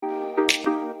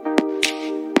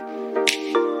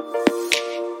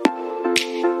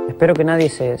espero que nadie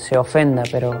se ofenda,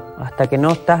 pero hasta que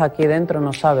no estás aquí dentro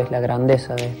no sabes la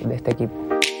grandeza de este equipo.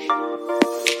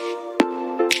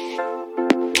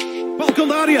 Balcão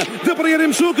da área, vê para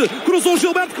Yaremchuk, cruzou o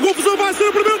Gilberto, que confusão, vai ser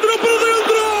o primeiro, tirou para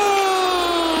dentro!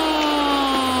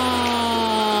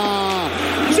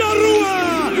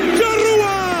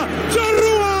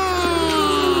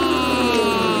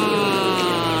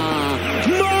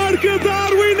 Marca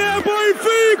Darwin, é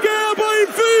Benfica, é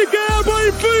Benfica, é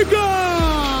Benfica!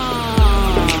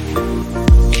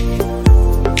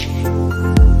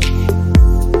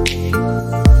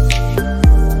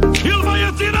 Ele vai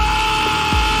atirar!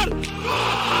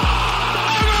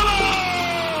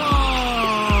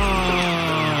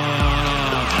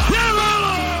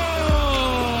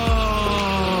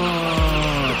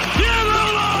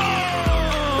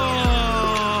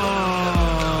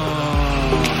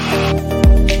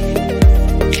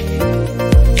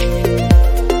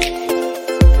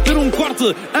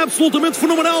 Absolutamente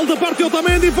fenomenal da parte de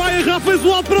Otamendi, vai errar, fez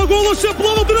o alto para o golo,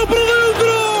 chapelou, tirou para dentro!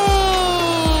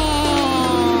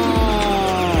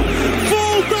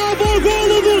 Voltava o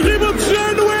golo do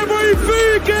Ribatejano, é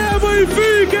Benfica, é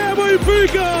Benfica, é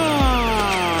Benfica!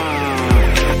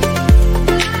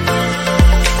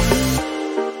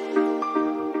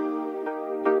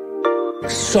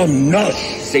 Só nós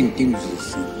sentimos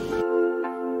isso.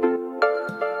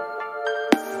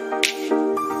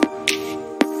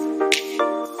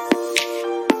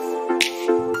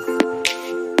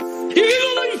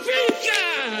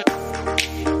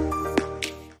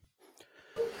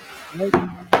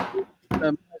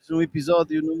 No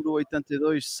episódio número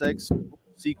 82 segue-se o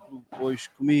ciclo. Hoje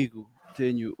comigo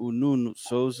tenho o Nuno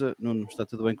Souza. Nuno, está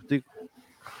tudo bem contigo?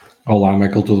 Olá,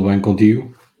 Michael, tudo bem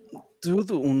contigo?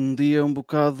 Tudo, um dia um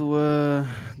bocado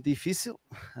difícil,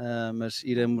 mas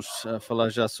iremos falar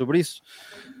já sobre isso.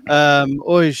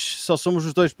 Hoje só somos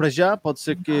os dois para já, pode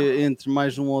ser que entre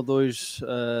mais um ou dois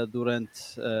durante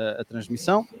a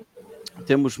transmissão.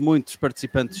 Temos muitos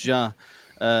participantes já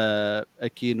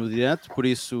aqui no direto, por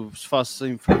isso se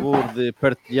façam favor de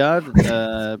partilhar,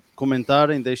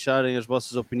 comentarem, deixarem as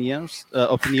vossas opiniões,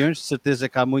 de certeza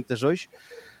que há muitas hoje.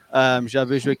 Já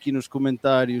vejo aqui nos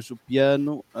comentários o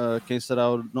Piano, quem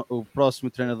será o próximo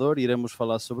treinador, iremos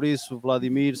falar sobre isso.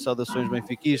 Vladimir, saudações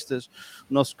benfiquistas.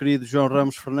 O nosso querido João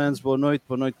Ramos Fernandes, boa noite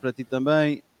para ti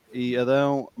também. E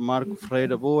Adão, Marco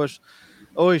Ferreira, boas.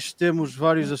 Hoje temos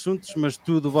vários assuntos, mas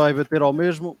tudo vai bater ao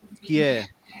mesmo, que é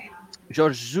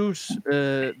Jorge Jesus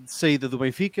de saída do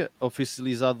Benfica,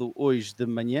 oficializado hoje de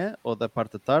manhã ou da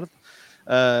parte da tarde.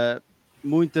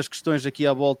 Muitas questões aqui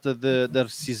à volta da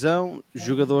rescisão.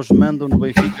 Jogadores mandam no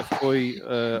Benfica, foi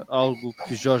algo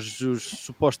que Jorge Jesus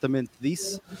supostamente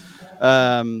disse.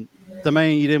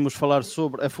 Também iremos falar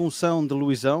sobre a função de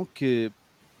Luizão, que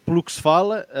pelo que se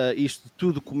fala, isto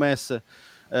tudo começa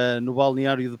no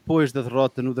balneário depois da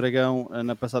derrota no Dragão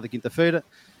na passada quinta-feira.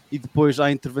 E depois há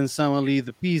a intervenção ali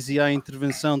de Pizzi, há a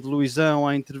intervenção de Luizão,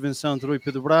 há a intervenção de Rui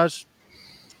Pedro Brás,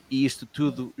 e isto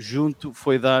tudo junto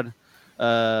foi dar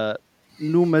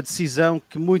numa decisão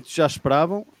que muitos já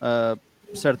esperavam,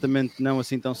 certamente não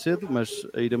assim tão cedo, mas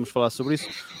iremos falar sobre isso.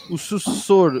 O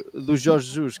sucessor do Jorge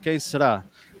Jesus, quem será?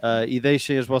 E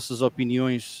deixem as vossas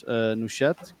opiniões no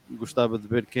chat. Gostava de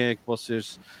ver quem é que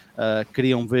vocês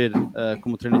queriam ver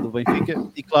como treinador do Benfica.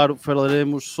 E claro,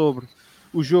 falaremos sobre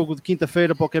o jogo de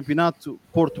quinta-feira para o campeonato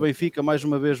Porto-Benfica. Mais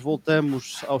uma vez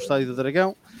voltamos ao Estádio do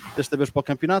Dragão, desta vez para o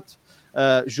campeonato.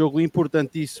 Jogo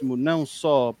importantíssimo, não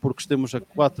só porque estamos a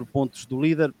 4 pontos do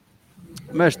líder,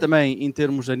 mas também em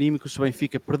termos anímicos. Se o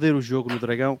Benfica perder o jogo no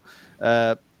Dragão,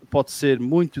 pode ser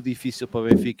muito difícil para o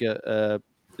Benfica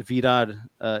virar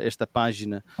esta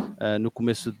página no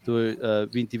começo de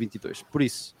 2022. Por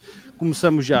isso,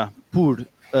 começamos já por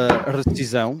a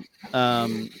rescisão.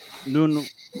 Nuno,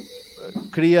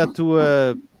 queria a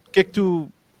tua... O que é que tu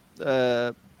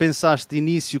pensaste de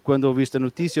início quando ouviste a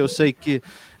notícia? Eu sei que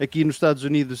aqui nos Estados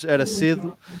Unidos era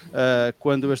cedo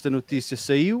quando esta notícia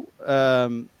saiu.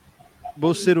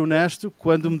 Vou ser honesto,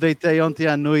 quando me deitei ontem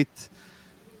à noite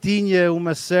tinha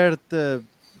um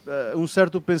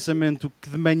certo pensamento que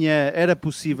de manhã era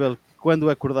possível, quando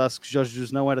acordasse, que Jorge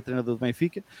Jesus não era treinador do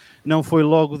Benfica. Não foi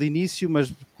logo de início,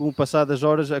 mas com o passar das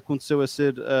horas aconteceu a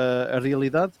ser a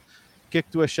realidade. O que é que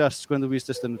tu achaste quando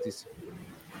viste esta notícia?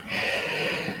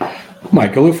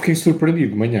 Michael, eu fiquei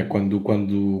surpreendido de manhã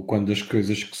quando as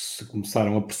coisas que se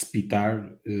começaram a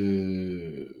precipitar.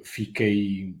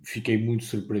 Fiquei muito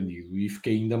surpreendido, e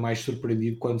fiquei ainda mais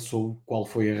surpreendido quando soube qual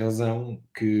foi a razão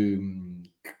que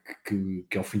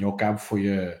ao fim e ao cabo foi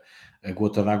a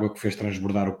gota d'água que fez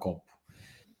transbordar o copo.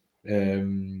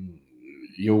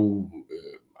 Eu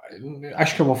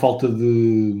acho que é uma falta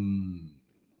de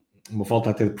uma falta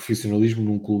até de profissionalismo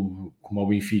num clube como o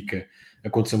Benfica.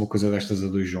 Aconteceu uma coisa destas a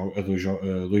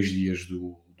 2 dias de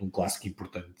um clássico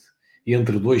importante, e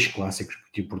entre 2 clássicos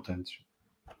muito importantes.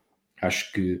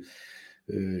 Acho que,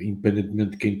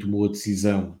 independentemente de quem tomou a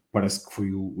decisão, parece que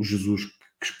foi o Jesus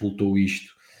que explotou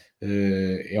isto.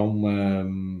 É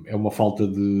uma falta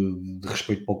de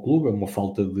respeito para o clube, é uma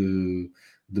falta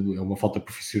é uma falta de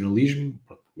profissionalismo,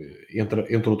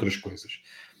 entre outras coisas.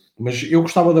 Mas eu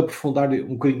gostava de aprofundar um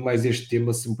bocadinho mais este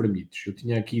tema, se me permites. Eu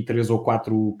tinha aqui 3 ou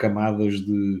 4 camadas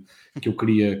que eu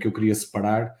queria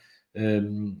separar.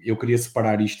 Eu queria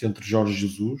separar isto entre Jorge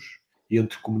Jesus,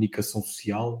 entre comunicação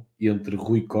social, entre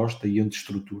Rui Costa e entre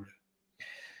estrutura.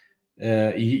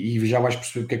 E já vais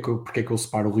perceber porque é que eu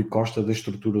separo o Rui Costa da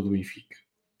estrutura do Benfica.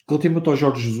 Relativamente ao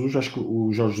Jorge Jesus, acho que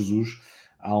o Jorge Jesus,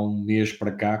 há um mês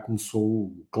para cá,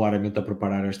 começou claramente a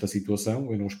preparar esta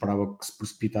situação. Eu não esperava que se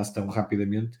precipitasse tão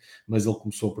rapidamente, mas ele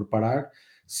começou a preparar,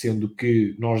 sendo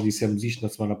que nós dissemos isto na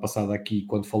semana passada aqui,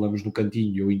 quando falamos no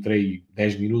cantinho. Eu entrei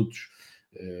 10 minutos,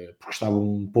 porque estava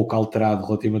um pouco alterado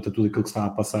relativamente a tudo aquilo que estava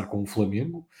a passar com o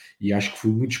Flamengo, e acho que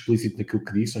fui muito explícito naquilo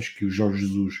que disse. Acho que o Jorge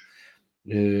Jesus,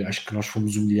 acho que nós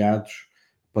fomos humilhados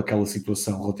para aquela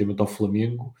situação relativamente ao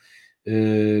Flamengo,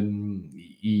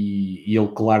 e ele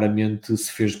claramente,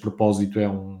 se fez de propósito,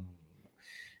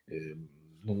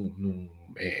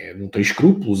 não tem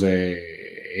escrúpulos,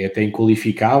 é até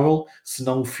inqualificável. Se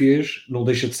não o fez, não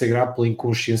deixa de ser grave pela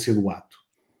inconsciência do ato.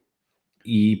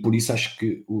 E por isso acho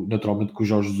que, naturalmente, que o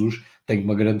Jorge Jesus tem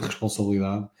uma grande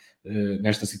responsabilidade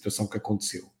nesta situação que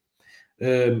aconteceu.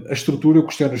 A estrutura, eu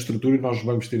questiono a estrutura, e nós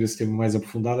vamos ter esse tema mais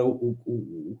aprofundado.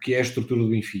 O que é a estrutura do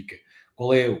Benfica?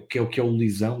 Qual é o que é o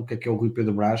Lisão? O que é o Rui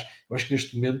Pedro Brás? Eu acho que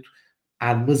neste momento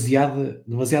há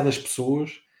demasiadas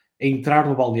pessoas a entrar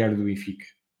no balneário do Benfica.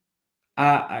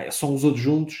 São os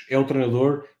adjuntos, é o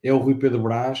treinador, é o Rui Pedro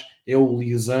Brás, é o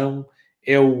Lisão,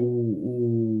 é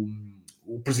o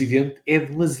presidente. É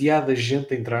demasiada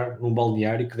gente a entrar num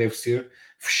balneário que deve ser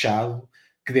fechado,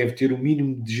 que deve ter o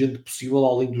mínimo de gente possível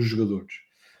além dos jogadores.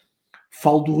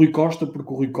 Falo do Rui Costa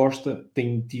porque o Rui Costa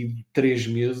tem tido 3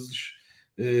 meses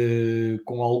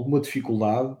com alguma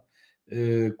dificuldade,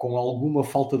 com alguma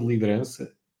falta de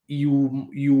liderança, e o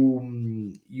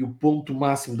ponto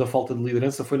máximo da falta de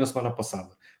liderança foi na semana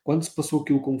passada. Quando se passou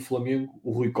aquilo com o Flamengo,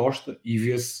 o Rui Costa, e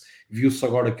viu-se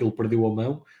agora que ele perdeu a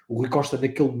mão, o Rui Costa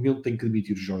naquele momento tem que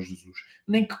demitir o Jorge Jesus.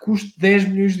 Nem que custe 10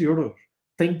 milhões de euros.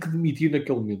 Tem que demitir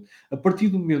naquele momento. A partir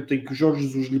do momento em que o Jorge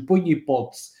Jesus lhe põe a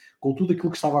hipótese, com tudo aquilo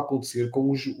que estava a acontecer,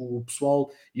 com o pessoal,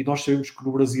 e nós sabemos que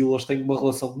no Brasil eles têm uma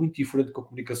relação muito diferente com a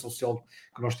comunicação social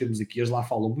que nós temos aqui. Eles lá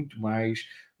falam muito mais,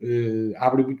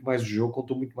 abrem muito mais o jogo,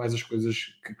 contam muito mais as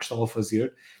coisas que estão a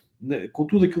fazer. Com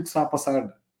tudo aquilo que está a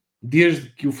passar,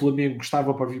 desde que o Flamengo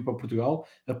estava para vir para Portugal,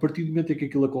 a partir do momento em que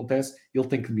aquilo acontece, ele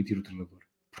tem que demitir o treinador.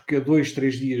 Porque a 2,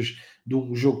 3 dias de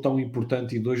um jogo tão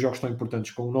importante e 2 jogos tão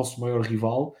importantes com o nosso maior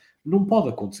rival, não pode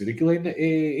acontecer. Aquilo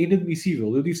é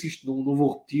inadmissível. Eu disse isto, não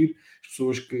vou repetir. As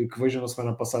pessoas que vejam na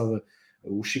semana passada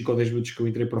os 5 ou 10 minutos que eu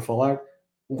entrei para falar,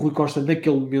 o Rui Costa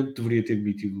naquele momento deveria ter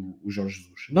demitido o Jorge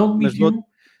Jesus. Não demitiu. Mas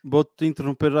vou-te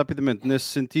interromper rapidamente. Nesse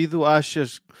sentido,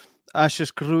 achas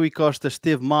que Rui Costa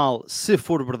esteve mal, se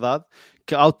for verdade,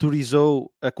 que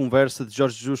autorizou a conversa de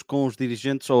Jorge Jesus com os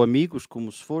dirigentes ou amigos,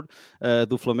 como se for,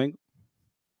 do Flamengo?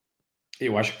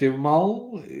 Eu acho que esteve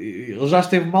mal. Ele já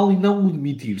esteve mal, e não o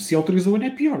demitir. Se autorizou, ainda é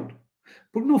pior.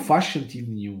 Porque não faz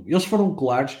sentido nenhum. Eles foram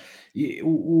claros. E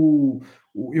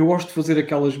eu gosto de fazer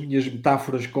aquelas minhas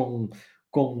metáforas com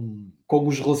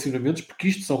os relacionamentos, porque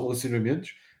isto são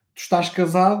relacionamentos. Tu estás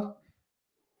casado,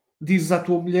 dizes à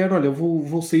tua mulher: olha,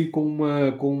 vou sair com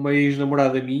uma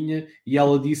ex-namorada minha, e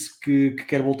ela disse que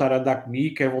quer voltar a andar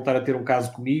comigo, quer voltar a ter um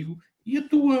caso comigo, e a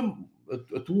tua,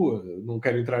 não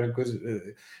quero entrar em coisa,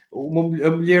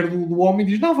 a mulher do homem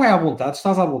diz: não, vai à vontade,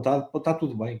 estás à vontade, está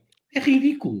tudo bem. É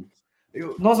ridículo.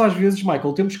 Nós às vezes,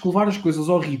 Michael, temos que levar as coisas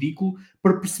ao ridículo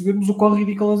para percebermos o quão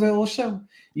ridículas elas são.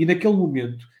 E naquele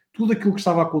momento, tudo aquilo que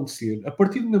estava a acontecer, a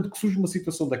partir do momento que surge uma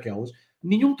situação daquelas,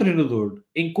 nenhum treinador,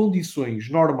 em condições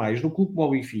normais, no clube como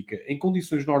o Benfica, em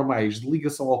condições normais de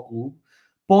ligação ao clube,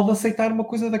 pode aceitar uma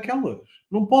coisa daquelas.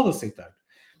 Não pode aceitar.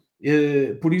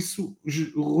 Por isso,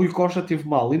 o Rui Costa teve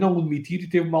mal, e não o demitir, e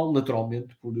teve mal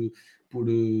naturalmente por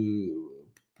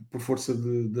força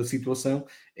da situação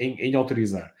em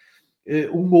autorizar.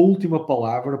 Uma última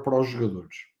palavra para os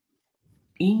jogadores.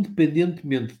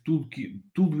 Independentemente de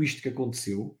tudo isto que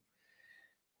aconteceu,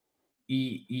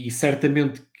 e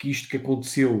certamente que isto que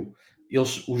aconteceu,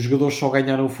 os jogadores só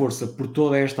ganharam força por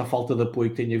toda esta falta de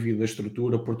apoio que tem havido da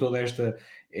estrutura, por toda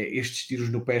estes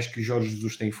tiros no pé que o Jorge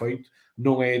Jesus tem feito.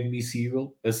 Não é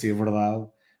admissível, a ser verdade,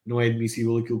 não é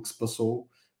admissível aquilo que se passou,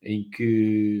 em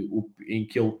que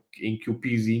o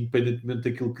Pizzi, independentemente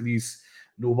daquilo que disse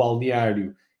no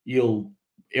balneário, ele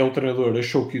é o treinador,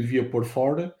 achou que o devia pôr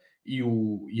fora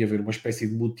e haver uma espécie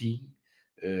de motim.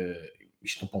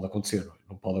 Isto não pode acontecer,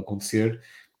 não pode acontecer.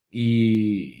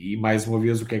 E mais uma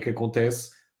vez, o que é que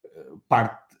acontece?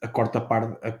 A corda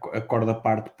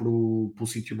parte para o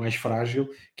sítio mais frágil,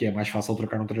 que é mais fácil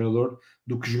trocar um treinador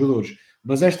do que jogadores.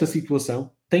 Mas esta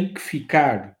situação tem que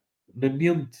ficar na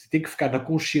mente, tem que ficar na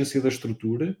consciência da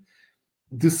estrutura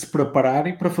de se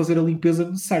prepararem para fazer a limpeza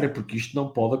necessária, porque isto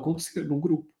não pode acontecer num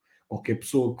grupo. Qualquer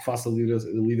pessoa que faça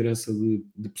liderança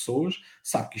de pessoas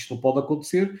sabe que isto não pode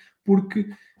acontecer, porque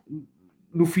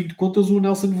no fim de contas o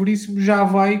Nelson Veríssimo já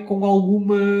vai com algum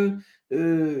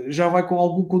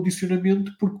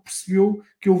condicionamento, porque percebeu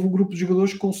que houve um grupo de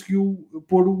jogadores que conseguiu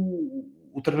pôr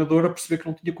o treinador a perceber que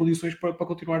não tinha condições para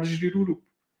continuar a gerir o grupo.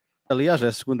 Aliás, é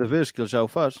a segunda vez que ele já o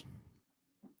faz.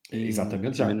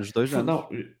 Exatamente, já. Menos 2 anos. Não,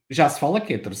 já se fala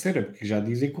que é a terceira, porque já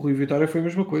dizem que o Rui Vitória foi a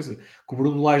mesma coisa. Com o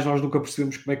Bruno Lage nós nunca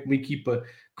percebemos como é que uma equipa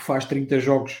que faz 30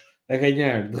 jogos a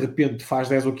ganhar, de repente faz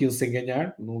 10 ou 15 sem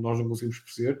ganhar, nós não conseguimos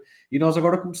perceber, e nós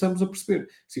agora começamos a perceber.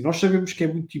 Sim, nós sabemos que é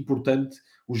muito importante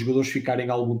os jogadores ficarem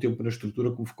algum tempo na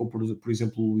estrutura, como ficou, por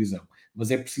exemplo, o Luizão,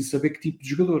 mas é preciso saber que tipo de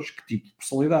jogadores, que tipo de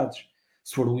personalidades.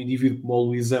 Se for um indivíduo como o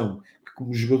Luizão, que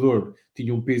como jogador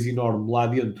tinha um peso enorme lá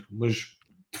dentro, mas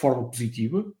de forma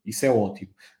positiva, isso é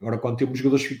ótimo. Agora, quando temos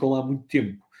jogadores que ficam lá muito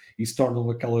tempo e se tornam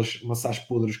aquelas maçãs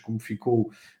podres, como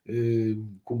ficou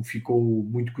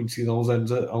muito conhecido há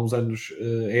uns anos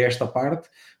a esta parte,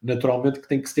 naturalmente que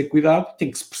tem que se ter cuidado, tem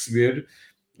que se perceber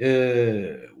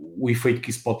o efeito que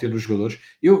isso pode ter nos jogadores.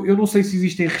 Eu não sei se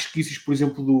existem resquícios, por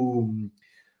exemplo,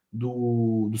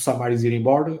 do Samaris ir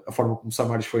embora, a forma como o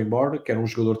Samaris foi embora, que era um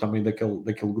jogador também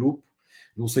daquele grupo.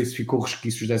 Não sei se ficou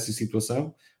resquícios dessa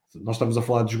situação. Nós estamos a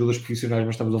falar de jogadores profissionais,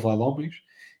 mas estamos a falar de homens.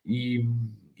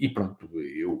 E pronto,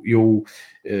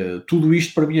 tudo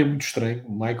isto para mim é muito estranho,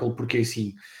 Michael, porque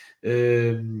assim,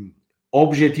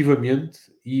 objetivamente,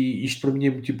 e isto para mim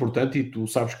é muito importante, e tu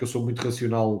sabes que eu sou muito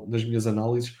racional nas minhas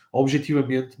análises,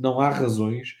 objetivamente não há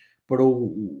razões para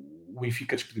o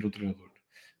Benfica despedir o treinador,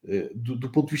 do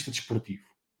ponto de vista desportivo.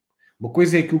 Uma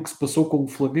coisa é aquilo que se passou com o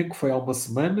Flamengo, foi há uma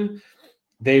semana,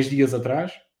 10 dias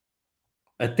atrás.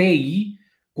 Até aí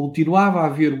continuava a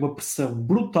haver uma pressão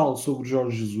brutal sobre o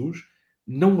Jorge Jesus,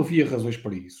 não havia razões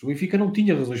para isso. O Benfica não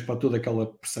tinha razões para toda aquela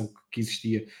pressão que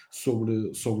existia sobre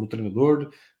o treinador,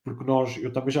 porque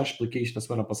eu também já expliquei isto na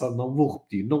semana passada, não vou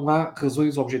repetir, não há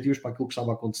razões objetivas para aquilo que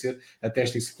estava a acontecer até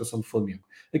esta situação do Flamengo.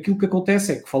 Aquilo que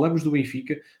acontece é que falamos do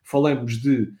Benfica, falamos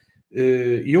de...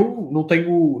 eu não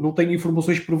tenho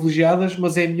informações privilegiadas,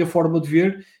 mas é a minha forma de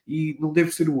ver e não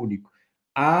devo ser o único.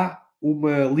 Há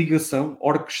uma ligação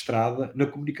orquestrada na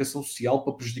comunicação social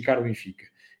para prejudicar o Benfica.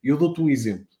 Eu dou-te um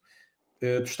exemplo.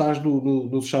 Tu estás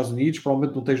nos Estados Unidos,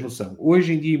 provavelmente não tens noção.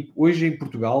 Hoje em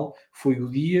Portugal foi o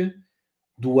dia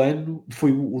do ano,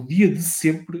 foi o dia de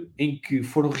sempre em que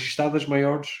foram registadas o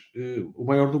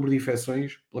maior número de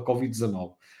infecções pela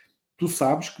Covid-19. Tu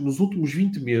sabes que nos últimos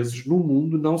 20 meses no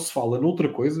mundo não se fala noutra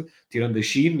coisa, tirando a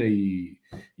China e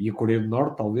a Coreia do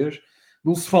Norte, talvez,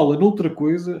 não se fala noutra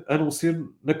coisa a não ser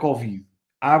na Covid.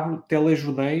 Abre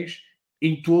telejornais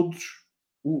em todos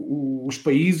os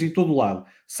países, em todo o lado.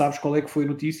 Sabes qual é que foi a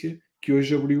notícia? Que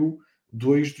hoje abriu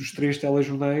 2 dos 3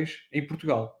 telejornais em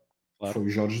Portugal. Claro. Foi o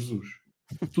Jorge Jesus.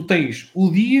 Tu tens o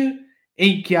dia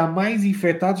em que há mais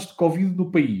infectados de Covid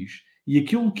no país e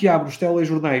aquilo que abre os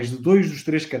telejornais de 2 dos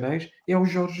 3 canais é o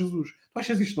Jorge Jesus. Tu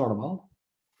achas isto normal?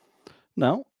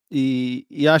 Não.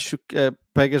 E acho que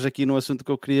pegas aqui no assunto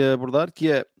que eu queria abordar,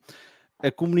 que é a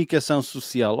comunicação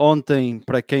social. Ontem,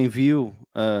 para quem viu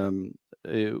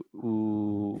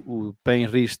o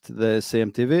Penrist da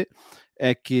CMTV,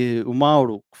 é que o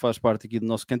Mauro, que faz parte aqui do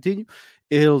nosso cantinho,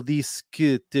 ele disse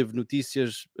que teve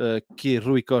notícias que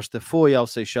Rui Costa foi ao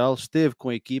Seixal, esteve com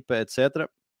a equipa, etc.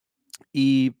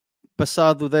 E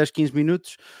passado 10, 15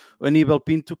 minutos, o Aníbal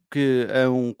Pinto, que é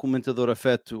um comentador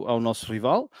afeto ao nosso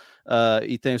rival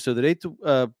e tem o seu direito,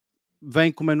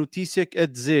 vem com uma notícia a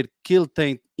dizer que ele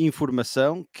tem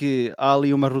informação, que há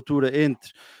ali uma ruptura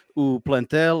entre o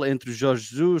plantel, entre o Jorge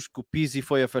Jesus, que o Pizzi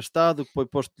foi afastado, que foi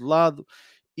posto de lado,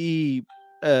 e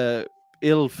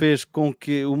ele fez com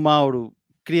que o Mauro,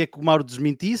 queria que o Mauro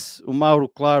desmentisse. O Mauro,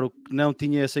 claro, que não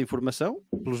tinha essa informação,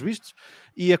 pelos vistos,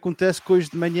 e acontece que hoje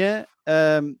de manhã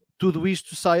tudo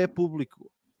isto sai a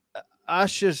público.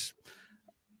 Achas,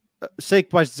 sei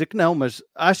que vais dizer que não, mas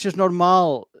achas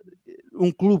normal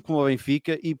um clube como o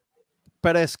Benfica, e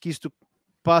parece que isto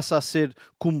passa a ser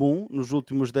comum nos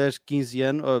últimos 10, 15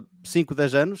 anos, 5,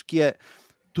 10 anos, que é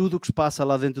tudo o que se passa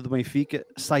lá dentro do Benfica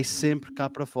sai sempre cá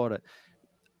para fora.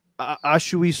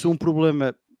 Acho isso um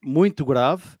problema muito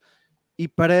grave e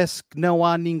parece que não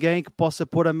há ninguém que possa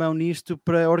pôr a mão nisto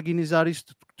para organizar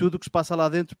isto, tudo o que se passa lá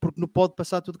dentro, porque não pode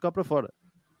passar tudo cá para fora.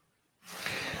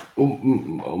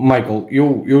 Michael,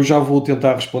 eu já vou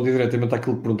tentar responder diretamente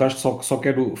àquilo que perguntaste, só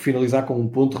quero finalizar com um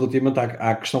ponto relativamente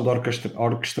à questão da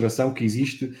orquestração que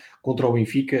existe contra o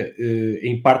Benfica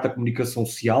em parte da comunicação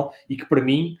social e que para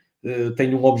mim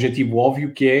tem um objetivo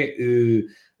óbvio que é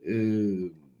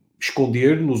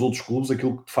esconder nos outros clubes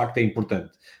aquilo que de facto é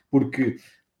importante. Porque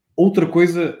outra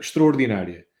coisa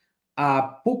extraordinária, há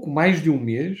pouco mais de um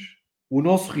mês o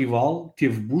nosso rival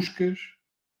teve buscas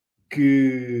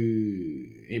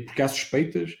porque há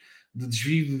suspeitas de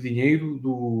desvio de dinheiro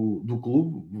do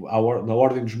clube na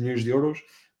ordem dos milhões de euros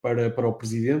para o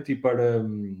presidente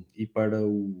e para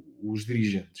os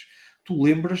dirigentes. Tu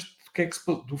lembras-te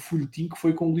do folhetim que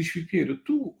foi com o Luís Filipe?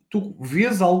 Tu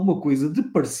vês alguma coisa de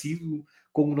parecido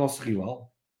com o nosso rival?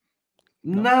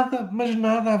 Não. Nada, mas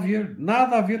nada a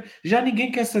ver. Já ninguém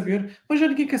quer saber, mas já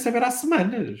ninguém quer saber há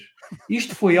semanas.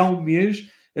 Isto foi há um mês.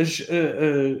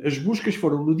 As buscas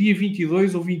foram no dia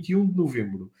 22 ou 21 de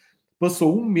novembro.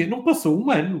 Passou um mês, não passou um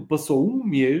ano, passou um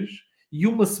mês e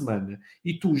uma semana.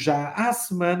 E tu já há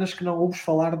semanas que não ouves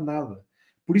falar de nada.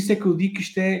 Por isso é que eu digo que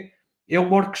isto é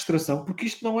uma orquestração, porque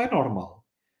isto não é normal.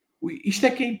 Isto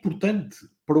é que é importante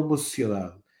para uma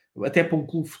sociedade, até para um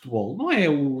clube de futebol. Não é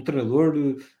o treinador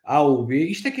A ou B,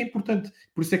 isto é que é importante.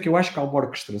 Por isso é que eu acho que há uma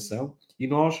orquestração e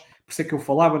por isso é que eu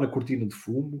falava na cortina de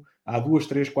fumo. Há 2,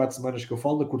 3, 4 semanas que eu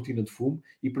falo da cortina de fumo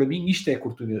e para mim isto é a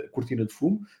cortina de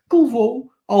fumo que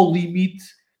levou ao limite,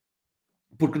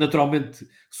 porque naturalmente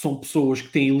são pessoas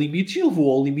que têm limites e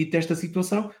levou ao limite desta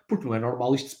situação, porque não é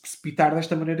normal isto se precipitar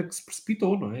desta maneira que se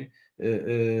precipitou, não é?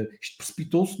 Isto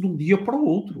precipitou-se de um dia para o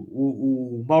outro.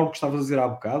 O Mauro, que estava a dizer há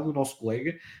bocado, o nosso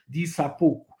colega, disse há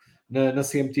pouco na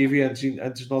CMTV,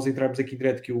 antes de nós entrarmos aqui em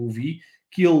direto, que eu ouvi,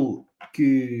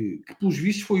 que pelos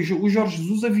vistos foi o Jorge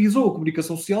Jesus avisou a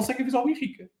comunicação social sem avisar o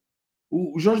Benfica.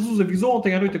 O Jorge Jesus avisou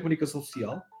ontem à noite a comunicação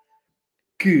social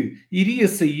que iria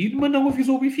sair, mas não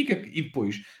avisou o Benfica. E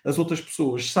depois as outras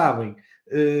pessoas sabem,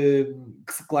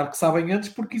 claro que sabem antes,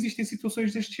 porque existem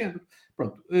situações deste género.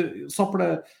 Pronto,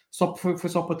 foi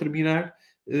só para terminar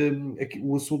aqui,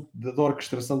 o assunto da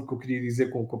orquestração que eu queria dizer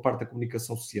com a parte da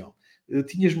comunicação social.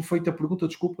 Tinhas-me feito a pergunta,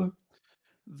 desculpa?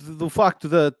 Do facto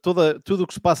de tudo o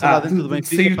que se passa lá dentro do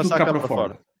Benfica passar cá para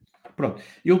fora. Pronto,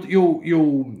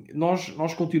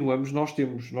 nós continuamos, nós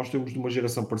temos de uma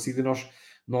geração parecida e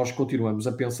nós continuamos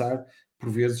a pensar, por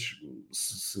vezes,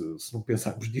 se não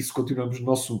pensarmos nisso, continuamos no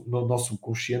nosso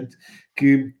subconsciente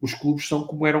que os clubes são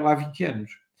como eram há 20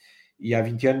 anos. E há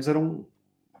 20 anos eram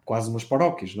quase umas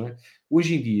paróquias, não é?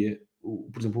 Hoje em dia,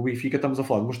 por exemplo, o Benfica, estamos a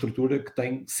falar de uma estrutura que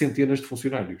tem centenas de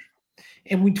funcionários.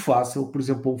 É muito fácil, por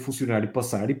exemplo, um funcionário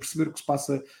passar e perceber o que se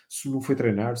passa se não foi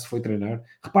treinar, se foi treinar.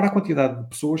 Repara a quantidade de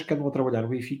pessoas que andam a trabalhar no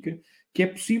Benfica, que é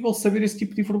possível saber esse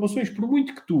tipo de informações. Por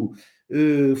muito que tu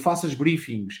faças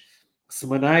briefings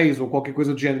semanais ou qualquer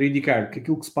coisa do género, indicar que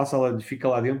aquilo que se passa lá fica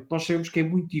lá dentro, nós sabemos que é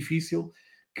muito difícil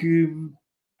que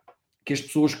as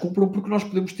pessoas cumpram, porque nós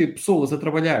podemos ter pessoas a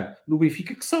trabalhar no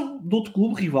Benfica que são de outro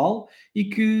clube rival e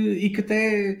que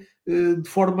até de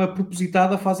forma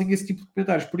propositada fazem esse tipo de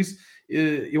comentários. Por isso,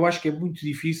 eu acho que é muito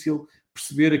difícil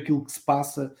perceber aquilo que se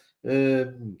passa,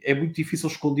 é muito difícil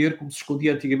esconder, como se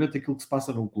escondia antigamente, aquilo que se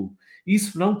passa num clube.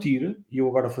 Isso não tira, e eu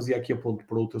agora fazia aqui a ponto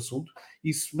para outro assunto,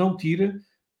 isso não tira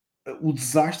o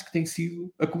desastre que tem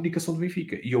sido a comunicação do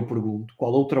Benfica. E eu pergunto,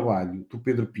 qual é o trabalho do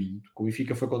Pedro Pinto, que o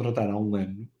Benfica foi contratar há um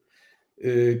ano,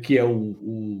 que é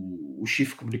o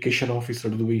Chief Communication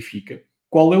Officer do Benfica,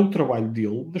 qual é o trabalho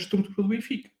dele na estrutura do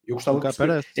Benfica? Eu gostava de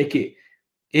perceber.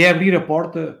 É abrir a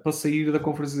porta para sair da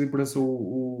conferência de imprensa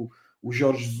o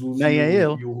Jorge Jesus. Nem é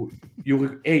ele.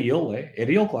 É ele, é?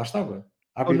 Era ele que lá estava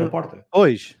a abrir a porta.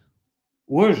 Hoje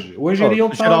era ele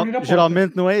que estava a abrir a porta.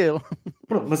 Geralmente não é ele.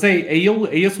 Pronto, mas é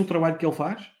esse o trabalho que ele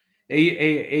faz?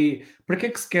 Para que é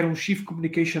que se quer um Chief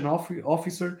Communication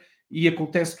Officer e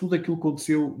acontece tudo aquilo que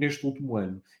aconteceu neste último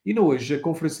ano? E não hoje, a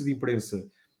conferência de imprensa,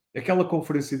 aquela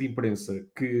conferência de imprensa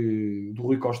do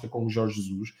Rui Costa com o Jorge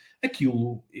Jesus,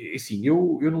 aquilo, assim,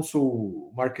 eu não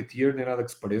sou marketeer nem nada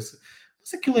que se pareça,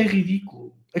 mas aquilo é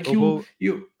ridículo. Aquilo,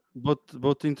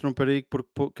 Vou-te interromper aí, porque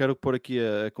quero pôr aqui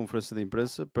a conferência de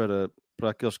imprensa para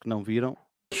aqueles que não viram.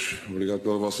 Obrigado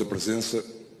pela vossa presença.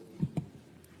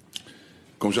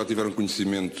 Como já tiveram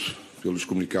conhecimento pelos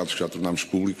comunicados que já tornámos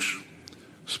públicos,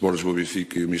 o Sport Lisboa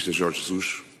Benfica e o Mr. Jorge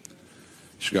Jesus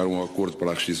chegaram a um acordo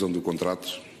para a rescisão do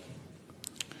contrato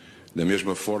da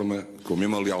mesma forma, com a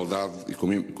mesma lealdade e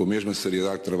com a mesma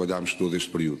seriedade que trabalhámos todo este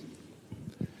período.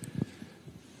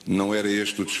 Não era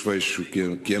este o desfecho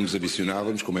que ambos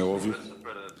ambicionávamos, como é óbvio.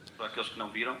 Para aqueles que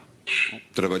não viram.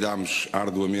 Trabalhámos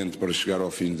arduamente para chegar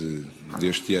ao fim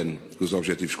deste ano com os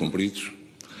objetivos cumpridos,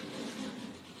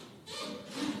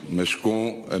 mas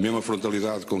com a mesma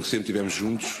frontalidade com que sempre estivemos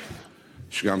juntos,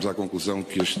 chegámos à conclusão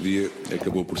que este dia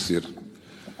acabou por ser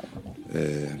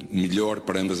melhor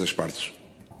para ambas as partes.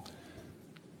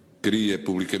 Queria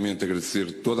publicamente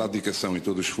agradecer toda a dedicação e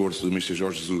todo o esforço do Mr.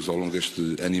 Jorge Jesus ao longo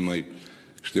deste ano e meio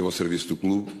que esteve ao serviço do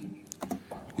clube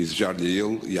e desejar-lhe a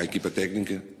ele e à equipa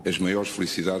técnica as maiores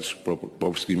felicidades para o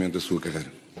prosseguimento da sua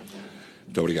carreira.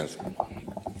 Muito obrigado.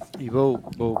 E vou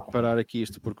parar aqui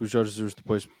isto porque o Jorge Jesus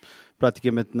depois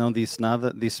praticamente não disse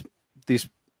nada, disse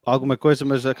alguma coisa,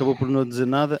 mas acabou por não dizer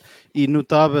nada, e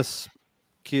notava-se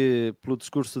que pelo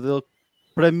discurso dele,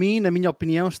 para mim, na minha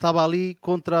opinião, estava ali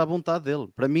contra a vontade dele.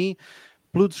 Para mim,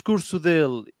 pelo discurso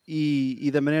dele e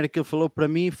da maneira que ele falou, para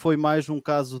mim foi mais um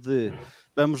caso de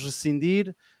vamos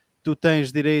rescindir, tu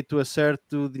tens direito a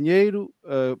certo dinheiro,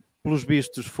 pelos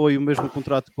vistos foi o mesmo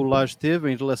contrato que o Lage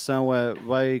teve em relação a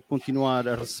vai continuar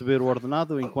a receber o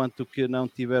ordenado enquanto que não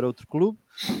tiver outro clube,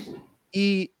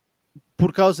 e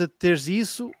por causa de teres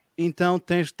isso, então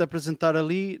tens de te apresentar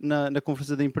ali na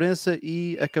conferência de imprensa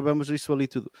e acabamos isso ali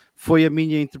tudo. Foi a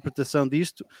minha interpretação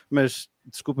disto, mas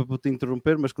desculpa por te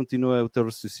interromper, mas continua o teu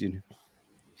raciocínio.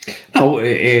 Não,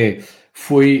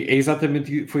 foi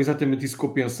exatamente isso que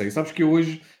eu pensei. Sabes que eu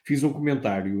hoje fiz um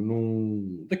comentário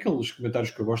daqueles comentários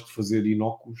que eu gosto de fazer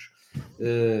inócuos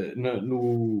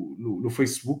no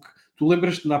Facebook. Tu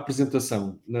lembras-te na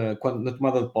apresentação, na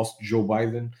tomada de posse de Joe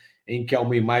Biden, em que há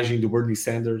uma imagem do Bernie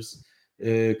Sanders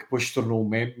que depois se tornou um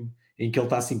meme, em que ele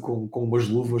está assim com umas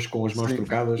luvas, com as mãos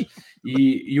trocadas,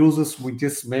 e usa-se muito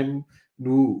esse meme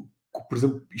por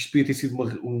exemplo, isto podia ter sido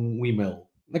um e-mail.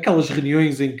 Naquelas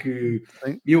reuniões em que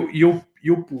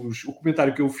eu pus, o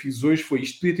comentário que eu fiz hoje foi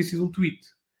isto podia ter sido um tweet,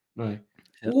 não é?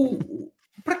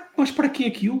 Mas para que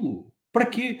aquilo? Para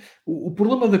quê? O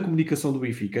problema da comunicação do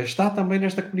Benfica está também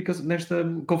nesta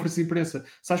conferência de imprensa.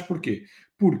 Sabes porquê?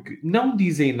 Porque não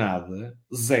dizem nada,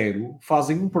 zero,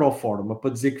 fazem um proforma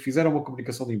para dizer que fizeram uma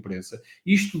comunicação de imprensa.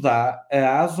 Isto dá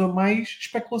a aso a mais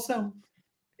especulação.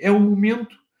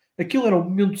 Aquilo era o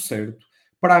momento certo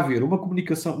para haver uma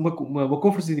comunicação, uma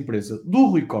conferência de imprensa do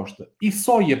Rui Costa, e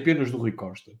só e apenas do Rui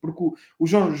Costa, porque o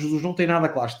Jorge Jesus não tem nada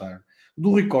que lá estar.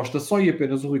 Do Rui Costa, só e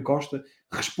apenas o Rui Costa,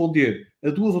 responder a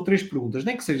 2 ou 3 perguntas,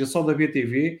 nem que seja só da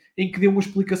BTV, em que dê uma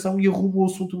explicação e arruma o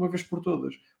assunto uma vez por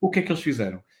todas. O que é que eles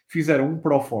fizeram? Fizeram um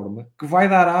proforma que vai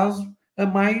dar aso a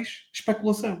mais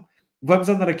especulação. Vamos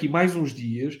andar aqui mais uns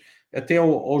dias, até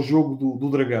ao jogo do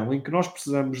Dragão, em que nós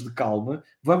precisamos de calma,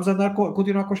 vamos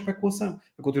continuar com a especulação,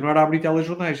 a continuar a abrir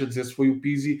telejornais, a dizer se foi o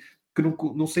Pizzi que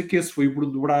não sei o que, se foi o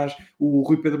Bruno Brás, o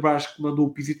Rui Pedro Brás que mandou o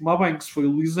Pizzi tomar banho, se foi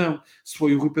o Luizão, se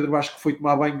foi o Rui Pedro Brás que foi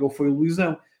tomar banho ou foi o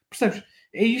Luizão. Percebes?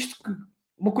 É isto que...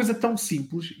 Uma coisa tão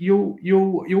simples, e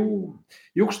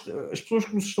as pessoas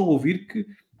que nos estão a ouvir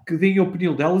que deem a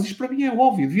opinião delas, isto para mim é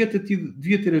óbvio,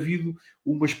 devia ter havido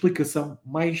uma explicação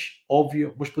mais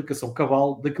óbvia, uma explicação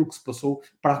cabal daquilo que se passou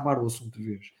para arrumar o assunto de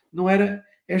vez. Não era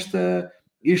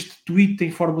este tweet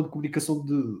em forma de comunicação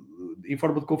em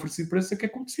forma de conferência de imprensa que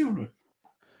aconteceu, não é?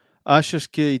 Achas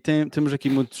que temos aqui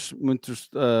muitos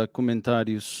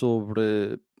comentários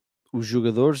sobre os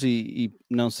jogadores e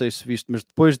não sei se viste, mas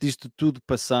depois disto tudo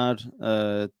passar,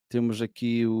 temos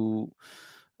aqui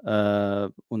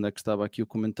onde é que estava aqui o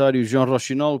comentário? O João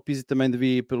Rochinol, o Pizzi também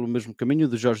devia ir pelo mesmo caminho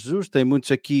do Jorge Jesus. Tem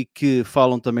muitos aqui que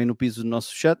falam também no piso do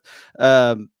nosso chat.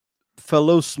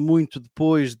 Falou-se muito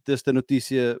depois desta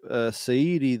notícia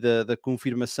sair e da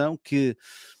confirmação que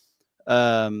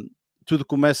tudo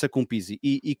começa com Pizzi.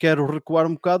 E quero recuar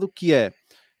um bocado, que é,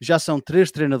 já são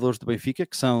 3 treinadores do Benfica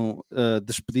que são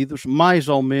despedidos, mais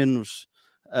ou menos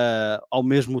ao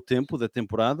mesmo tempo da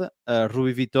temporada.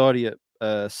 Rui Vitória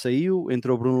saiu,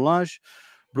 entrou Bruno Lage.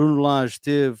 Bruno Lage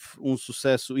teve um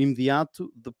sucesso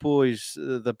imediato, depois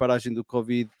da paragem do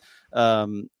Covid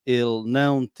ele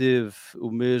não teve o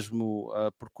mesmo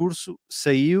percurso,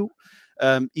 saiu,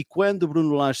 e quando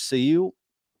Bruno Lage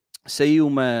saiu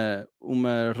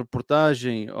uma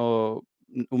reportagem ou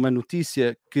uma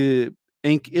notícia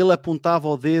em que ele apontava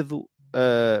o dedo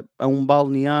a um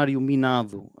balneário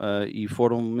minado, e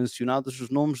foram mencionados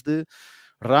os nomes de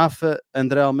Rafa,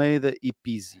 André Almeida e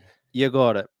Pizzi. E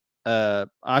agora,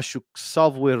 acho que,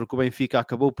 salvo o erro, que o Benfica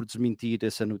acabou por desmentir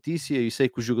essa notícia, e sei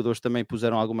que os jogadores também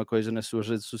puseram alguma coisa nas suas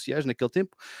redes sociais naquele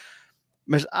tempo,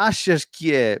 mas achas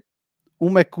que é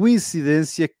uma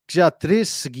coincidência que já 3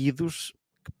 seguidos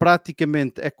que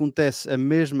praticamente acontece a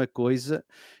mesma coisa,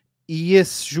 e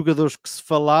esses jogadores que se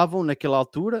falavam naquela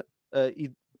altura, e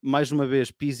mais uma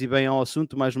vez, Pizzi bem ao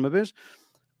assunto, mais uma vez,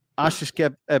 achas que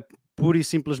é pura e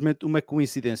simplesmente uma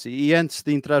coincidência? E antes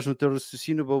de entrar no teu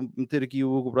raciocínio, vou meter aqui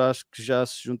o Hugo Brás, que já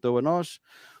se juntou a nós.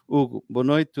 Hugo, boa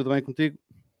noite, tudo bem contigo?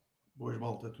 Boas,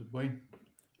 malta, tudo bem?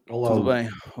 Olá, Tudo Hugo. bem,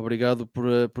 obrigado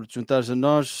por te juntares a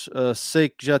nós. Sei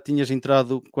que já tinhas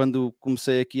entrado quando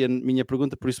comecei aqui a minha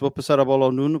pergunta, por isso vou passar a bola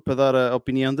ao Nuno para dar a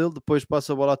opinião dele, depois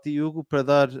passo a bola a ti, Hugo, para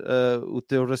dar o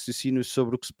teu raciocínio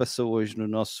sobre o que se passou hoje no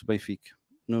nosso Benfica.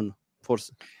 Nuno,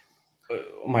 força.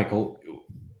 Michael,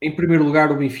 em primeiro lugar,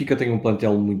 o Benfica tem um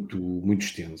plantel muito, muito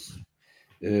extenso.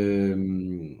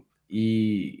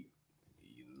 E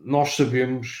nós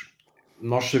sabemos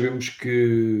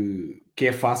que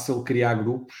é fácil criar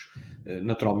grupos.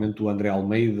 Naturalmente o André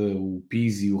Almeida, o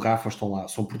Pizzi e o Rafa estão lá,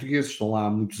 são portugueses, estão lá há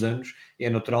muitos anos, é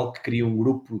natural que criem um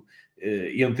grupo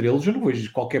entre eles. Eu não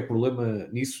vejo qualquer problema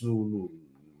nisso,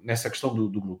 nessa questão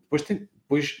do grupo. Depois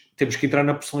temos que entrar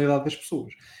na personalidade das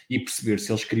pessoas e perceber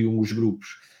se eles criam os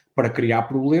grupos para criar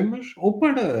problemas ou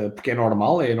porque é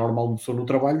normal uma pessoa no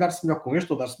trabalho dar-se melhor com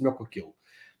este ou dar-se melhor com aquele.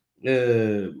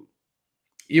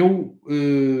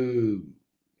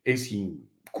 É assim,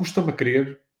 custa-me a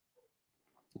crer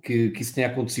que isso tenha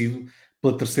acontecido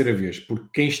pela terceira vez, porque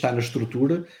quem está na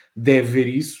estrutura deve ver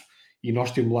isso, e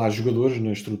nós temos lá jogadores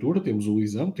na estrutura, temos o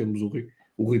Luizão, temos o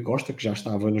Rui Costa, que já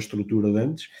estava na estrutura de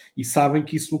antes, e sabem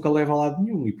que isso nunca leva a lado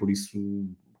nenhum, e por isso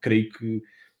creio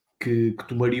que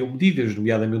tomariam medidas,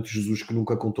 nomeadamente Jesus, que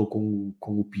nunca contou com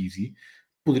o Pizzi,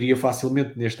 poderia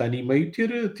facilmente neste ano e meio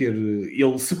ter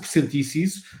ele, se pressentisse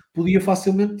isso, podia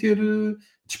facilmente ter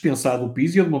dispensado o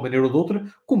Pizzi, ou de uma maneira ou de outra,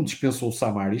 como dispensou o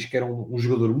Samaris, que era um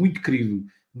jogador muito querido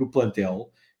no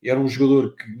plantel, era um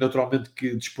jogador que naturalmente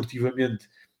que desportivamente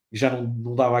já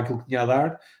não dava aquilo que tinha a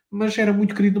dar, mas era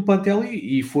muito querido no plantel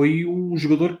e foi um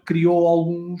jogador que criou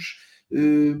alguns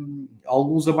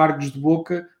amargos de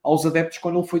boca aos adeptos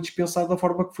quando ele foi dispensado da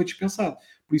forma que foi dispensado.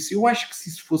 Por isso eu acho que se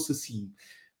isso fosse assim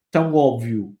tão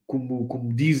óbvio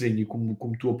como dizem e como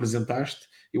tu apresentaste,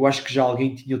 eu acho que já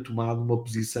alguém tinha tomado uma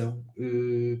posição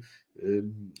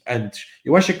antes.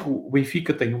 Eu acho que o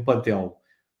Benfica tem um plantel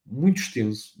muito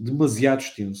extenso, demasiado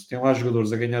extenso. Tem lá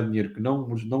jogadores a ganhar dinheiro que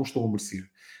não estão a merecer.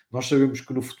 Nós sabemos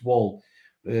que no futebol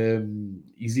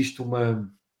existe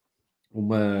uma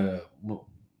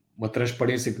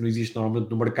transparência que não existe normalmente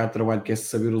no mercado de trabalho, que é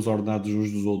saber os ordenados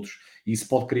uns dos outros, e isso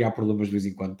pode criar problemas de vez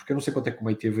em quando, porque eu não sei quanto é que o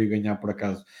Meite veio ganhar por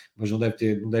acaso, mas não deve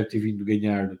ter vindo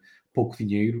ganhar pouco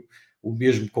dinheiro. O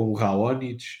mesmo com o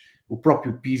Raonic, o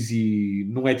próprio Pizzi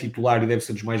não é titular e deve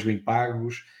ser dos mais bem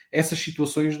pagos. Essas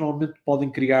situações normalmente podem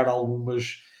criar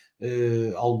algumas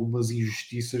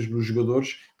injustiças nos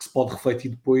jogadores, que se pode refletir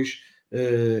depois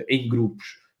em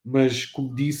grupos. Mas,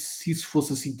 como disse, se isso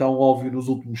fosse assim tão óbvio nos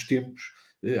últimos tempos,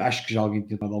 acho que já alguém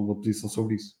tinha dado alguma posição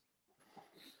sobre isso.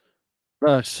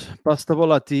 Brás, passo-te a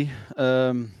bola a ti.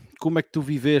 Como é que tu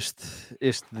viveste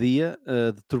este dia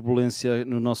de turbulência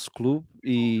no nosso clube?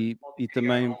 E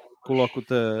também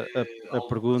coloco-te a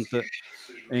pergunta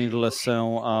em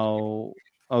relação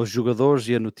aos jogadores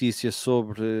e a notícia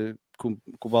sobre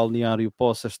que o balneário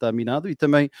possa estar minado, e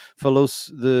também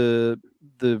falou-se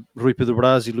de Rui Pedro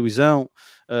Brás e Luizão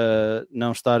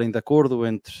não estarem de acordo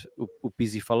entre o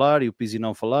Pizzi falar e o Pizzi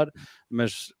não falar,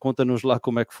 mas conta-nos lá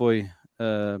como é que foi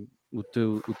o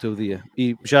teu dia.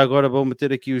 E já agora vou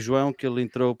meter aqui o João, que ele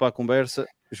entrou para a conversa.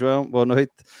 João, boa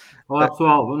noite. Olá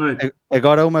pessoal, boa noite.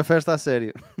 Agora é uma festa a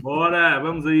sério. Bora,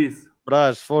 vamos a isso.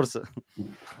 Brás, força.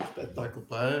 Espetáculo,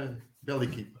 pá. Bela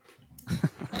equipa.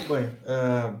 Bem,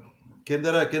 quem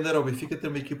dera ao Benfica ter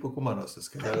uma equipa como a nossa, se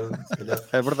calhar.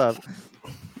 É verdade.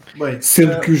 Bem,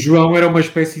 sendo que o João era uma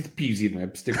espécie de Pizzi, não é?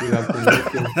 Preciso ter cuidado com ele.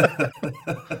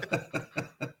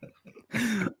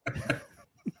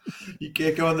 E quem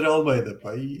é que é o André Almeida?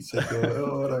 Pá, isso é que é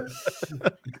hora.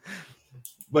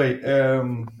 Bem,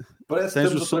 parece que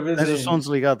estamos outra vez tens o som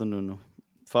desligado, Nuno.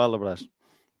 Fala, Brás.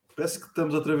 Parece que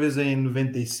estamos outra vez em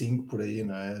 95, por aí,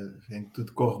 não é? Em que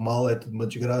tudo corre mal, é tudo uma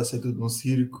desgraça, é tudo um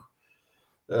circo.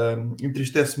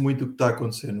 Entristece muito o que está a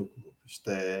acontecer no clube. Isto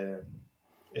é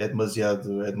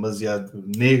demasiado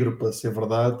negro para ser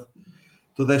verdade.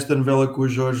 Toda esta novela com o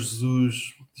Jorge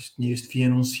Jesus tinha este fim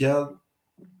anunciado.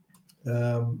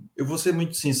 Eu vou ser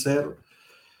muito sincero,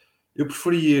 eu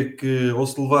preferia que ou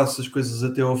se levasse as coisas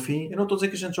até ao fim. Eu não estou a dizer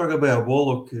que a gente joga bem a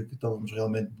bola ou que estávamos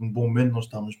realmente num bom momento, não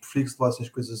estávamos. Preferia que se levassem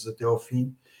as coisas até ao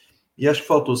fim, e acho que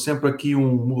faltou sempre aqui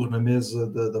um murro na mesa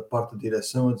da parte da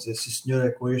direção a dizer: sim senhor,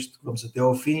 é com este que vamos até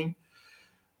ao fim,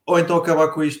 ou então acabar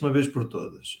com isto uma vez por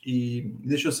todas. E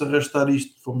deixou-se arrastar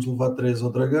isto, fomos levar 3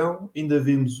 ao Dragão, ainda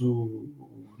vimos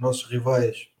o nossos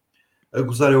rivais a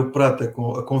gozarem o prata,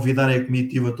 a convidarem a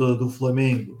comitiva toda do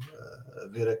Flamengo a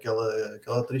ver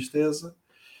aquela tristeza,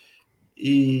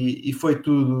 e foi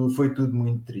tudo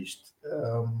muito triste.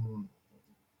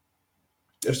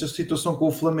 Esta situação com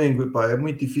o Flamengo, epá, é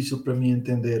muito difícil para mim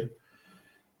entender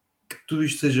que tudo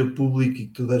isto seja público e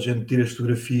que toda a gente tire as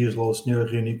fotografias lá o senhor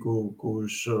reunir com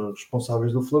os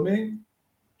responsáveis do Flamengo.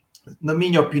 Na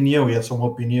minha opinião, e essa é uma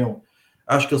opinião,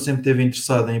 acho que ele sempre esteve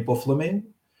interessado em ir para o Flamengo,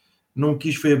 não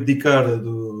quis foi abdicar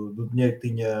do dinheiro que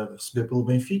tinha a receber pelo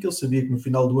Benfica. Ele sabia que no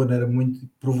final do ano era muito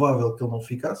provável que ele não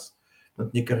ficasse,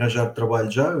 portanto tinha que arranjar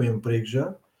trabalho já, um emprego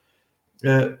já.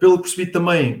 Pelo que percebi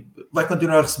também, vai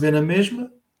continuar a receber na mesma.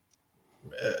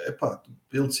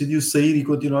 Ele decidiu sair e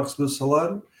continuar a receber o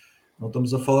salário. Não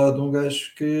estamos a falar de um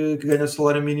gajo que ganha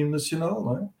salário mínimo nacional,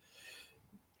 não é?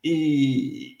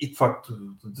 E de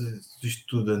facto, isto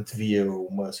tudo antevia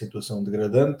uma situação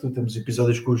degradante. Temos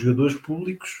episódios com os jogadores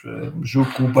públicos.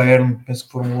 Jogo com o Bayern, penso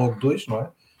que foram logo 2, não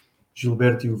é?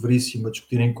 Gilberto e o Veríssimo a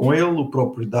discutirem com ele, o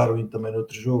próprio Darwin também no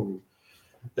outro jogo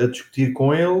a discutir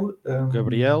com ele.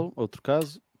 Gabriel, outro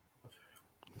caso.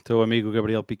 Teu amigo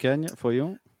Gabriel Picanha, foi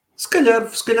um. Se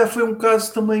calhar foi um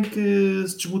caso também que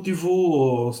se desmotivou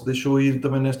ou se deixou ir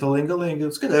também nesta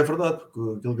lenga-lenga. Se calhar é verdade,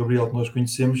 porque aquele Gabriel que nós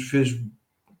conhecemos fez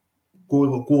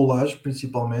com o Laje,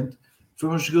 principalmente, foi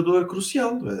um jogador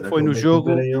crucial.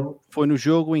 Foi no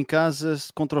jogo em casa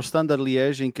contra o Standard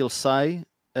Liège em que ele sai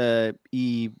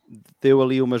e deu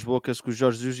ali umas bocas com o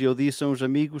Jorge Jesus, e eu disse a uns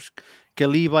amigos que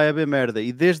ali vai haver merda.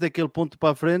 E desde aquele ponto para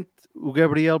a frente, o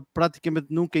Gabriel praticamente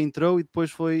nunca entrou e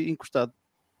depois foi encostado.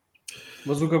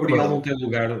 Mas o Gabriel não tem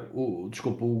lugar.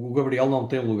 O Gabriel não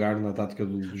tem lugar na tática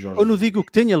do Jorge. Eu não digo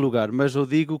que tenha lugar, mas eu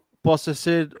digo que possa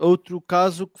ser outro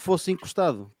caso que fosse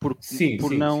encostado. Sim.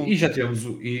 E já tivemos,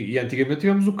 e antigamente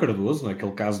tivemos o Cardoso, não é?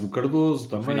 Aquele caso do Cardoso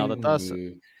também. Final da taça.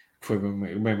 Foi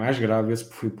bem mais grave, esse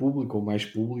foi público ou mais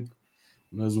público.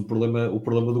 Mas o problema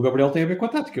do Gabriel tem a ver com a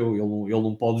tática. Ele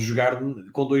não pode jogar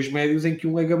com 2 médios em que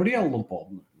um é Gabriel, não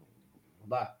pode. Não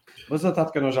dá. Mas a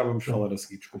tática nós já vamos falar a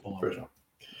seguir, desculpa lá. Já.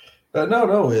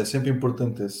 Não, é sempre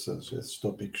importante esses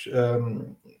tópicos.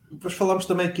 Depois falámos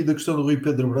também aqui da questão do Rui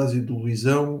Pedro Brás e do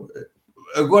Luizão.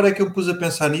 Agora é que eu me pus a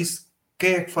pensar nisso,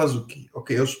 quem é que faz o quê?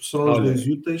 Ok, eles são os dois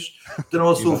úteis, terão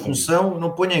a sua função,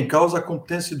 não ponham em causa a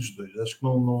competência dos dois. Acho que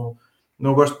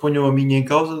não gosto de ponham a minha em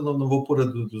causa, não vou pôr a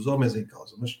dos homens em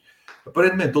causa, mas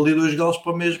aparentemente ali 2 galos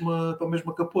para a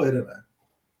mesma capoeira, não é?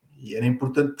 E era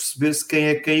importante perceber-se quem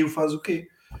é quem e o faz o quê,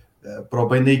 para o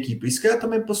bem da equipa. E se calhar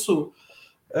também passou.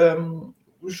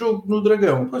 O jogo no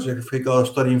Dragão, foi aquela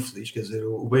história infeliz, quer dizer,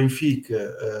 o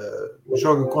Benfica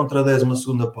joga contra a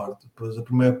 12ª parte, depois a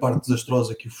primeira parte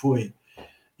desastrosa que foi,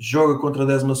 joga contra a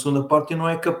 12ª parte e não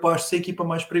é capaz de ser a equipa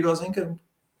mais perigosa em campo.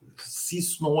 Se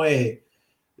isso não é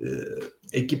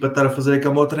a equipa estar a fazer a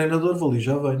cama ao treinador, vou ali,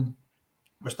 já venho.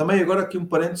 Mas também agora aqui um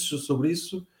parênteses sobre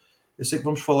isso, eu sei que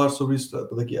vamos falar sobre isso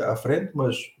daqui à frente,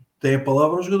 mas tem a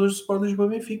palavra os jogadores do Sport Lisboa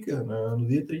Benfica no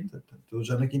dia 30, portanto,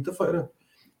 já na quinta-feira.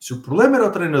 Se o problema era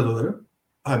o treinador,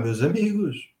 meus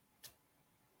amigos,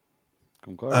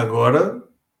 concordo. Agora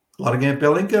larguem a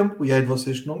pele em campo e aí de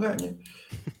vocês que não ganhem.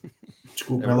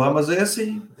 Desculpem lá, mas é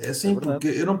assim porque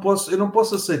eu não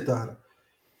posso aceitar.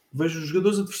 Vejo os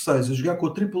jogadores adversários a jogar com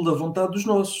o triplo da vontade dos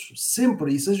nossos,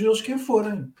 sempre, e sejam eles quem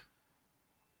forem.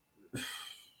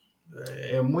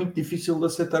 É muito difícil de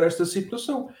aceitar esta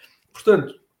situação.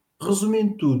 Portanto,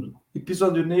 resumindo tudo,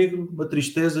 episódio negro, uma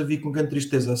tristeza, vi com grande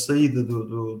tristeza a saída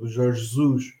do Jorge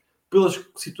Jesus pelas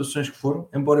situações que foram,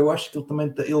 embora eu acho que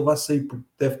ele vai sair porque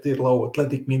deve ter lá o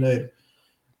Atlético Mineiro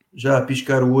já a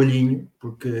piscar o olhinho,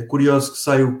 porque é curioso que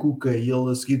saia o Cuca e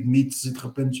ele a seguir demite-se e de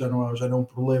repente já não é um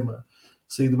problema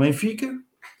sair do Benfica.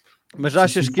 Mas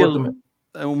achas que ele,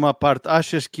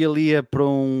 achas que ele ia para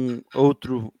um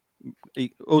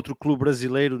outro clube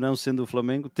brasileiro, não sendo o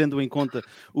Flamengo, tendo em conta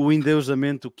o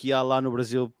endeusamento que há lá no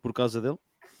Brasil por causa dele?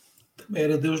 Também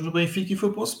era Deus no Benfica e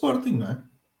foi para o Sporting, não é?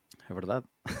 É verdade.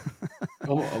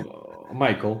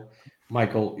 Michael,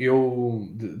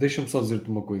 deixa-me só dizer-te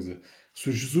uma coisa. Se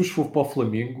o Jesus for para o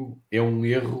Flamengo, é um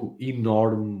erro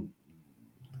enorme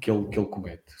que ele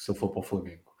comete, se ele for para o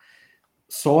Flamengo.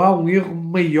 Só há um erro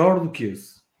maior do que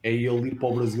esse. É ele ir para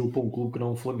o Brasil para um clube que não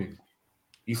é o Flamengo.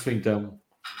 Isso então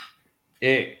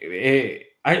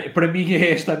para mim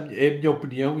esta é a minha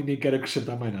opinião e nem quero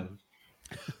acrescentar mais nada.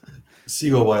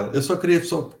 Siga o baile. Eu só queria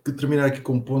terminar aqui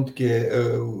com um ponto que é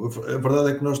a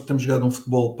verdade é que nós temos jogado um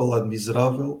futebol para lá de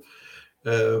miserável,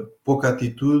 pouca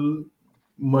atitude,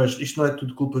 mas isto não é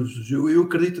tudo culpa do Jesus. Eu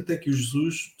acredito até que o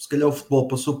Jesus, se calhar o futebol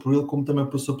passou por ele como também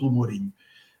passou pelo Mourinho.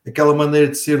 Aquela maneira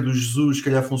de ser do Jesus, se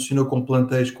calhar funcionou com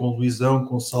plantéis, com o Luizão,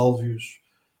 com Sálvios,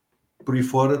 por aí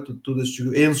fora, todos estes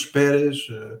jogadores, Enzo Pérez,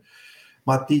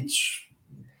 Matites,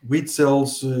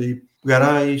 Witzels e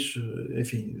Garais,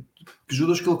 enfim,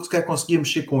 jogadores que ele sequer conseguia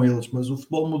mexer com eles, mas o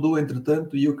futebol mudou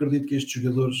entretanto e eu acredito que estes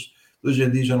jogadores de hoje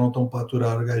em dia já não estão para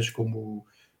aturar gajos como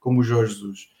o Jorge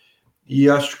Jesus. E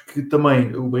acho que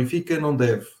também o Benfica não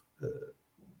deve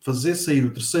fazer sair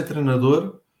o terceiro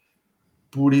treinador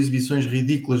por exibições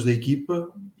ridículas da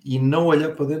equipa e não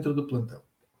olhar para dentro do plantel.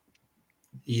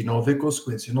 E não haver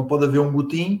consequências. Não pode haver um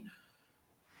botim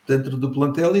dentro do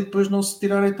plantel e depois não se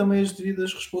tirarem também as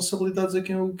devidas responsabilidades a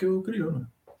quem o criou. Não é?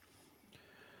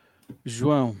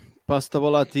 João, passo-te a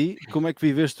bola a ti. Como é que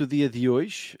viveste o dia de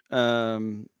hoje?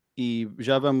 E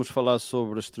já vamos falar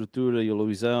sobre a estrutura e o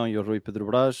Luizão e o Rui Pedro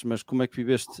Brás, mas como é que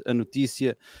viveste a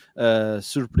notícia?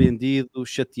 Surpreendido,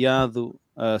 chateado?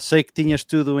 Sei que tinhas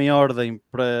tudo em ordem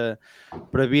para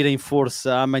vir em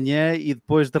força amanhã e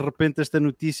depois de repente esta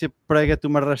notícia prega-te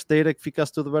uma rasteira que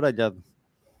ficasse todo baralhado.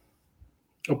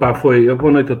 Opa, foi.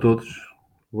 Boa noite a todos.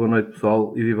 Boa noite,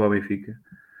 pessoal, e viva o Benfica.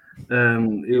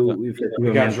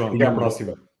 Obrigado, João. Até à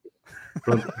próxima.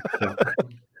 Pronto.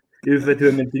 Eu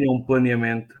efetivamente tinha um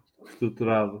planeamento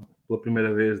estruturado pela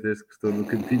primeira vez desde que estou no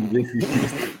cantinho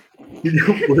benfiquista. Tinha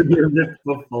um planeamento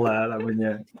para falar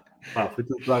amanhã. Pá, foi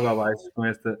tudo por água abaixo com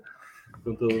esta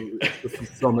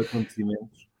sucessão de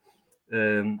acontecimentos.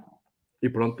 E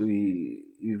pronto, e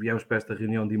viemos para esta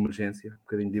reunião de emergência, um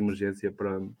bocadinho de emergência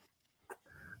para...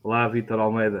 Olá, Vítor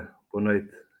Almeida, boa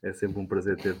noite. É sempre um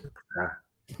prazer ter-te por cá.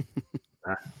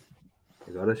 Tá?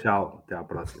 Agora tchau, até à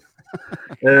próxima.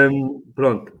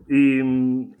 Pronto,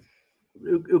 e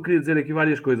eu queria dizer aqui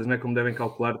várias coisas, né? Como devem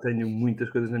calcular, tenho muitas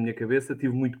coisas na minha cabeça,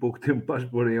 tive muito pouco tempo para as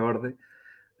pôr em ordem.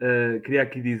 Queria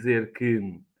aqui dizer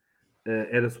que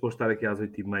era suposto estar aqui às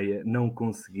 8h30, não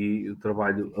consegui, o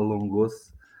trabalho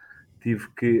alongou-se, tive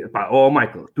que...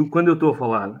 Michael, tu quando eu estou a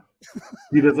falar,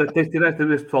 tens de tirar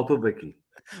este pessoal todo daqui.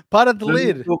 Para de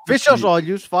ler, fecha os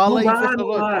olhos, fala não e fecha os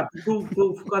olhos.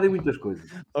 Estou focado em muitas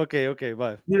coisas. Ok,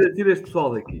 vai. Tira este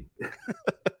pessoal daqui.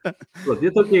 Pronto,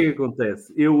 então o que é que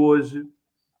acontece? Eu hoje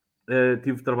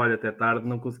tive trabalho até tarde,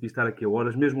 não consegui estar aqui a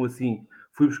horas, mesmo assim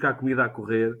fui buscar comida a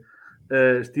correr,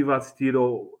 estive a assistir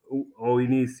ao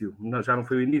início, já não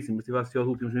foi o início, mas estive a assistir aos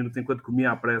últimos minutos enquanto comia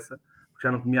à pressa, porque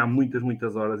já não comia há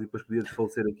muitas horas e depois podia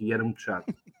desfalecer aqui e era muito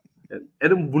chato.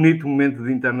 Era um bonito momento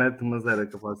de internet, mas era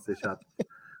capaz de ser chato.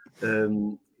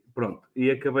 Pronto, e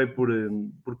acabei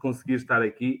por conseguir estar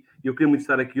aqui. E eu queria muito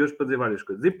estar aqui hoje para dizer várias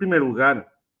coisas. Em primeiro lugar,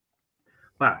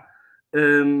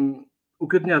 o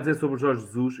que eu tinha a dizer sobre o Jorge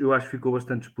Jesus, eu acho que ficou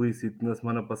bastante explícito na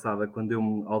semana passada, quando eu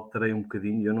me alterei um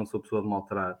bocadinho. Eu não sou pessoa de me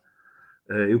alterar.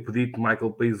 Eu pedi-te,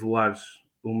 Michael, para isolares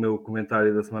o meu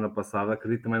comentário da semana passada.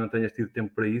 Acredito que também não tenhas tido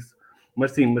tempo para isso.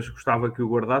 Mas gostava que o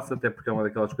guardasse, até porque é uma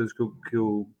daquelas coisas que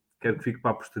eu quero que fique para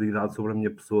a posteridade sobre a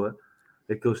minha pessoa.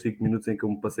 Aqueles 5 minutos em que eu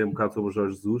me passei um bocado sobre o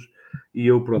Jorge Jesus. E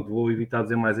eu, vou evitar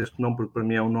dizer mais este nome, porque para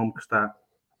mim é um nome que está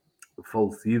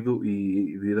falecido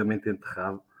e devidamente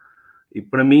enterrado. E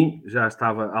para mim já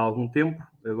estava há algum tempo,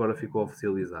 agora ficou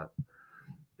oficializado.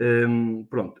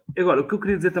 Pronto. Agora, o que eu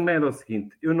queria dizer também era o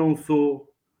seguinte: eu não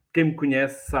sou... Quem me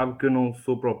conhece sabe que eu não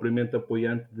sou propriamente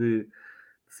apoiante de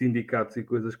sindicatos e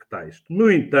coisas que tais.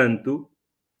 No entanto,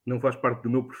 não faz parte do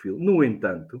meu perfil. No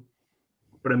entanto,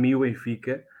 para mim o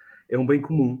Benfica é um bem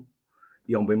comum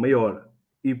e é um bem maior.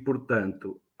 E,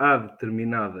 portanto, há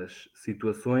determinadas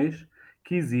situações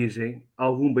que exigem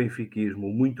algum benfiquismo,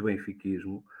 muito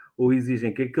benfiquismo, ou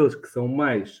exigem que aqueles que são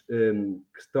mais,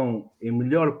 que estão em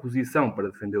melhor posição para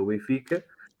defender o Benfica,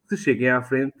 se cheguem à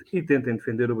frente e tentem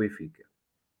defender o Benfica.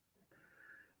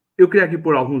 Eu queria aqui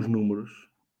pôr alguns números.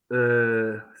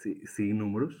 Sim,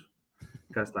 números.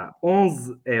 Cá está.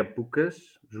 11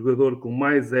 épocas, jogador com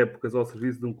mais épocas ao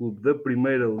serviço de um clube da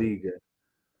Primeira Liga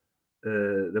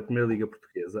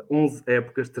Portuguesa. 11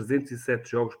 épocas, 307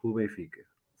 jogos pelo Benfica.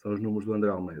 São os números do André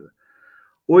Almeida.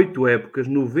 8 épocas,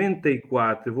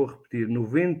 94, eu vou repetir,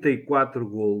 94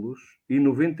 golos e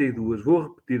 92, vou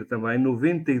repetir também,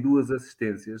 92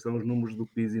 assistências. São os números do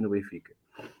Pizzi no Benfica.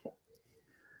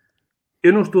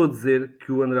 Eu não estou a dizer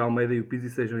que o André Almeida e o Pizzi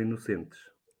sejam inocentes.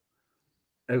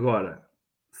 Agora,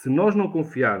 se nós não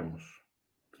confiarmos,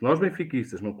 se nós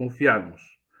benfiquistas não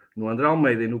confiarmos no André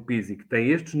Almeida e no Pizzi, que têm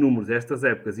estes números, estas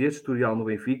épocas e este historial no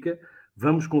Benfica,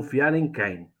 vamos confiar em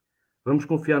quem? Vamos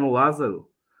confiar no Lázaro?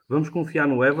 Vamos confiar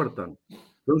no Everton?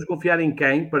 Vamos confiar em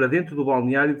quem para dentro do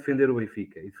balneário defender o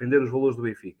Benfica e defender os valores do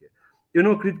Benfica? Eu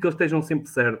não acredito que eles estejam sempre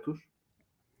certos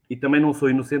e também não sou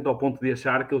inocente ao ponto de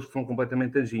achar que eles são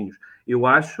completamente anjinhos. Eu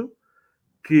acho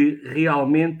que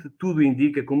realmente tudo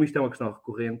indica, como isto é uma questão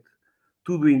recorrente,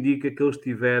 tudo indica que eles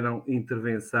tiveram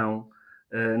intervenção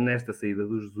nesta saída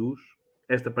do Jesus.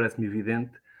 esta parece-me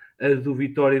evidente. As do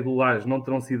Vitória e do Lages não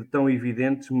terão sido tão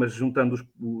evidentes, mas juntando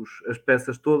as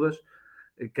peças todas,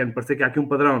 quer-me parecer que há aqui um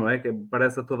padrão, não é? Que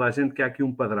parece a toda a gente que há aqui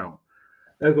um padrão.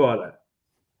 Agora,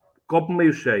 copo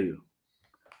meio cheio.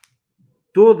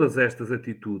 Todas estas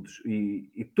atitudes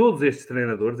e todos estes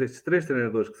treinadores, estes 3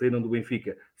 treinadores que saíram do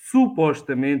Benfica,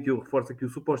 supostamente, eu reforço aqui o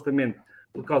supostamente,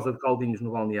 por causa de caldinhos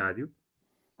no balneário,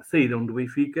 saíram do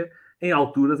Benfica em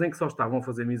alturas em que só estavam a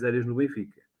fazer misérias no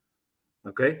Benfica.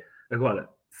 Ok? Agora,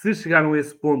 se chegaram a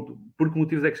esse ponto, por que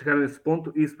motivos é que chegaram a esse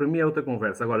ponto, isso para mim é outra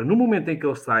conversa. Agora, no momento em que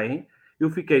eles saem, eu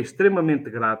fiquei extremamente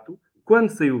grato quando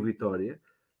saiu o Vitória,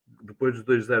 depois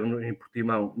dos 2-0 em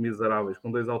Portimão, miseráveis, com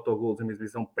 2 autogolos e uma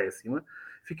exibição péssima.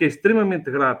 Fiquei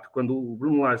extremamente grato quando o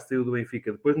Bruno Lage saiu do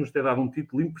Benfica, depois de nos ter dado um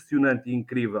título impressionante e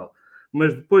incrível,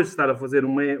 mas depois de estar a fazer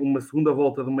uma segunda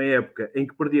volta de uma época em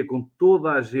que perdia com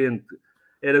toda a gente,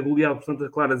 era goleado por Santa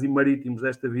Claras e Marítimos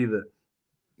desta vida,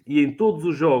 e em todos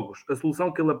os jogos a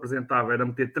solução que ele apresentava era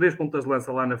meter 3 pontas de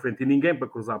lança lá na frente e ninguém para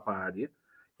cruzar para a área.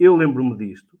 Eu lembro-me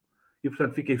disto, e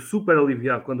portanto fiquei super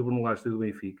aliviado quando o Bruno Lage saiu do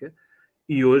Benfica.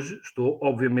 E hoje estou,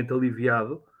 obviamente,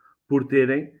 aliviado por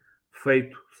terem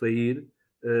feito sair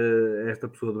esta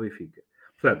pessoa do Benfica.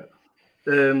 Portanto,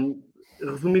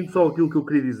 resumindo só aquilo que eu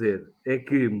queria dizer, é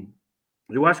que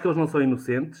eu acho que eles não são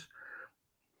inocentes,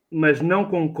 mas não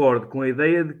concordo com a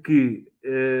ideia de que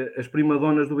as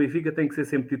primadonas do Benfica têm que ser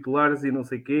sempre titulares e não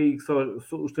sei o quê, e que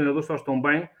os treinadores só estão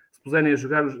bem se puserem a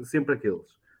jogar sempre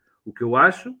aqueles. O que eu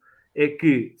acho é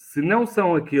que, se não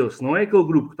são aqueles, se não é aquele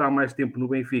grupo que está há mais tempo no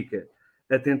Benfica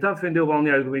a tentar defender o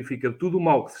balneário do Benfica de tudo o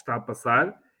mal que se está a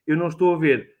passar, eu não estou a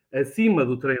ver, acima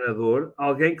do treinador,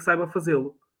 alguém que saiba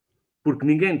fazê-lo. Porque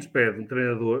ninguém despede um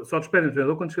treinador, só despede um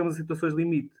treinador quando chegamos a situações de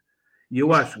limite. E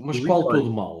eu acho... Mas qual todo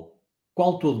mal?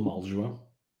 Qual todo mal, João?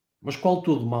 Mas qual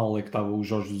todo mal é que estava o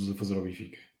Jorge Jesus a fazer ao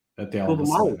Benfica? Até há uma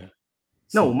semana.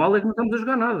 Não, o mal é que não estamos a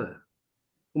jogar nada.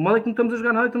 O mal é que não estamos a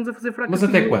jogar nada e estamos a fazer fraco. Mas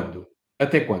até quando?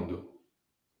 Até quando?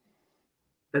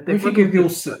 Até o Benfica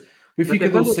deu-se... O Benfica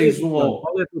deu 6-1 ao...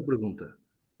 Qual é a tua pergunta?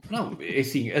 Não, é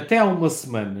assim, até há uma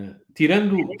semana,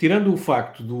 tirando o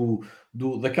facto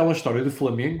daquela história do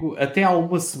Flamengo, até há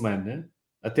uma semana,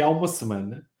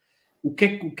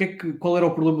 qual era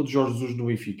o problema do Jorge Jesus no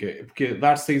Benfica? Porque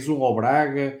dar 6-1 ao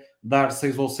Braga, dar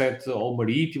 6 ou 7 ao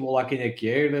Marítimo, ou lá quem é que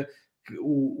era,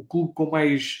 o clube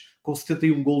com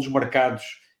 71 golos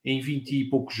marcados em 20 e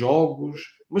poucos jogos,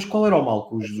 mas qual era o mal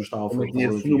que o Jesus estava a fazer? Também tinha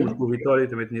esses números com o Vitória e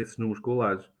também tinha esses números com o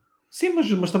Lages. Sim, mas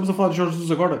estamos a falar de Jorge Jesus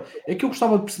agora. É que eu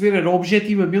gostava de perceber, era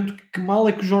objetivamente que mal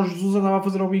é que o Jorge Jesus andava a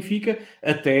fazer ao Benfica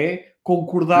até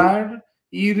concordar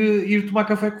ir tomar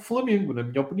café com o Flamengo, na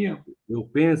minha opinião. Eu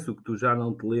penso que tu já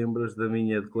não te lembras da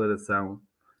minha declaração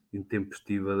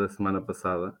intempestiva da semana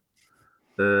passada,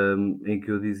 em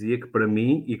que eu dizia que para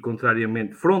mim, e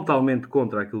contrariamente, frontalmente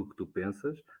contra aquilo que tu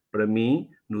pensas, para mim,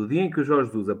 no dia em que o Jorge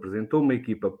Jesus apresentou uma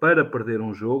equipa para perder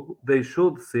um jogo, deixou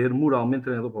de ser moralmente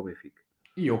treinador para o Benfica.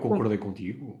 E eu concordei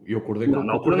contigo.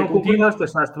 Na altura não concordaste,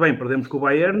 achaste bem, perdemos com o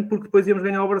Bayern porque depois íamos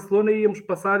ganhar o Barcelona e íamos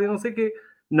passar e não sei o quê.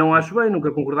 Não acho bem,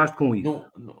 nunca concordaste com isso.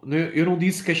 Eu não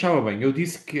disse que achava bem, eu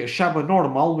disse que achava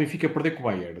normal o Benfica perder com o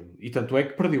Bayern. E tanto é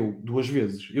que perdeu 2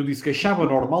 vezes. Eu disse que achava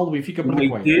normal o Benfica perder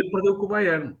com o Bayern. O Meite perdeu com o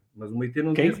Bayern, mas o Meite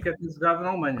não disse que tinha jogado na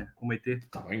Alemanha. O Meite.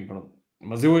 Está bem, pronto.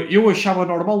 Mas eu achava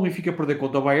normal o Benfica perder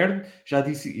contra o Bayern.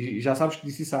 Já sabes que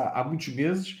disse isso há muitos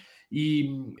meses.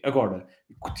 E agora,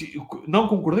 não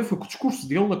concordei foi com o discurso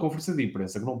dele na conferência de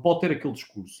imprensa, que não pode ter aquele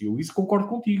discurso. E eu isso concordo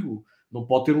contigo. Não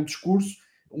pode ter um discurso.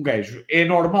 Um gajo, é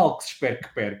normal que se espere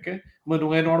que perca, mas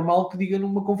não é normal que diga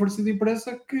numa conferência de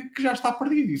imprensa que já está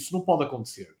perdido. Isso não pode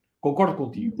acontecer. Concordo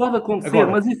contigo. Pode acontecer,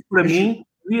 agora, mas isso para mim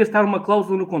devia estar uma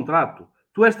cláusula no contrato.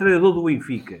 Tu és treinador do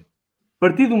Benfica. A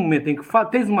partir do momento em que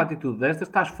tens uma atitude destas,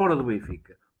 estás fora do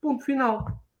Benfica. Ponto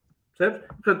final. Percebes?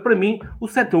 Portanto, para mim, o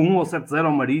 7-1 ou 7-0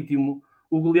 ao Marítimo,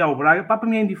 o golear o Braga, para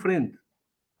mim é indiferente.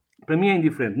 Para mim é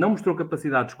indiferente. Não mostrou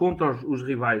capacidades contra os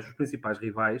rivais, os principais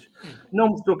rivais. Não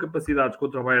mostrou capacidades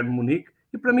contra o Bayern de Munique.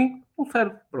 E para mim, não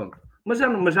serve. Pronto. Mas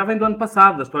já vem do ano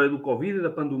passado, da história do Covid, da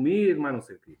pandemia, mais não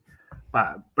sei o quê.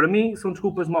 Para mim, são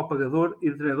desculpas de mau pagador e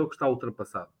de treinador que está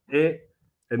ultrapassado. É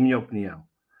a minha opinião.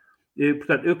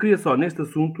 Portanto, eu queria só, neste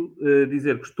assunto,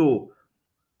 dizer que estou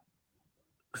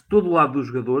do lado dos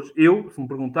jogadores. Se me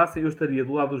perguntassem, eu estaria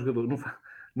do lado dos jogadores.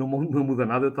 Não muda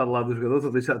nada eu estar do lado dos jogadores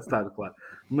ou deixar de estar, claro.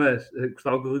 Mas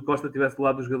gostava que o Rui Costa estivesse do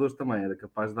lado dos jogadores também. Era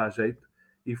capaz de dar jeito.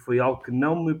 E foi algo que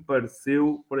não me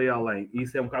pareceu por aí além. E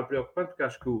isso é um bocado preocupante, porque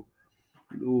acho que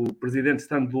o presidente,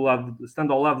 estando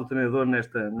ao lado do treinador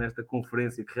nesta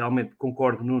conferência, que realmente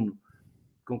concordo, Nuno,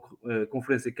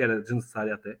 conferência que era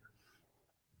desnecessária até,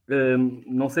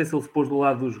 não sei se ele se pôs do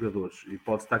lado dos jogadores e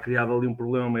pode estar criado ali um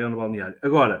problema maior no balneário.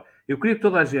 Agora, eu queria que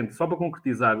toda a gente, só para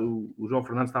concretizar, o João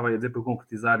Fernandes estava a dizer para eu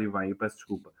concretizar e bem, eu peço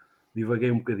desculpa,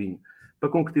 divaguei um bocadinho. Para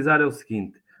concretizar é o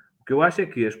seguinte, o que eu acho é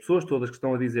que as pessoas todas que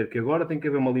estão a dizer que agora tem que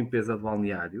haver uma limpeza de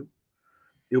balneário,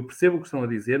 eu percebo o que estão a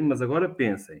dizer, mas agora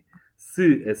pensem,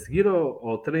 se a seguir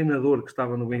ao treinador que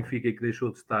estava no Benfica e que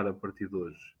deixou de estar a partir de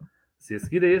hoje, se a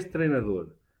seguir a este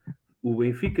treinador, o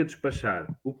Benfica despachar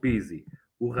o Pizzi,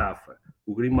 o Rafa,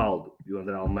 o Grimaldo e o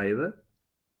André Almeida,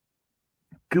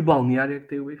 que balneário é que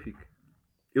tem o Benfica?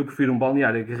 Eu prefiro um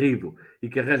balneário aguerrido e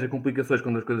que arranja complicações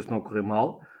quando as coisas estão a correr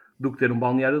mal, do que ter um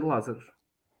balneário de Lázaros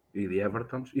e de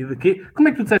Evertons e de quê? Como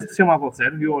é que tu disseste que se chamava o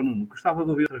Sérgio ou Nuno? Gostava de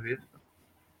ouvir outra vez.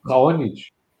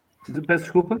 Raonic. Peço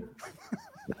desculpa.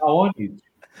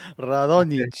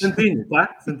 Radonjic. Santinho,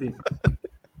 tá? Santinho.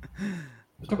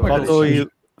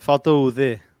 Faltou o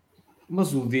D.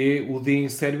 Mas o D em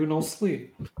sérvio não se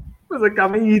lê. Mas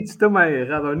acaba em Itch também,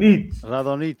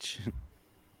 Radonjic.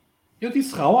 Eu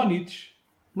disse Raonic.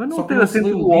 Mas não tem acento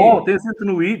no O, tem acento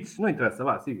no Itch. Não interessa,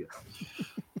 vá, siga.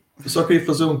 Eu só queria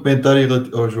fazer um comentário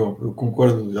ao João. Eu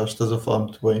concordo, acho que estás a falar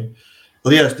muito bem.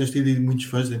 Aliás, tens tido muitos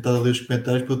fãs, têm estado a ler os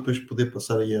comentários para depois poder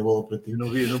passar aí a bola para ti. Não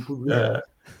pude ver.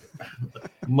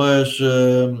 Mas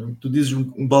tu dizes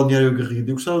um balneário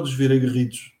aguerrido. Eu gostava de os ver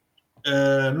aguerridos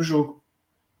no jogo.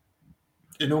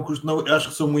 Eu não acho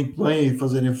que são muito bem e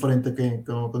fazerem frente a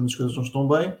quando as coisas não estão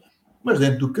bem, mas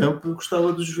dentro do campo eu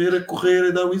gostava de os ver a correr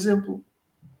e dar o exemplo.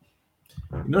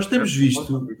 E nós temos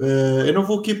visto, eu não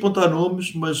vou aqui apontar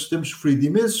nomes, mas temos sofrido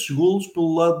imensos golos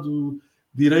pelo lado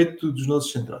direito dos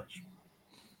nossos centrais.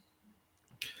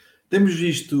 Temos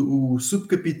visto o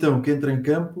subcapitão que entra em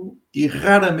campo e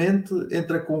raramente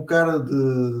entra com cara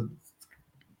de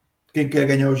quem quer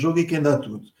ganhar o jogo e quem dá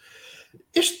tudo.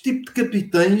 Este tipo de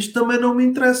capitães também não me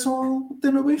interessam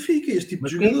ter no Benfica, este tipo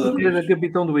de jogador. Quem é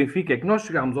capitão do Benfica é que nós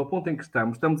chegámos ao ponto em que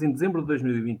estamos em dezembro de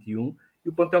 2021 e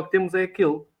o plantel que temos é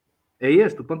aquele. É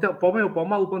este, o plantel, para o bem ou para o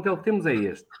mal, o plantel que temos é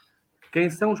este. Quem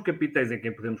são os capitães em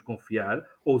quem podemos confiar,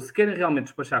 ou se querem realmente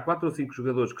despachar 4 ou 5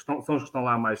 jogadores que são os que estão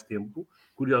lá há mais tempo,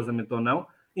 curiosamente ou não,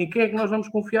 em quem é que nós vamos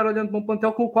confiar olhando para um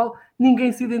plantel com o qual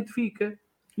ninguém se identifica.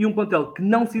 E um plantel que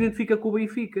não se identifica com o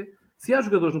Benfica. Se há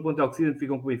jogadores no plantel que se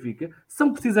identificam com o Benfica,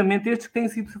 são precisamente estes que têm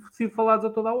sido falados a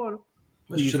toda a hora.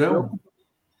 Mas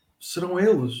serão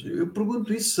eles? Eu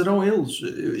pergunto isso, serão eles?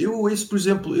 Isso, por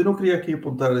exemplo, eu não queria aqui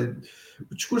apontar...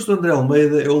 O discurso do André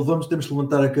Almeida é temos que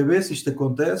levantar a cabeça, isto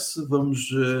acontece, vamos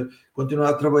continuar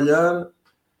a trabalhar.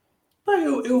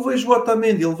 Eu vejo o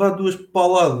Otamendi levar 2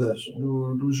 pauladas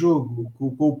no jogo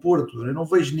com o Porto. Eu não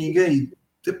vejo ninguém...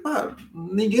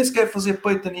 ninguém se quer fazer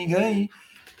peito a ninguém...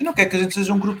 E não quer que a gente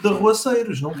seja um grupo de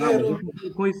arruaceiros, não quero.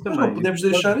 Com isso também. Mas não podemos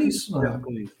deixar isso, não é?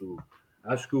 Com isso.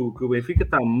 Acho que o Benfica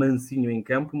está mansinho em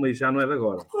campo, mas já não é de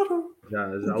agora. Claro.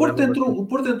 O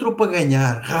Porto entrou para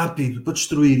ganhar rápido, para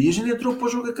destruir, e a gente entrou para o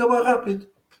jogo acabar rápido.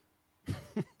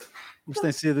 Mas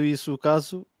tem sido isso o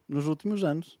caso nos últimos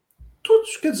anos.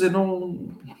 Todos, quer dizer, não...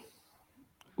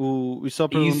 E só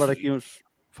para lembrar aqui uns...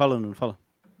 Fala, Nuno, fala.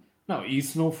 Não,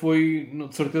 isso não foi,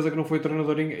 de certeza que não foi o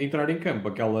treinador entrar em campo.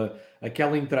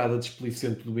 Aquela entrada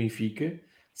displicente do Benfica, de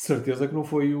certeza que não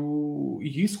foi o...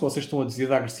 E isso que vocês estão a dizer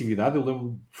da agressividade, eu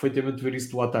lembro perfeitamente de ver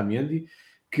isso do Otamendi,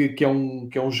 que é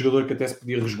um jogador que até se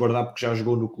podia resguardar porque já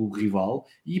jogou no clube rival,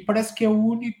 e parece que é o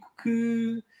único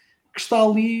que está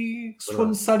ali, se for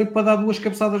necessário para dar 2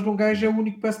 cabeçadas num gajo, é o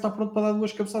único que parece estar pronto para dar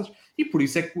 2 cabeçadas. E por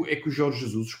isso é que o Jorge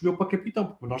Jesus escolheu para capitão,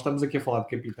 porque nós estamos aqui a falar de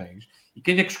capitães. E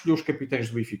quem é que escolheu os capitães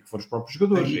do Benfica? Foram os próprios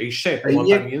jogadores, exceto o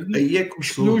Otamendi, que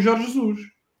escolheu o Jorge Jesus.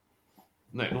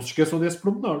 Não se esqueçam desse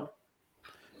pormenor.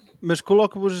 Mas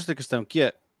coloco-vos esta questão, que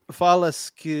é,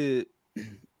 fala-se que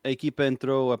a equipa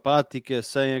entrou apática,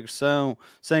 sem agressão,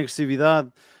 sem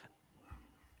agressividade.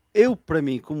 Eu, para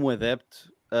mim, como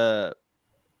adepto,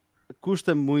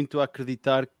 custa muito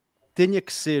acreditar que tenha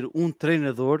que ser um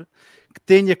treinador que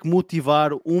tenha que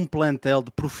motivar um plantel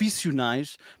de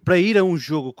profissionais para ir a um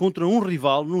jogo contra um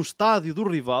rival, num estádio do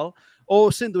rival,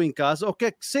 ou sendo em casa, ou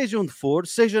quer que seja onde for,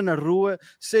 seja na rua,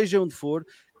 seja onde for,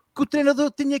 que o treinador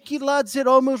tinha que ir lá dizer: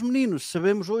 meus meninos,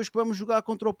 sabemos hoje que vamos jogar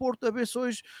contra o Porto, a ver se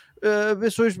hoje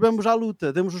vamos à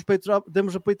luta,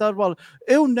 demos a peitar a bola.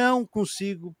 Eu não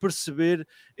consigo perceber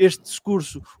este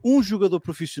discurso. Um jogador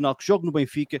profissional que joga no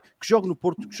Benfica, que joga no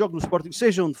Porto, que joga no Sporting,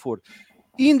 seja onde for,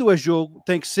 indo a jogo,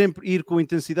 tem que sempre ir com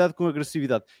intensidade, com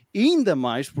agressividade, e ainda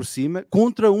mais por cima,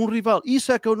 contra um rival.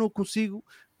 Isso é que eu não consigo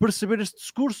perceber, este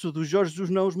discurso do Jorge Jesus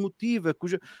não os motiva.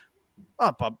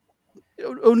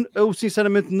 Eu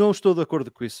sinceramente não estou de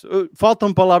acordo com isso.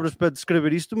 Faltam palavras para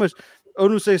descrever isto, mas eu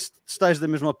não sei se estás da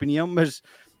mesma opinião, mas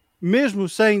mesmo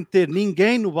sem ter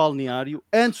ninguém no balneário,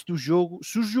 antes do jogo,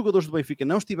 se os jogadores do Benfica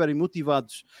não estiverem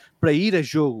motivados para ir a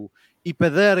jogo e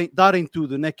para darem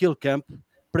tudo naquele campo,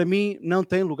 para mim não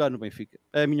tem lugar no Benfica.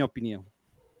 É a minha opinião.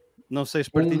 Não sei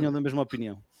se partilham da mesma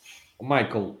opinião.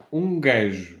 Michael, um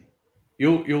gajo,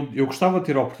 eu gostava de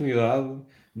ter a oportunidade,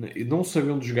 não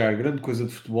sabendo jogar grande coisa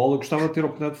de futebol, eu gostava de ter a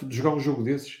oportunidade de jogar um jogo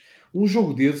desses. Um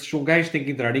jogo desses, um gajo tem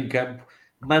que entrar em campo,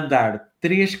 mandar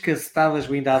 3 cacetadas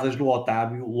bem dadas no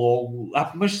Otávio logo,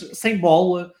 mas sem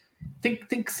bola, tem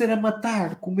que ser a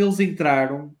matar, como eles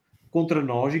entraram contra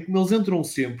nós e como eles entram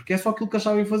sempre, que é só aquilo que eles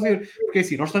sabem fazer. Porque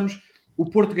assim, o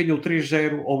Porto ganhou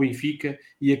 3-0 ao Benfica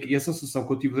e a sensação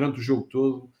que eu tive durante o jogo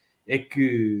todo é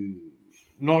que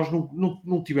nós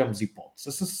não tivemos hipótese.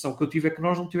 A sensação que eu tive é que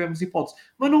nós não tivemos hipótese.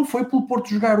 Mas não foi pelo Porto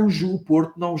jogar o jogo. O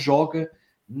Porto não joga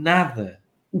nada.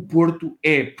 O Porto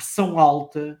é pressão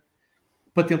alta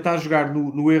para tentar jogar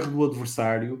no erro do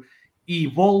adversário e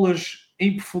bolas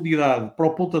em profundidade para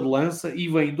o ponta de lança e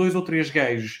vem 2 ou 3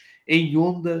 gajos em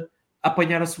onda a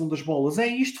apanhar a segundas bolas. É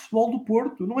isto o futebol do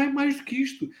Porto. Não é mais do que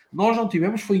isto. Nós não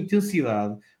tivemos foi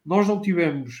intensidade. Nós não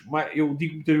tivemos, eu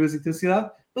digo muitas vezes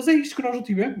intensidade, mas é isto que nós não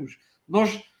tivemos.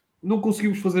 Nós não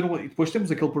conseguimos fazer e depois temos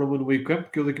aquele problema no meio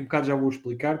campo que eu daqui a um bocado já vou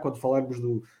explicar quando falarmos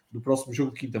do próximo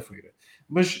jogo de quinta-feira.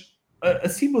 Mas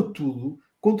acima de tudo,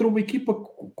 contra uma equipa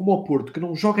como o Porto que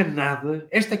não joga nada,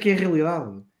 esta é que é a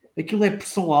realidade. Aquilo é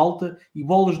pressão alta e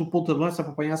bolas no ponta de lança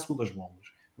para apanhar segundas bolas.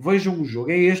 Vejam o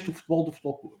jogo. É este o futebol do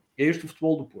Futebol Clube. É este o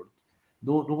futebol do Porto.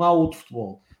 Não há outro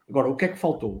futebol. Agora, o que é que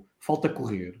faltou? Falta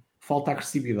correr, falta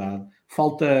agressividade,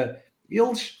 falta...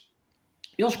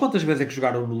 Eles quantas vezes é que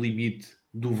jogaram no limite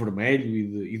do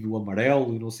vermelho e do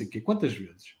amarelo e não sei o quê? Quantas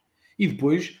vezes? E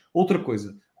depois, outra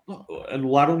coisa,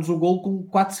 anularam-nos um gol com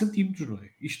 4 centímetros, não é?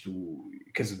 Isto,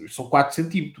 quer dizer, são 4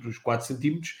 centímetros. 4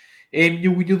 centímetros é a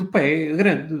minha unha do pé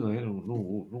grande, não é?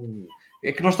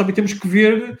 É que nós também temos que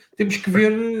ver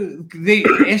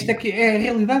esta que é a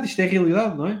realidade, isto é a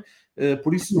realidade, não é?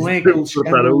 Por isso não é aquele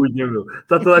cortar a unha, meu.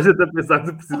 Está toda a gente a pensar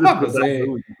que precisa de cortar a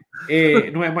unha.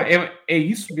 É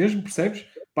isso mesmo, percebes?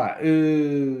 Pá,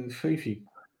 enfim,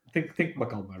 tem que me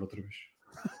acalmar outra vez.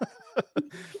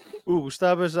 Hugo,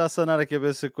 estavas a sanar a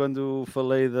cabeça quando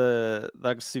falei da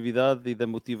agressividade e da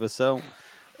motivação.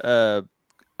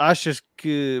 Achas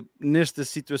que nestas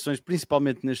situações,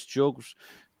 principalmente nestes jogos,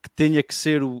 que tenha que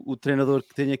ser o treinador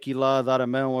que tenha que ir lá dar a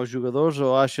mão aos jogadores,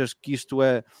 ou achas que isto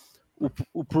é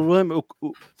o problema,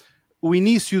 o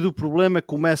início do problema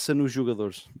começa nos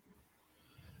jogadores?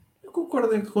 Eu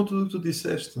concordo com tudo o que tu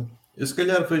disseste. Eu se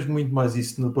calhar vejo muito mais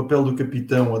isso no papel do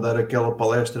capitão a dar aquela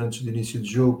palestra antes do início do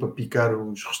jogo para picar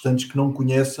os restantes que não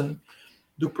conhecem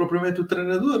do que propriamente o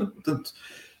treinador. Portanto,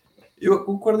 eu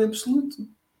concordo em absoluto.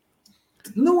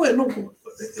 Não é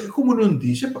como o Nuno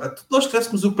diz, nós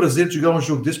tivéssemos o prazer de jogar um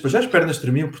jogo desses, já as pernas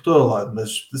tremiam por todo lado,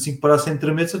 mas assim que parassem de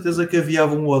tremer, de certeza que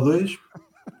aviava 1 ou 2,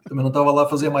 também não estava lá a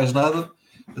fazer mais nada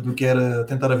do que era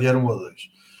tentar aviar 1 ou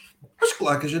 2. Mas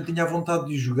claro que a gente tinha a vontade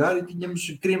de jogar e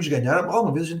queríamos ganhar.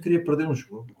 Alguma vez a gente queria perder um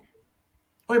jogo.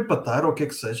 Ou empatar, ou o que é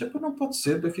que seja. Não pode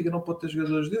ser. O Benfica não pode ter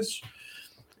jogadores desses.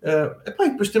 E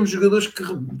depois temos jogadores que...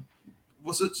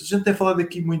 A gente tem falado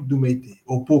aqui muito do Meite.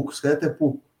 Ou pouco, se calhar até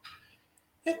pouco.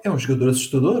 É um jogador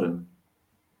assustador.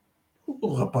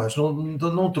 O rapaz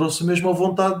não trouxe mesmo a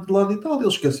vontade de lá de Itália. Ele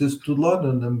esqueceu-se tudo lá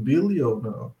na mobília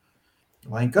ou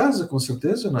lá em casa, com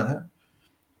certeza, não é?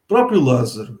 O próprio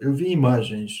Lázaro, eu vi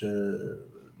imagens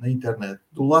na internet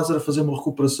do Lázaro a fazer uma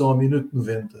recuperação ao minuto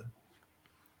 90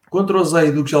 contra o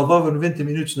Zaidu, que já levava 90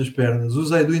 minutos nas pernas. O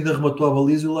Zaidu ainda rematou a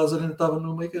baliza e o Lázaro ainda estava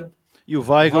no meio campo. E o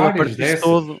Weigl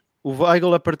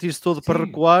a partir-se todo para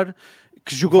recuar,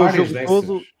 que jogou o jogo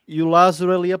todo, e o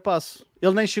Lázaro ali a passo.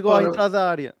 Ele nem chegou à entrada da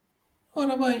área.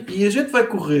 Ora bem, e a gente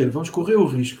vamos correr o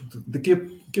risco daqui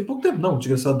a pouco tempo. Não, o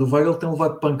desgraçado do Weigl tem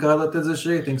levado pancada até dizer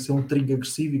chega, tem que ser um trinco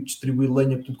agressivo e distribuir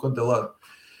lenha por tudo quanto é lado.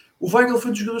 O Weigl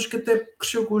foi um dos jogadores que até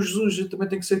cresceu com o Jesus. A gente também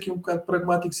tem que ser aqui um bocado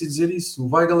pragmático e dizer isso.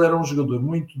 O Weigl era um jogador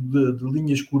muito de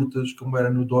linhas curtas, como era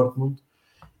no Dortmund,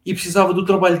 e precisava do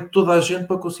trabalho de toda a gente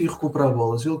para conseguir recuperar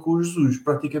bolas. Ele com o Jesus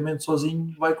praticamente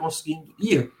sozinho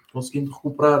ia conseguindo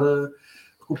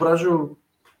recuperar jogo.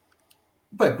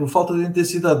 Bem, por falta de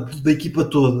intensidade da equipa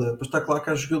toda, mas está claro que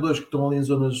há jogadores que estão ali em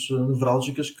zonas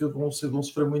nevrálgicas que vão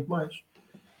sofrer muito mais.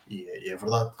 E é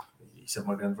verdade. Isso é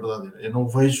uma grande verdade. Eu não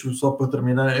vejo, só para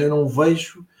terminar,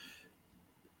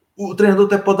 o treinador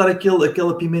até pode dar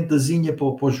aquela pimentazinha para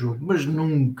o jogo, mas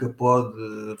nunca pode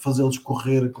fazê-los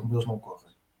correr como eles não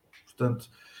correm. Portanto,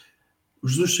 o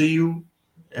Jesus saiu,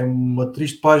 é uma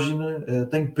triste página,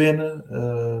 tenho pena.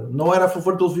 Não era a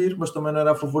favor de ouvir, mas também não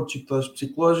era a favor de chicotadas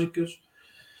psicológicas.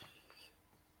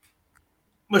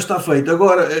 Mas está feito.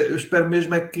 Agora, eu espero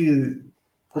mesmo é que,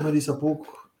 como eu disse há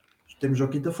pouco, temos já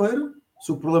quinta-feira.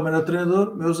 Se o problema era o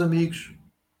treinador, meus amigos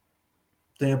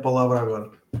têm a palavra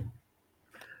agora.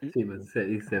 Sim, mas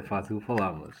isso é fácil de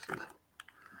falar, mas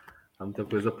há muita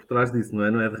coisa por trás disso, não é?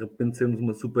 Não é de repente sermos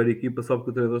uma super equipa só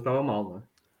porque o treinador estava mal, não é?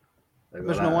 Agora,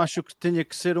 mas não acho que tenha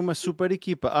que ser uma super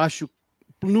equipa. Acho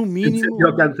que, no mínimo...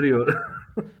 pior que a anterior.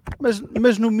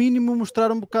 Mas no mínimo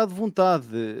mostrar um bocado de vontade,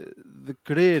 de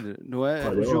querer, não é?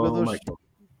 Olha, os jogadores...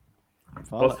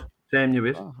 Fala. Posso? Já é a minha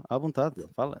vez? À vontade,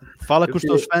 fala com os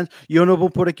teus fãs. E eu não vou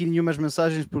pôr aqui nenhumas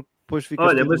mensagens porque depois fica...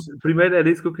 Olha, mas primeiro era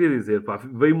isso que eu queria dizer, pá.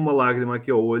 Veio-me uma lágrima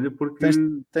aqui ao olho porque...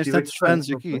 Tens tantos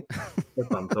fãs aqui.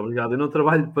 Epá, muito obrigado. Eu não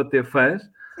trabalho para ter fãs,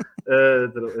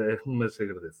 mas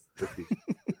agradeço.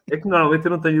 É que normalmente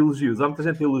eu não tenho elogios. Há muita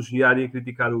gente a elogiar e a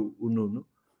criticar o Nuno.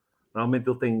 Normalmente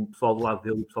ele tem pessoal do lado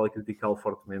dele e o pessoal a criticá-lo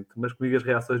fortemente, mas comigo as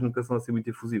reações nunca são assim muito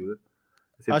efusivas.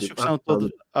 Acho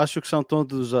que são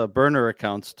todos burner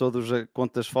accounts, todos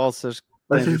contas falsas que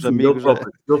tens os sim, amigos.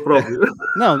 Eu próprio.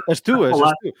 Não, as tuas.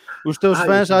 Os teus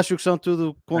fãs acho que são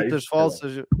tudo contas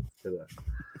falsas.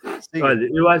 Olha,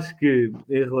 eu acho que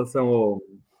em relação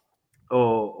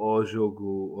ao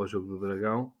jogo do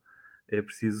Dragão é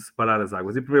preciso separar as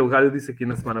águas. Em primeiro lugar, eu disse aqui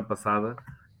na semana passada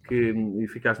e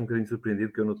ficaste um bocadinho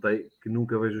surpreendido que eu notei que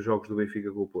nunca vejo os jogos do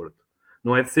Benfica com o Porto.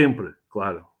 Não é de sempre,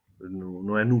 claro.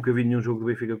 Não é nunca vi nenhum jogo do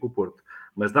Benfica com o Porto.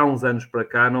 Mas há uns anos para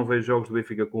cá não vejo jogos do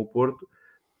Benfica com o Porto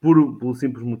pelo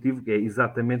simples motivo que é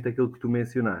exatamente aquilo que tu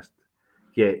mencionaste.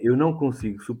 Que é, eu não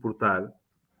consigo suportar,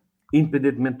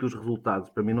 independentemente dos resultados,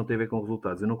 para mim não tem a ver com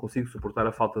resultados, eu não consigo suportar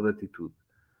a falta de atitude.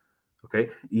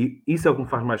 Ok? E isso é o que me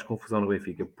faz mais confusão no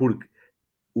Benfica. Porque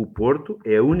o Porto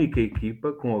é a única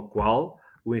equipa com a qual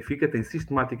o Benfica tem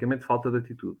sistematicamente falta de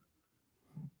atitude.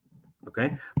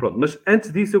 Ok? Pronto, mas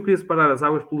antes disso eu queria separar as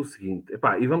águas pelo seguinte.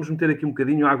 E vamos meter aqui um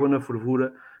bocadinho água na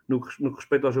fervura no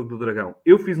respeito ao jogo do Dragão.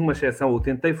 Eu fiz uma exceção, ou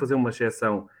tentei fazer uma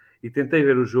exceção e tentei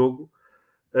ver o jogo.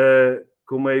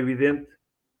 Como é evidente,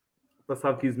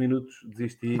 passado 15 minutos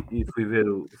desisti e fui ver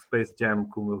o Space Jam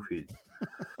com o meu filho.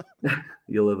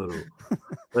 E ele adorou.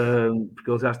 Porque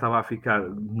ele já estava a ficar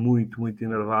muito, muito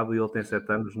enervado e ele tem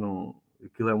 7 anos.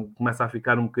 Aquilo começa a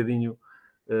ficar um bocadinho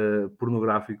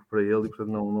pornográfico para ele e, portanto,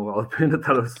 não vale a pena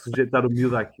estar a sujeitar o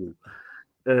miúdo àquilo.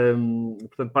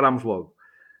 Portanto, parámos logo.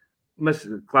 Mas,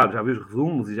 claro, já vi os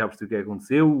resumos e já percebi o que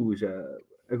aconteceu.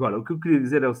 Agora, o que eu queria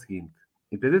dizer é o seguinte.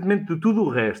 Independentemente de tudo o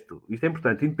resto, isto é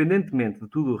importante, independentemente de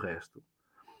tudo o resto,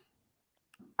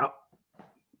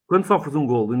 quando sofres um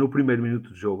golo e no primeiro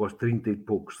minuto de jogo, aos 30 e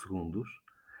poucos segundos,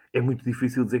 é muito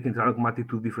difícil dizer que entraram com uma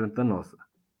atitude diferente da nossa.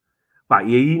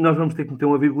 E aí nós vamos ter que meter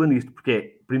uma vírgula nisto, porque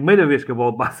é a primeira vez que a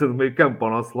bola passa do meio campo para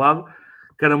o nosso lado,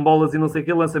 carambolas e não sei o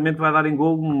que, lançamento vai dar em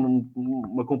golo,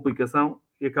 uma complicação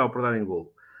e acaba por dar em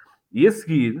golo. E a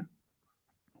seguir,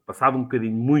 passado um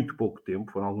bocadinho, muito pouco tempo,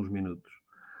 foram alguns minutos,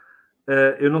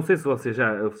 eu não sei se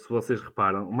vocês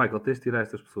reparam, Michael, tens de tirar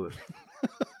estas pessoas.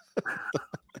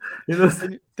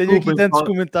 Tenho aqui tantos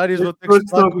comentários, vou ter que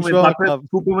estar com o João.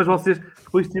 Desculpa, mas vocês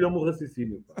depois tiram-me o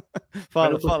raciocínio.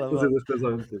 Fala. Fazer das coisas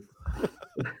ao mesmo tempo.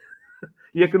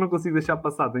 E é que eu não consigo deixar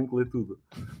passar, tenho que ler tudo.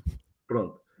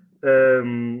 Pronto.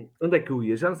 Onde é que eu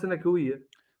ia? Já não sei onde é que eu ia.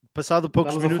 Passado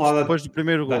poucos minutos depois do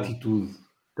primeiro gol. Atitude.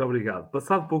 Muito obrigado.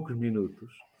 Passado poucos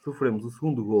minutos, sofremos o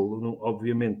segundo golo,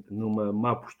 obviamente numa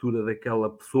má postura daquela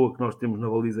pessoa que nós temos na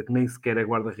baliza que nem sequer é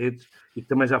guarda-redes e que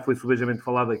também já foi subejamente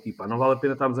falado aqui. Não vale a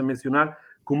pena estarmos a mencionar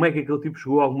como é que aquele tipo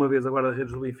chegou alguma vez a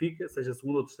guarda-redes do Benfica, seja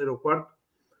segundo, ou terceiro ou quarto.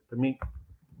 Para mim,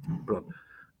 pronto.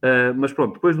 Mas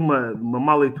pronto, depois de uma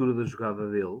má leitura da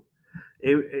jogada dele,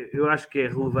 eu acho que é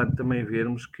relevante também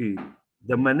vermos que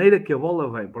da maneira que a bola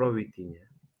vem para o Vitinha,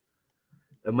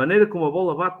 a maneira como a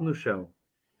bola bate no chão,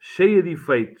 cheia de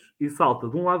efeitos e salta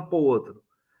de um lado para o outro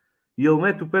e ele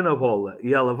mete o pé na bola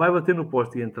e ela vai bater no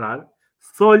poste e entrar,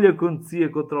 só lhe acontecia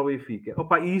contra o Benfica.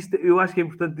 E isto, eu acho que é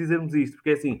importante dizermos isto,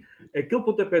 porque é assim, aquele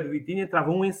pontapé do Vitinha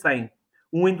entrava 1 em 100,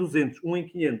 1 em 200, 1 em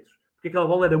 500, porque aquela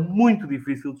bola era muito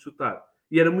difícil de chutar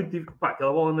e era muito difícil,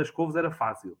 aquela bola nas couves era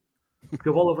fácil, porque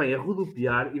a bola vem a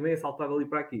rodopiar e vem a saltar ali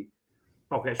para aqui.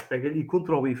 O gajo pega-lhe e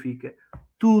contra o Benfica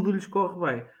tudo lhes corre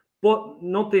bem.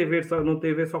 Não tem a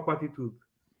ver só com a atitude.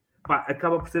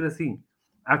 Acaba por ser assim.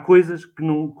 Há coisas que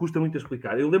não custa muito a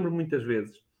explicar. Eu lembro muitas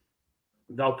vezes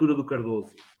da altura do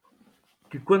Cardoso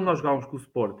que quando nós jogávamos com o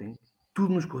Sporting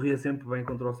tudo nos corria sempre bem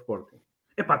contra o Sporting.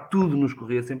 Tudo nos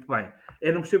corria sempre bem.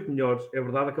 Éramos sempre melhores, é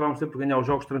verdade, acabávamos sempre por ganhar os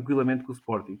jogos tranquilamente com o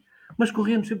Sporting. Mas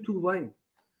corríamos sempre tudo bem.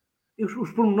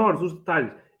 Os pormenores, os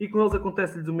detalhes. E com eles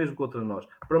acontece-lhes o mesmo contra nós.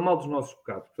 Para mal dos nossos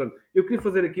pecados. Portanto, eu queria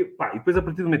fazer aqui... E depois, a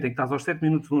partir do momento em que estás aos 7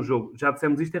 minutos de um jogo, já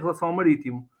dissemos isto em relação ao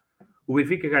Marítimo. O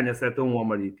Benfica ganha 7-1 ao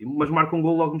Marítimo, mas marca um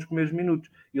gol logo nos primeiros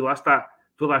minutos. E lá está.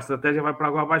 Toda a estratégia vai para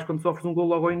água abaixo quando sofres um gol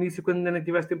logo ao início, quando ainda nem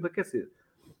tiveste tempo de aquecer.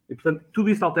 E, portanto, tudo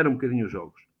isso altera um bocadinho os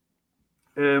jogos.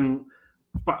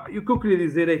 E o que eu queria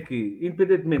dizer é que,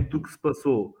 independentemente do que se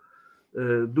passou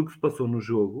no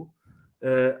jogo,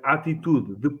 a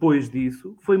atitude depois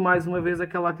disso foi mais uma vez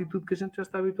aquela atitude que a gente já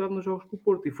está habituado nos jogos com o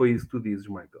Porto. E foi isso que tu dizes,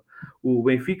 Michael. O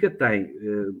Benfica tem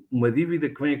uma dívida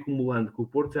que vem acumulando com o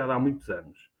Porto já há muitos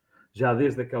anos. Já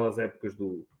desde aquelas épocas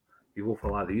e vou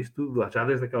falar disto, já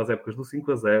desde aquelas épocas do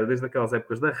 5-0, desde aquelas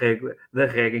épocas da Rega,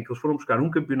 em que eles foram buscar um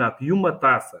campeonato e uma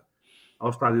taça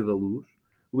ao Estádio da Luz,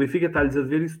 o Benfica está-lhes a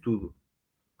dever isso tudo.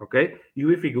 Ok? E o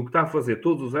Benfica, o que está a fazer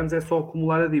todos os anos é só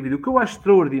acumular a dívida. O que eu acho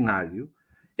extraordinário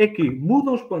é que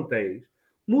mudam os plantéis,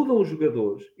 mudam os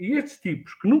jogadores, e estes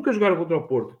tipos que nunca jogaram contra o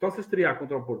Porto, que estão-se a estrear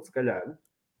contra o Porto, se calhar,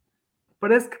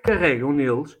 parece que carregam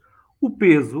neles o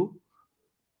peso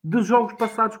dos jogos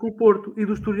passados com o Porto e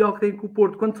do historial que têm com o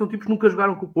Porto, quando são tipos que nunca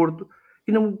jogaram com o Porto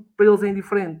e não, para eles é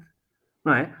indiferente.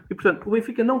 Não é? E, portanto, o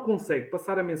Benfica não consegue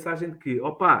passar a mensagem de que,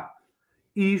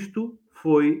 isto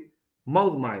foi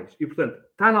mal demais. E, portanto,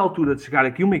 está na altura de chegar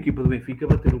aqui uma equipa do Benfica,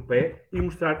 bater o pé e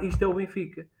mostrar isto é o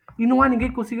Benfica. E não há ninguém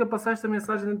que consiga passar esta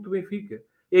mensagem dentro do Benfica.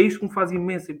 É isto que me faz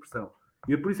imensa impressão.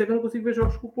 E por isso é que eu não consigo ver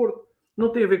jogos com o Porto.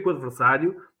 Não tem a ver com o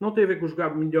adversário, não tem a ver com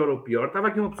jogar melhor ou pior. Estava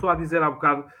aqui uma pessoa a dizer há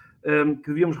bocado que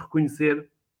devíamos reconhecer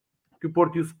que o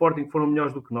Porto e o Sporting foram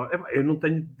melhores do que nós. Eu não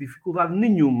tenho dificuldade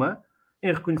nenhuma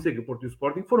em reconhecer que o Porto e o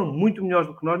Sporting foram muito melhores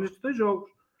do que nós nestes 2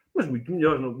 jogos. Mas muito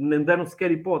melhores, nem deram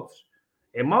sequer hipóteses.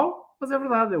 É mau, mas é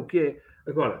verdade, é o que é.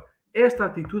 Agora, esta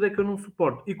atitude é que eu não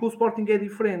suporto. E com o Sporting é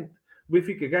diferente. O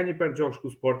Benfica ganha e perde jogos com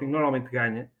o Sporting, normalmente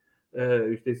ganha.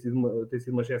 Isto tem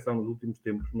sido uma exceção nos últimos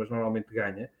tempos, mas normalmente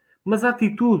ganha. Mas a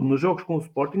atitude nos jogos com o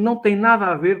Sporting não tem nada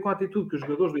a ver com a atitude que os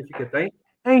jogadores do Benfica têm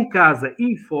em casa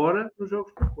e fora nos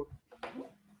jogos com o Porto.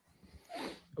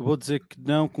 Eu vou dizer que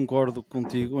não concordo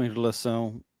contigo em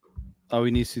relação ao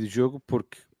início do jogo,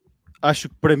 porque acho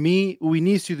que para mim o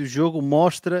início do jogo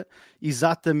mostra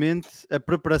exatamente a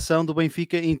preparação do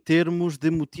Benfica em termos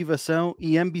de motivação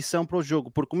e ambição para o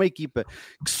jogo, porque uma equipa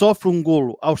que sofre um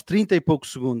golo aos 30 e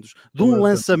poucos segundos de um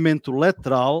lançamento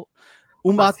lateral,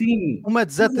 uma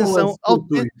desatenção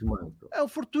é o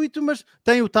fortuito, mas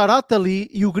tem o Tarata ali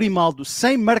e o Grimaldo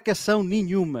sem marcação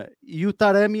nenhuma e o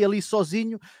Taremi ali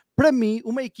sozinho. Para mim,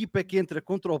 uma equipa que entra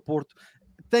contra o Porto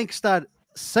tem que estar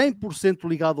 100%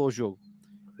 ligado ao jogo.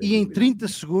 E em 30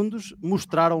 segundos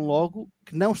mostraram logo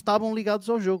que não estavam ligados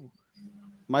ao jogo.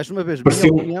 Mais uma vez,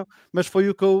 minha opinião, mas foi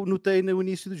o que eu notei no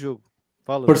início do jogo.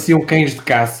 Pareciam cães de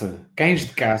caça. Cães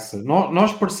de caça.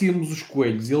 Nós parecíamos os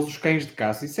coelhos, eles os cães de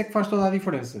caça. Isso é que faz toda a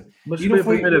diferença. Mas foi a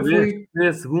primeira vez, foi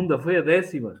a segunda, foi a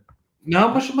 10ª.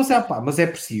 Não, mas é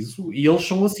preciso. E eles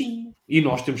são assim. E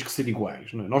nós temos que ser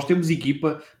iguais. Não é? Nós temos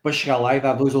equipa para chegar lá e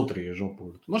dar 2 ou 3 ao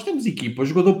Porto. Nós temos equipa,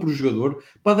 jogador por jogador,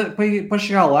 para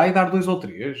chegar lá e dar 2 ou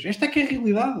 3. Esta é que é a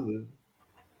realidade.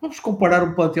 Vamos comparar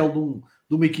um plantel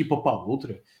de uma equipa para a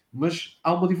outra. Mas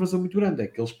há uma diferença muito grande. É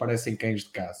que eles parecem cães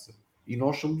de caça. E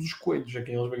nós somos os coelhos a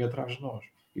quem eles vêm atrás de nós.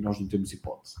 E nós não temos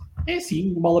hipótese. É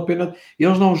assim, não vale a pena.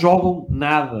 Eles não jogam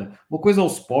nada. Uma coisa é o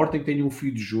Sporting, tem um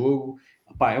fio de jogo.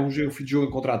 É um fio de jogo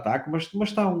em contra-ataque, mas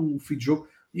está um fio de jogo.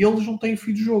 E eles não têm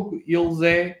fio de jogo. Eles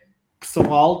é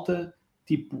pressão alta,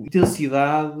 tipo,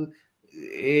 intensidade,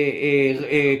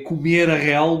 é comer a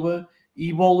relva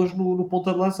e bolas no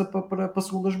ponta de lança para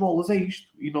segundas bolas. É isto.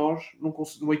 E nós,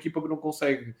 uma equipa que não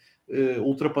consegue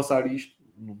ultrapassar isto,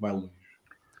 não vai longe.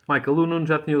 Michael, o Nuno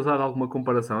já tinha usado alguma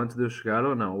comparação antes de eu chegar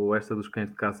ou não? Ou esta dos cães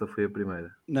de caça foi a primeira?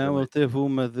 Não, ele teve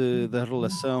uma da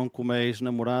relação com uma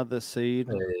ex-namorada sair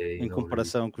em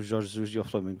comparação com o Jorge Jesus e o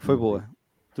Flamengo. Foi boa.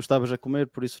 Tu estavas a comer,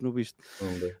 por isso não viste.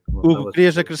 Hugo,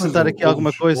 querias acrescentar aqui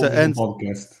alguma coisa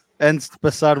antes de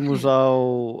passarmos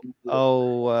ao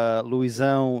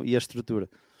Luizão e a estrutura?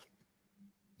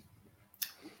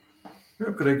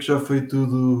 Eu creio que já foi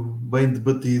tudo bem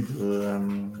debatido.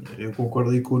 Eu concordo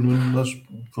aí com o Nuno, nós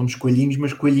fomos coelhinhos,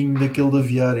 mas coelhinho daquele da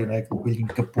aviária, né? Aquele coelhinho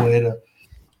de capoeira,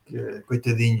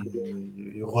 coitadinho.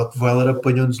 E o Rottweiler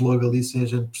apanhou-nos logo ali sem a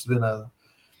gente perceber nada.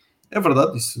 É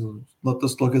verdade, isso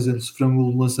nota-se logo, quer dizer, sofreu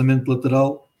um lançamento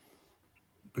lateral,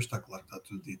 depois está claro que está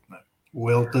tudo dito, não é?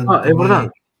 O Elton também... É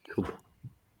verdade. Desculpa.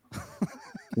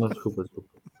 Não, desculpa.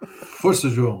 Força,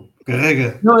 João.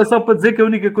 Carrega. Não, é só para dizer que a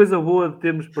única coisa boa de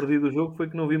termos perdido o jogo foi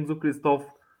que não vimos o Christophe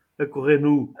a correr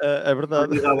nu. É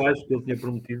verdade. A abaixo que ele tinha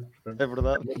prometido. Portanto, é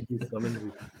verdade. Ao menos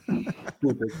isso.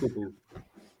 Desculpa.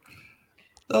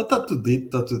 Está tudo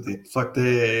dito. De facto,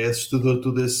 é assustador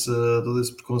todo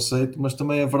esse preconceito, mas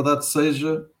também a verdade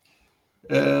seja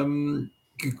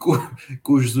que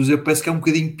com o Jesus eu penso que é um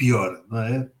bocadinho pior, não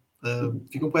é?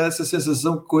 Fica um bocado essa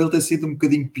sensação que com ele tem sido um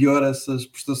bocadinho pior essas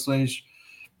prestações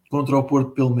contra o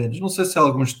Porto, pelo menos. Não sei se há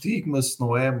algum estigma, se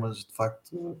não é, mas de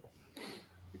facto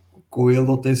com ele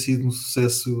não tem sido um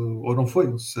sucesso, ou não foi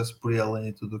um sucesso por ele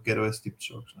em tudo o que era esse tipo de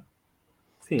jogos, não é?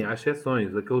 Sim, há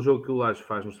exceções. Aquele jogo que o Laje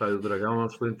faz no Estádio do Dragão é um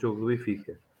excelente jogo do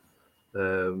Benfica.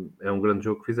 É um grande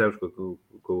jogo que fizemos com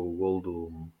o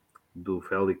gol do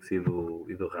Félix e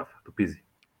do Rafa, do Pizzi.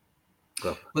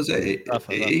 Mas é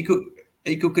aí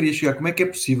que eu queria chegar. Como é que é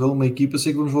possível uma equipa,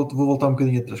 sei que vou voltar um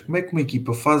bocadinho atrás, como é que uma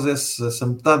equipa faz essa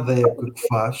metade da época que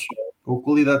faz, com a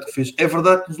qualidade que fez? É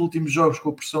verdade que nos últimos jogos, com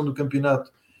a pressão do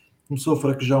campeonato, começou a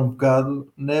fraquejar um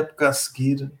bocado. Na época a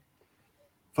seguir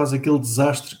faz aquele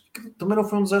desastre, que também não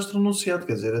foi um desastre anunciado,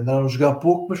 quer dizer, andaram a jogar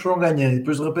pouco, mas foram ganhando, e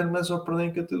depois de repente começam a perder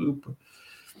em Catadupa.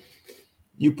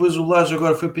 E depois o Laje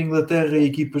agora foi para a Inglaterra e a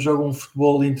equipa joga um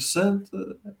futebol interessante.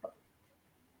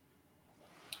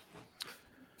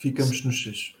 Ficamos no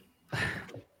X.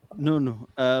 Nuno,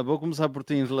 vou começar por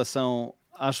ti em relação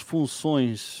às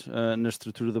funções na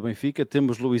estrutura do Benfica.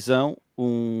 Temos Luizão,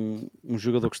 um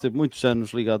jogador que esteve muitos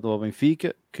anos ligado ao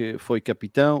Benfica, que foi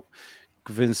capitão,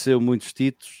 que venceu muitos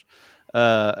títulos,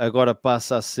 agora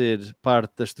passa a ser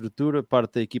parte da estrutura,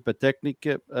 parte da equipa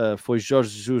técnica. Foi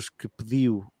Jorge Jesus que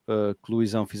pediu que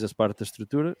Luizão fizesse parte da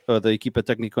estrutura, da equipa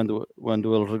técnica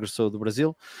quando ele regressou do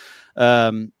Brasil.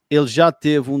 Ele já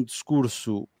teve um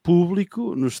discurso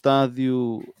público no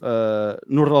estádio,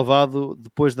 no relevado,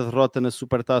 depois da derrota na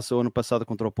Supertaça o ano passado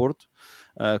contra o Porto,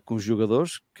 com os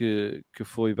jogadores, que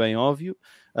foi bem óbvio.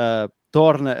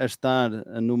 Torna a estar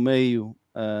no meio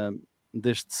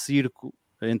deste circo,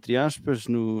 entre aspas,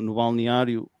 no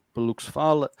balneário, pelo que se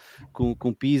fala,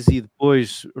 com Pizzi e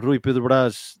depois Rui Pedro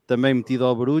Brás também metido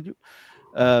ao barulho.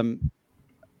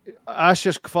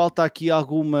 Achas que falta aqui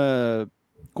alguma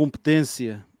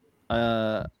competência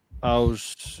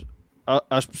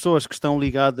às pessoas que estão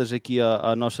ligadas aqui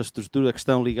à nossa estrutura, que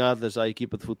estão ligadas à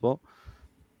equipa de futebol?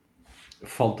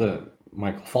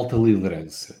 Michael, falta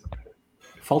liderança.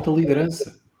 Falta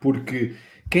liderança, porque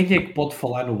quem é que pode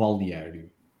falar no balneário?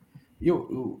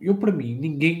 Eu para mim,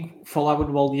 ninguém falava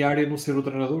no balneário a não ser o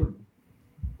treinador.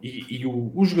 E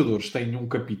os jogadores têm um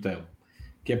capitão,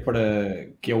 que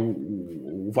é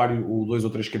o 2 ou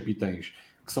 3 capitães,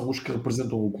 que são os que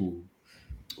representam o clube,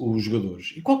 os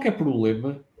jogadores. E qualquer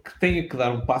problema que tenha que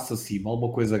dar um passo acima,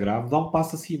 alguma coisa grave, dá um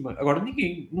passo acima. Agora,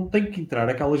 ninguém, não tem que entrar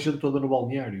aquela gente toda no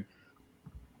balneário.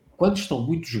 Quando estão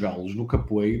muitos galos no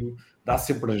capoeiro, dá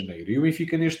sempre asneira. E o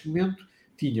Benfica, neste momento,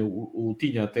 tinha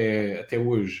até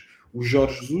hoje o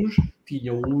Jorge Jesus,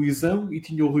 tinha o Luizão e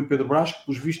tinha o Rui Pedro Brás, que,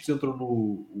 pelos vistos, entram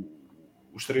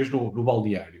os três no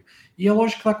balneário. E é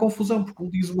lógico que dá confusão, porque um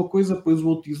diz uma coisa, depois o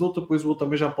outro diz outra, depois o outro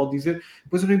também já pode dizer.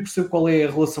 Depois eu nem percebo qual é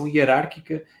a relação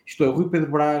hierárquica. Isto é, o Rui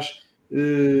Pedro Brás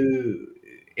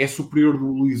é superior do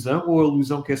Luizão ou é o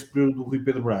Luizão que é superior do Rui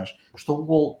Pedro Brás? Estão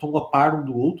a par um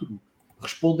do outro?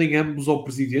 Respondem ambos ao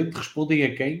presidente? Respondem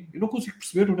a quem? Eu não consigo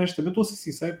perceber, honestamente, estou a ser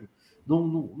sincero.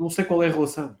 Não sei qual é a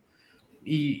relação.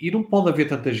 E não pode haver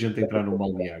tanta gente a entrar no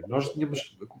balneário. Nós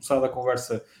tínhamos começado a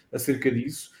conversa acerca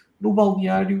disso. No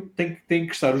balneário tem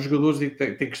que estar os jogadores e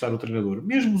tem que estar o treinador.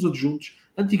 Mesmo os adjuntos,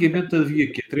 antigamente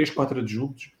havia 3, 4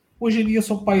 adjuntos. Hoje em dia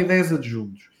são 10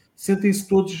 adjuntos. Sentem-se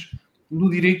todos no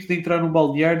direito de entrar no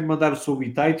balneário, de mandar o seu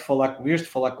bitite, de falar com este,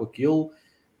 falar com aquele.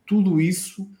 Tudo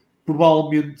isso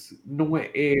provavelmente não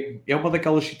é uma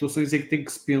daquelas situações em que tem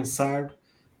que se pensar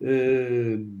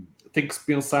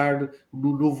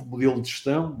no novo modelo de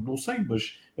gestão, não sei,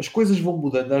 mas as coisas vão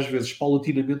mudando às vezes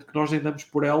paulatinamente, que nós nem damos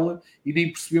por ela e nem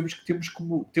percebemos que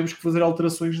temos que fazer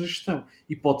alterações na gestão,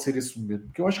 e pode ser esse momento,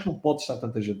 porque eu acho que não pode estar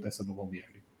tanta gente dessa no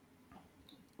balneário.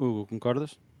 Hugo,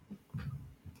 concordas?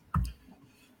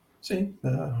 Sim,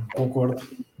 concordo.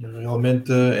 Eu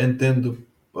realmente entendo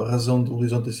a razão do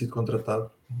Luizão ter sido contratado.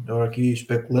 Agora aqui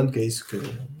especulando, que é isso que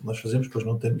nós fazemos, pois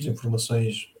não temos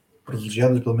informações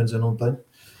privilegiadas, pelo menos eu não tenho.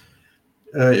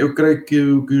 Eu creio que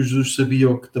o Jesus sabia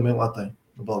o que também lá tem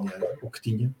no balneário, o que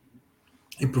tinha,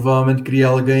 e provavelmente queria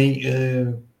alguém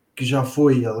que já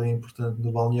foi alguém importante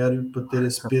no balneário para ter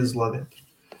esse peso lá dentro.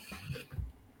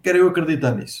 Quero eu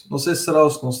acreditar nisso. Não sei se será ou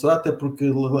se não será, até porque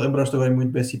lembraste agora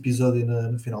muito bem esse episódio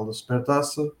no final da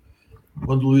Supertaça,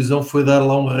 quando o Luizão foi dar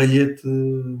lá um ralhete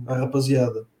à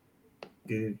rapaziada,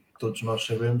 que todos nós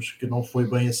sabemos que não foi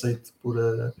bem aceito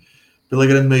pela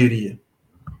grande maioria,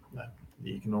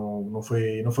 e que não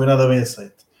foi nada bem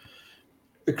aceito.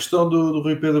 A questão do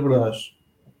Rui Pedro Brás,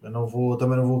 também não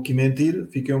vou aqui mentir,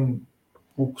 fiquei um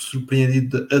pouco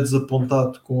surpreendido,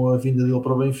 desapontado com a vinda dele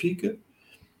para o Benfica.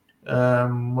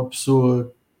 Uma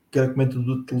pessoa que era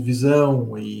comentador de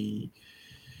televisão e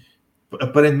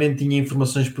aparentemente tinha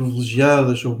informações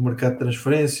privilegiadas sobre o mercado de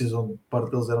transferências, onde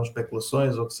parte deles eram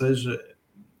especulações, ou o que seja.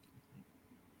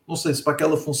 Não sei se para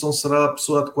aquela função será a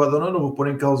pessoa adequada ou não, não vou pôr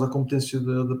em causa a competência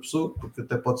da pessoa, porque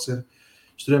até pode ser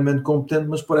extremamente competente,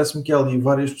 mas parece-me que há ali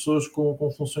várias pessoas com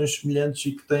funções semelhantes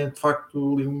e que têm de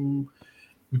facto ali um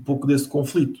pouco desse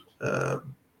conflito.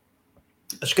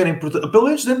 Acho que era importante, pelo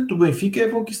menos dentro do Benfica é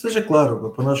bom que isso esteja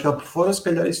claro. Para nós jogar por fora, se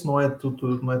calhar isso não é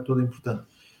tudo importante.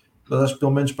 Mas acho que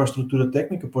pelo menos para a estrutura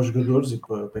técnica, para os jogadores e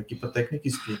para a equipa técnica,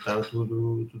 isso devia estar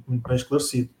tudo muito bem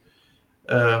esclarecido.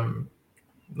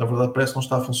 Na verdade parece que não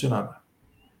está a funcionar.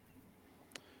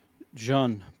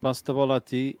 John, passo-te a bola a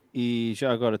ti e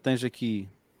já agora tens aqui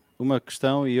uma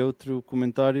questão e outro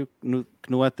comentário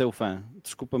que não é teu fã.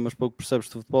 Desculpa, mas pouco percebes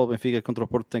de futebol. Benfica contra o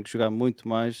Porto tem que jogar muito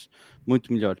mais,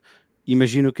 muito melhor.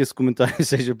 Imagino que esse comentário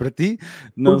seja para ti.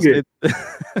 Não sei.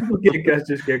 Porquê que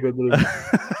achas que é contra mim?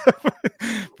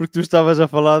 Porque tu estavas a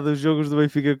falar dos jogos do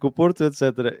Benfica com o Porto,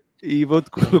 etc. E vou-te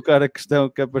colocar a questão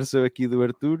que apareceu aqui do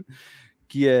Arthur,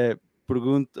 que é,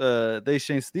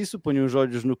 deixem-se disso, ponham os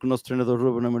olhos no que o nosso treinador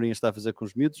Ruben Amorim está a fazer com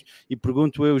os miúdos, e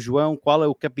pergunto eu, João, qual é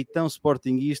o capitão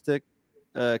sportinguista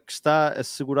que está a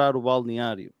segurar o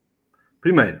balneário?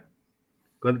 Primeiro,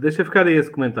 deixa ficar aí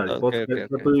esse comentário. Okay,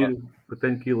 eu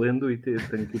tenho que ir lendo e tenho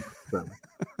que ir processando.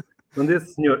 Quando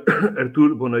esse senhor,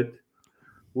 Arthur, boa noite,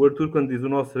 o Arthur, quando diz o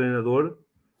nosso treinador,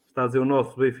 está a dizer o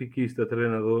nosso benfiquista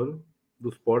treinador do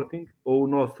Sporting, ou o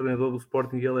nosso treinador do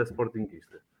Sporting e ele é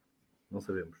sportinguista? Não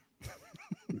sabemos.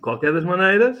 De qualquer das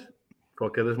maneiras,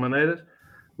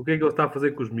 o que é que ele está a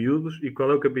fazer com os miúdos e qual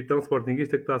é o capitão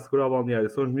sportinguista que está a segurar o balneário?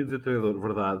 São os miúdos e o treinador.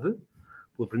 Verdade.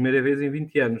 Pela primeira vez em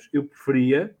 20 anos. Eu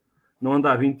preferia não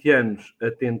andar 20 anos a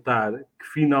tentar que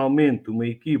finalmente uma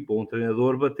equipa ou um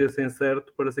treinador batessem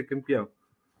certo para ser campeão.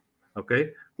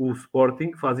 Ok? O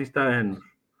Sporting faz isto há anos.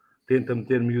 Tenta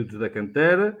meter miúdos da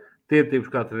cantera, tenta ir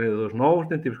buscar treinadores novos,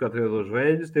 tenta ir buscar treinadores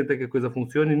velhos, tenta que a coisa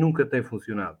funcione e nunca tem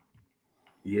funcionado.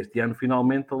 E este ano,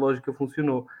 finalmente, a lógica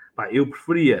funcionou. Eu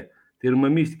preferia ter uma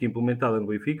mística implementada no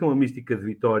Benfica, uma mística de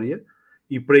vitória,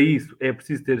 e para isso é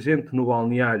preciso ter gente no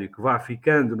balneário que vá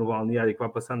ficando no balneário e que vá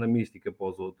passando a mística para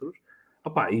os outros.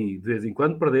 E de vez em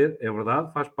quando perder, é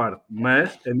verdade, faz parte.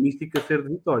 Mas a mística ser de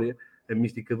vitória. A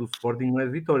mística do Sporting não é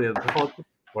de vitória, é de derrota. O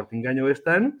Sporting ganhou este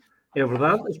ano, é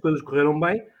verdade, as coisas correram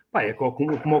bem. É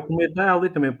como o cometa ali,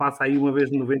 também passa aí uma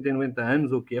vez de 90 em 90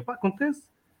 anos, ou o que é. Acontece.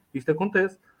 Isto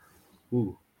acontece.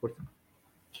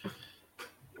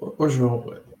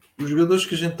 João, os jogadores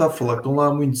que a gente está a falar, que estão lá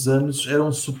há muitos anos,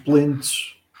 eram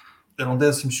suplentes, eram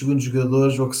 12º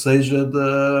jogadores, ou que seja,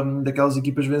 daquelas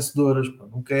equipas vencedoras.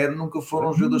 Nunca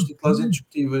foram jogadores titulares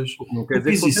indiscutíveis. Não quer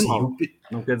dizer que fossem maus.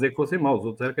 Não quer dizer que fossem maus, os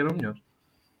outros eram que eram melhores.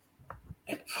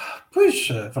 Pois,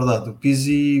 é verdade. O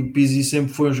Pizzi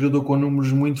sempre foi um jogador com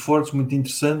números muito fortes, muito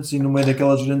interessantes, e no meio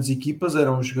daquelas grandes equipas era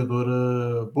um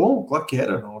jogador bom, claro que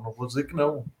era, não vou dizer que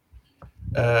não.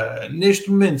 Neste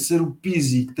momento, ser o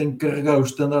Pizzi que tem que carregar o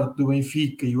estandarte do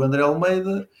Benfica e o André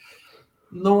Almeida,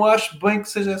 não acho bem que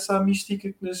seja essa a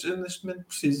mística que neste momento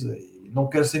precisa. E não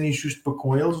quero ser injusto para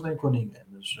com eles nem com ninguém.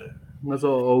 Mas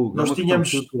nós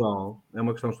tínhamos... É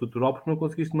uma questão estrutural porque não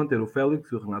conseguiste manter o Félix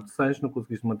e o Renato Sanches, não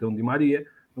conseguiste manter um Di Maria,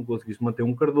 não conseguiste manter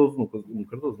um Cardoso,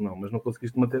 mas não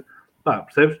conseguiste manter...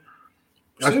 Percebes?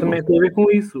 Acho que também tem a ver com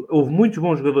isso. Houve muitos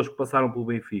bons jogadores que passaram pelo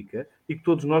Benfica e que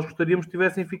todos nós gostaríamos que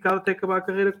tivessem ficado até acabar a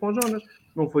carreira com o Jonas.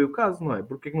 Não foi o caso, não é?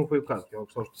 Porquê que não foi o caso? É uma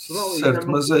questão estrutural.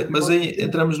 Certo, mas aí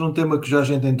entramos num tema que já a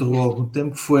gente enterrou há algum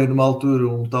tempo, que foi, numa altura,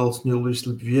 um tal senhor Luís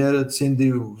Filipe Vieira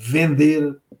decidiu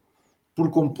vender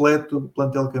por completo o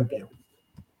plantel campeão.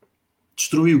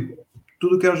 Destruiu.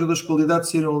 Tudo o que era jogadores de qualidade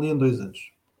saíram ali em 2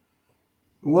 anos.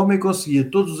 O homem conseguia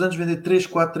todos os anos vender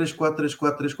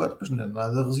 3-4, pois não,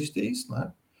 nada resiste a isso, não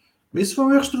é? Isso foi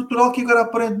um erro estrutural que agora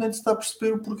aparentemente se está a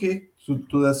perceber o porquê.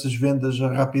 Todas essas vendas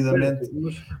já rapidamente.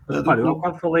 Eu há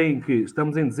bocado falei em que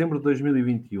estamos em dezembro de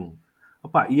 2021.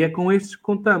 E é com estes que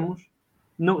contamos.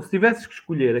 Não, se tivesses que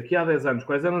escolher aqui há 10 anos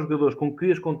quais eram os jogadores com que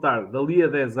querias contar dali a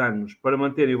 10 anos para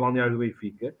manterem o balneário do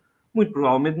Benfica, muito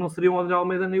provavelmente não seriam o André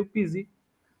Almeida nem o Pizzi.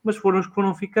 Mas foram os que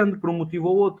foram ficando por um motivo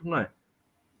ou outro, não é?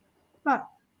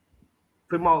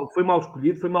 Foi mal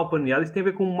escolhido, foi mal planeado. Isso tem a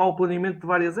ver com um mau planeamento de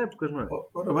várias épocas, não é?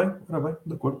 Ora bem,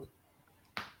 de acordo.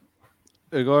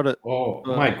 Agora,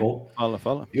 Michael,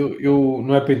 fala. Eu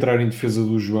não é para entrar em defesa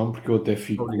do João, porque eu até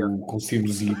fico com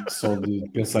sinusite só de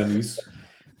pensar nisso,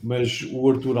 mas o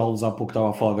Arthur Alves há pouco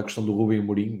estava a falar da questão do Ruben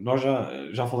Amorim. Nós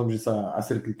já falamos disso há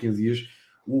cerca de 15 dias.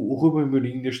 O Ruben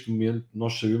Amorim, neste momento,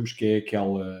 nós sabemos que é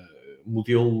aquela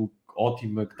modelo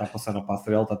ótima que está a passar na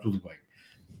passarela, está tudo bem.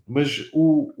 Mas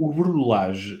o Bruno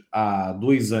Lage, há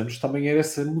 2 anos, também era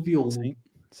esse modelo.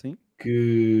 Sim.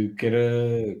 que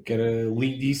era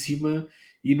lindíssima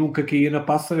e nunca caía na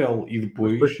passarela. E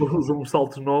depois usam uns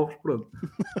saltos novos, pronto.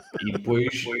 E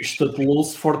depois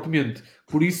estatelou-se fortemente.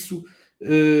 Por isso,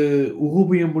 o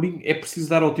Rubem Amorim é preciso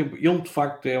dar ao tempo. Ele, de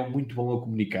facto, é muito bom a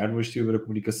comunicar. Não estive a ver a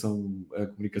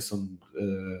conferência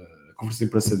de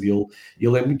imprensa dele.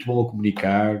 Ele é muito bom a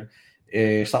comunicar,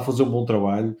 está a fazer um bom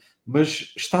trabalho,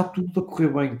 mas está tudo a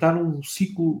correr bem. Está num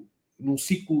ciclo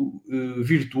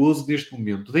virtuoso neste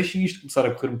momento. Deixem isto começar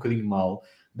a correr um bocadinho mal.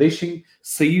 Deixem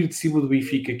sair de cima do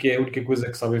Benfica, que é a única coisa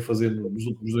que sabem fazer nos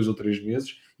últimos 2 ou 3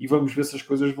 meses, e vamos ver se as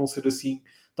coisas vão ser assim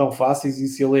tão fáceis e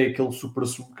se ele é aquele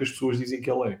supra-sumo que as pessoas dizem que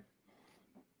ele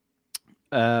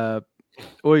é.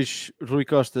 Hoje, Rui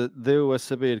Costa deu a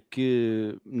saber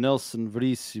que Nelson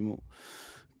Veríssimo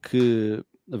que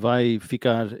vai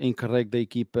ficar encarregue da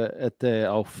equipa até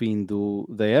ao fim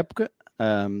da época,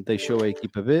 deixou a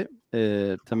equipa B.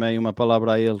 Também uma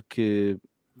palavra a ele que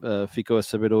ficou a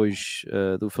saber hoje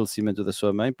do falecimento da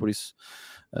sua mãe, por isso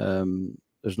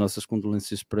as nossas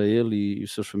condolências para ele e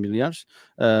os seus familiares.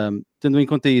 Tendo em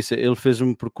conta isso, ele fez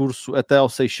um percurso até ao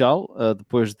Seixal,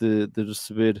 depois de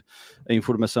receber a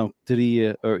informação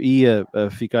que ia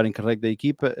ficar encarregue da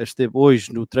equipa. Esteve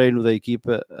hoje no treino da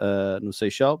equipa no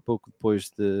Seixal, pouco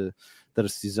depois da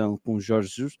decisão com o Jorge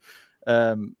Jesus.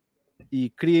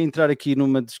 E queria entrar aqui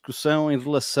numa discussão em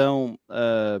relação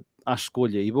à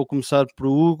escolha, e vou começar por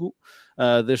Hugo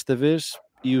desta vez,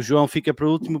 e o João fica para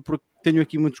o último, porque tenho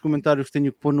aqui muitos comentários que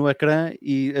tenho que pôr no ecrã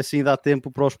e assim dá tempo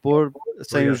para os pôr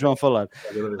sem o João falar.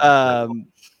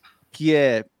 Que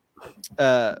é,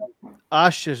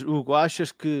 achas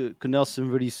que Nelson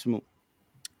Veríssimo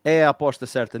é a aposta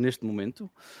certa neste momento?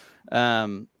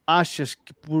 Achas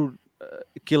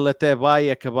que ele até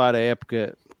vai acabar a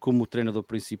época como treinador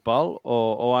principal,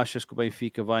 ou achas que o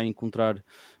Benfica vai encontrar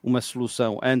uma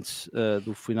solução antes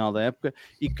do final da época?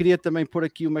 E queria também pôr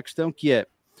aqui uma questão que é,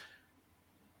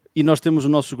 e nós temos o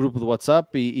nosso grupo do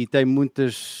WhatsApp e tem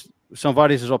são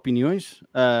várias as opiniões,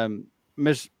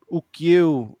 mas o que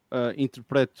eu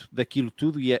interpreto daquilo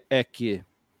tudo é que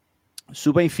se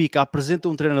o Benfica apresenta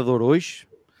um treinador hoje,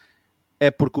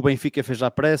 é porque o Benfica fez à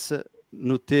pressa,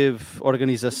 não teve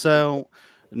organização,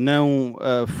 não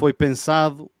foi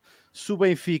pensado. Se o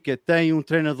Benfica tem um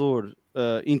treinador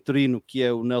interino que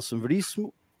é o Nelson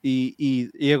Veríssimo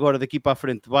e agora daqui para a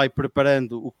frente vai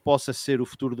preparando o que possa ser o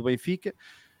futuro do Benfica,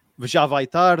 já vai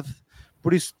tarde.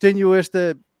 Por isso tenho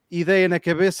esta ideia na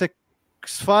cabeça que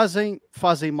se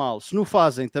fazem mal, se não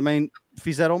fazem também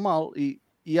fizeram mal,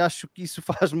 e acho que isso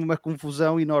faz-me uma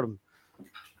confusão enorme.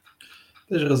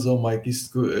 Tens razão, Mike.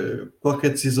 Qualquer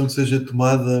decisão que seja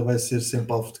tomada vai ser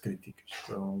sempre alvo de críticas.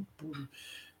 Então,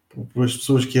 por as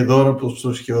pessoas que adoram, pelas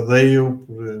pessoas que odeiam,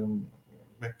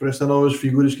 por estas novas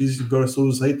figuras que existem agora, são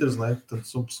os haters, não é? Portanto,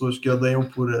 são pessoas que odeiam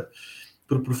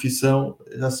por profissão,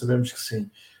 já sabemos que sim.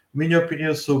 Minha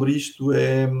opinião sobre isto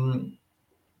é...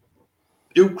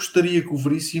 Eu gostaria que o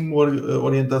Veríssimo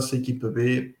orientasse a equipa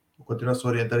B, continuasse a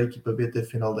orientar a equipa B até a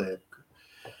final da época.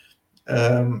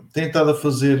 Tem estado a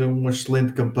fazer uma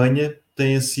excelente campanha,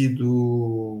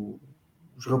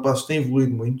 os rapazes têm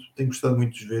evoluído muito, tenho gostado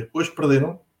muito de ver. Hoje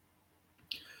perderam,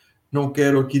 não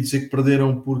quero aqui dizer que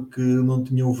perderam porque não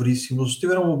tinham o Veríssimo, eles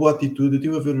tiveram uma boa atitude, eu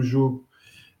estive a ver o jogo,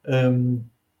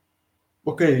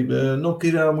 não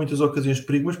criaram muitas ocasiões de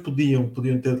perigo, mas podiam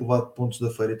ter levado pontos da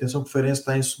Feira. Atenção que o Feirense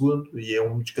está em segundo e é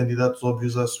um dos candidatos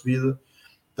óbvios à subida,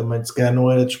 também se calhar não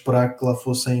era de esperar que lá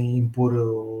fossem impor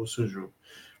o seu jogo.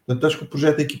 Portanto, acho que o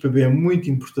projeto da equipa B é muito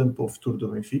importante para o futuro do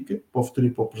Benfica, para o futuro e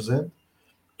para o presente.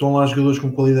 Estão lá jogadores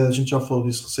com qualidade, a gente já falou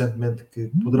disso recentemente,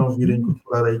 que poderão vir a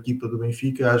incorporar a equipa do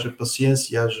Benfica, haja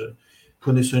paciência, haja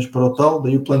condições para o tal.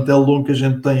 Daí o plantel longo que a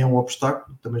gente tem é um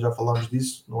obstáculo, também já falámos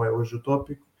disso, não é hoje o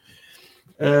tópico.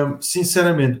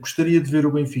 Sinceramente, gostaria de ver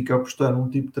o Benfica apostar num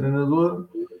tipo de treinador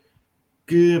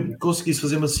que conseguisse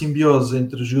fazer uma simbiose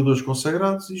entre jogadores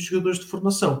consagrados e jogadores de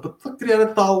formação, para criar a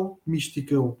tal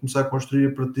mística, ou começar a construir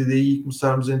a partir daí e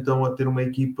começarmos então a ter uma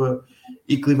equipa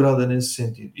equilibrada nesse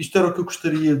sentido. Isto era o que eu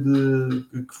gostaria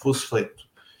que fosse feito.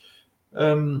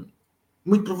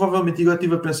 Muito provavelmente, eu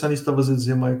estive a pensar nisso, estavas a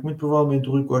dizer, Mike, muito provavelmente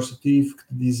o Rui Costa tive que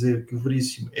te dizer que o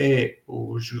Veríssimo é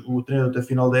o treinador até a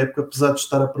final da época, apesar de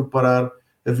estar a preparar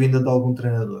a vinda de algum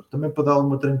treinador. Também para dar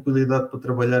alguma tranquilidade para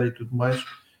trabalhar e tudo mais,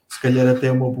 se calhar até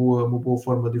é uma boa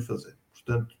forma de o fazer.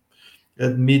 Portanto,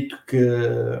 admito que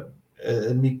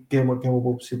é uma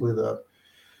boa possibilidade.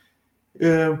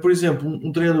 Por exemplo,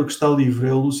 um treinador que está livre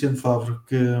é o Lucien Favre,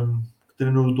 que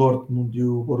treinou o Dortmund e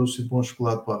o Borussia de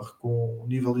Mönchengladbach com um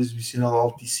nível exibicional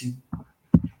altíssimo.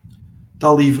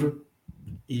 Está livre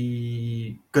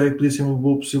e creio que podia ser uma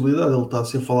boa possibilidade. Ele está a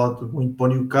ser falado muito para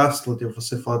o Newcastle, teve a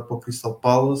ser falado para o Crystal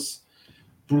Palace.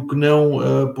 Porque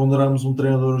não ponderarmos um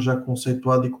treinador já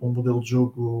conceituado e com um modelo de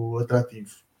jogo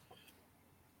atrativo?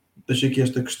 Deixei aqui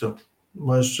esta questão.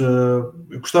 Mas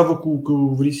eu gostava que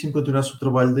o Veríssimo continuasse o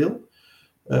trabalho dele.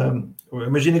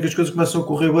 Imagina que as coisas começam a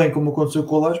correr bem, como aconteceu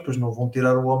com o Lage, pois não vão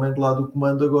tirar o homem de lá do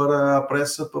comando agora à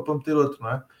pressa para meter outro, não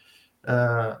é?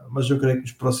 Mas eu creio que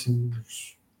nos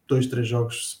próximos 2-3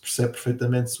 jogos se percebe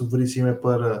perfeitamente se o Veríssimo é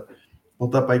para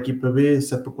voltar para a equipa B,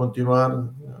 se é para continuar,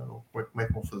 como é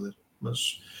que vão fazer.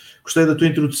 Mas gostei da tua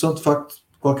introdução. De facto,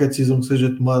 qualquer decisão que seja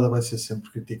tomada vai ser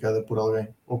sempre criticada por alguém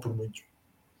ou por muitos.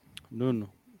 Nuno,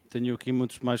 tenho aqui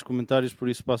muitos mais comentários, por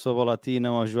isso passo a bola a ti e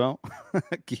não ao João.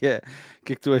 que é, o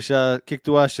que é que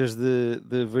tu achas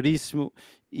de Veríssimo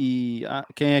e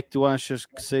quem é que tu achas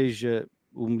que seja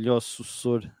o melhor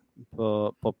sucessor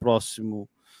para o próximo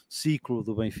ciclo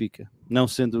do Benfica, não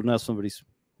sendo o Nelson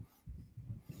Veríssimo?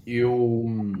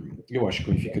 Eu acho que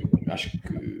o Benfica, acho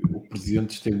que o presidente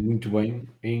esteve muito bem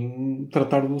em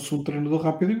tratar do segundo treinador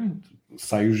rapidamente.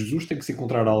 Sai o Jesus, tem que se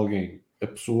encontrar alguém, a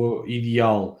pessoa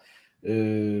ideal,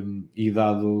 e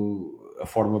dado a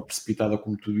forma precipitada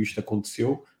como tudo isto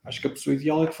aconteceu, acho que a pessoa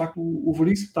ideal é de facto o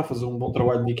Veríssimo, está a fazer um bom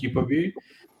trabalho na equipa B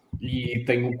e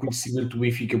tem um conhecimento do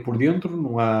Benfica por dentro,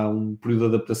 não há um período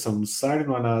de adaptação necessário,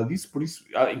 não há nada disso, por isso,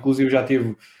 inclusive já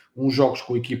teve uns jogos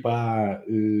com a equipa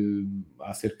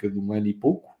há cerca de um ano e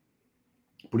pouco,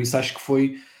 por isso acho que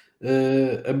foi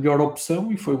a melhor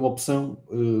opção e foi uma opção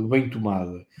bem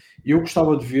tomada. Eu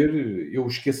gostava de ver, eu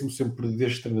esqueço-me sempre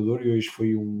deste treinador e hoje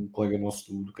foi um colega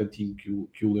nosso do cantinho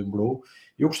que o lembrou.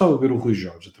 Eu gostava de ver o Rui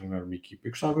Jorge a treinar uma equipa,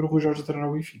 eu gostava de ver o Rui Jorge a treinar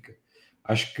o Benfica.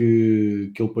 Acho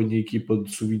que ele põe a equipa de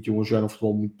sub-21 a jogar um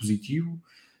futebol muito positivo,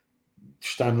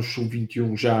 está no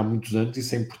sub-21 já há muitos anos,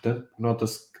 isso é importante,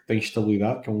 nota-se que tem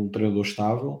estabilidade, que é um treinador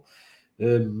estável.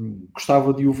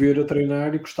 Gostava de o ver a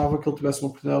treinar e gostava que ele tivesse uma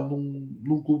oportunidade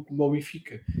num clube como o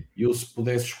Benfica. E eu, se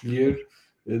pudesse escolher,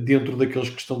 dentro daqueles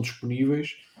que estão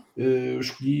disponíveis,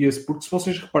 escolhi esse, porque se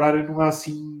vocês repararem, não há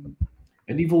assim,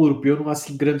 a nível europeu, não há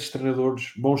assim grandes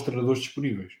treinadores, bons treinadores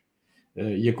disponíveis.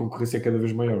 E a concorrência é cada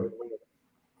vez maior.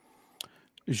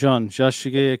 João, já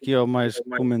cheguei aqui ao mais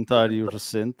comentário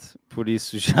recente, por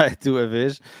isso já é tua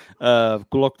vez.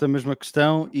 Coloco-te a mesma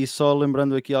questão e só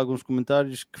lembrando aqui alguns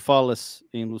comentários que fala-se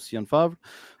em Luciano Favre,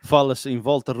 fala-se em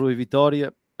Volta Rui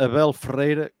Vitória, Abel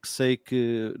Ferreira, que sei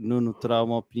que Nuno terá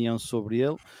uma opinião sobre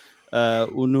ele.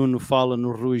 O Nuno fala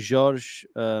no Rui Jorge.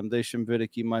 Deixa-me ver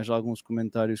aqui mais alguns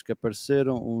comentários que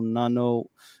apareceram. O Nano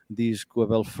diz que o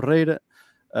Abel Ferreira.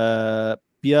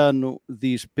 Piano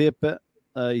diz Pepa.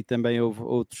 E também houve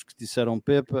outros que disseram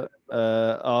Pepa.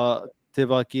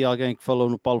 Teve aqui alguém que falou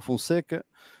no Paulo Fonseca.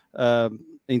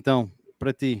 Então,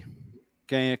 para ti,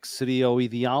 quem é que seria o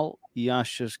ideal e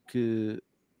achas que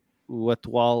o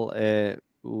atual é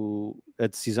a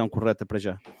decisão correta para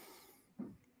já?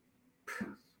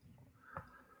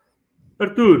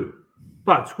 Arthur,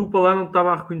 desculpa lá, não te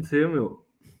estava a reconhecer, meu.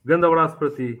 Grande abraço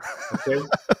para ti, ok?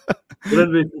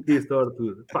 Grande benfiquista,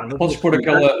 Arthur. Podes pôr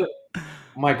aquela...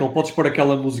 Michael, podes pôr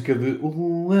aquela música de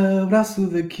um abraço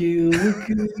daquilo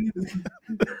que...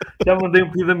 Já mandei um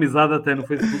pedido de amizade até no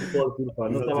Facebook do Arthur,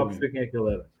 não estava a perceber quem é que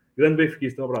ele era. Grande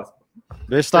benfiquista, um abraço.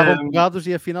 Estavam pegados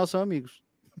e afinal são amigos.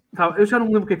 Eu já não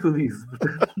me lembro o que é que tu disse,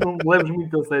 portanto, não me leves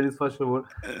muito a sério, se faz favor.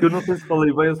 Eu não sei se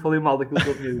falei bem ou se falei mal daquilo que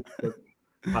eu tinha dito.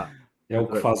 É o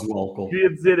que faz o álcool. Queria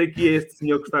dizer aqui a este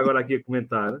senhor que está agora aqui a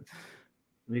comentar,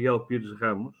 Miguel Pires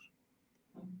Ramos.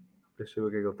 Deixa eu ver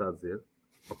o que é que ele está a dizer.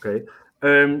 Ok.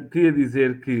 Queria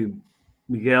dizer que,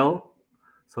 Miguel,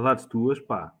 saudades tuas,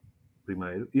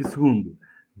 primeiro. E segundo,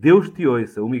 Deus te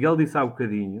ouça. O Miguel disse há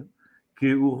bocadinho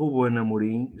que o Ruben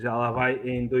Amorim já lá vai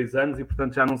em 2 anos e,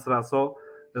 portanto, já não será só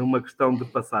uma questão de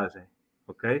passagem,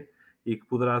 ok? E que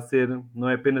poderá ser, não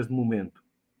é apenas de momento.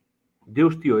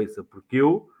 Deus te ouça, porque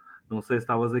eu, não sei se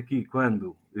estavas aqui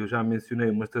quando eu já mencionei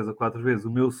umas 3 ou 4 vezes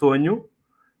o meu sonho,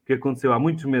 que aconteceu há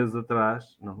muitos meses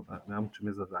atrás,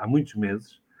 há muitos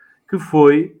meses, que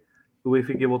foi o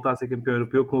Benfica voltar a ser campeão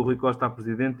europeu com o Rui Costa a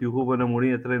presidente e o Ruben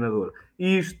Amorim a treinador.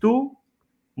 E isto,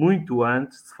 muito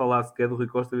antes de se falar sequer do Rui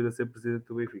Costa vir a ser presidente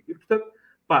do Benfica. E, portanto,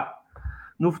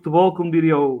 no futebol, como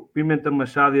diria o Pimenta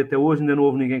Machado, e até hoje ainda não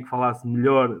houve ninguém que falasse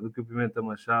melhor do que o Pimenta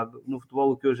Machado, no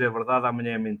futebol o que hoje é verdade,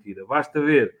 amanhã é mentira. Basta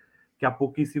ver que há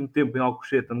pouquíssimo tempo em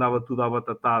Alcochete andava tudo à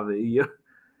batatada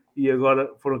e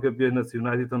agora foram campeões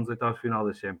nacionais e estão nos oitavos de final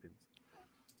da Champions.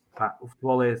 O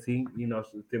futebol é assim e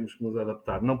nós temos que nos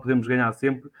adaptar. Não podemos ganhar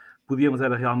sempre. Podíamos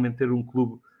era realmente ter um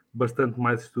clube bastante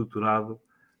mais estruturado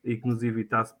e que nos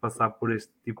evitasse passar por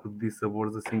este tipo de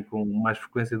dissabores assim com mais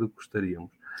frequência do que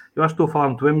gostaríamos. Eu acho que estou a falar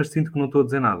muito bem, mas sinto que não estou a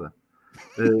dizer nada.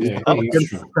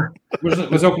 Isso.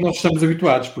 Mas é o que nós estamos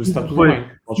habituados, por isso está tudo bem.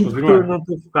 Podes continuar. Eu não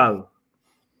estou focado.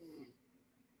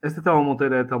 Esta é Telma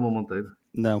Monteiro, é a Telma Monteiro?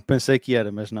 Não, pensei que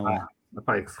era, mas não é.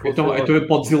 Epá, que se Então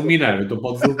podes eliminar.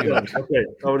 Ok,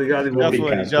 obrigado.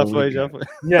 Já foi.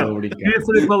 Queria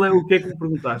saber o que é que me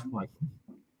perguntaste, Marco.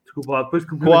 Desculpa lá, depois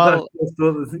que me perguntaste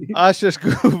todas. Achas que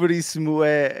o Veríssimo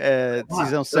é a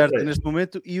decisão certa neste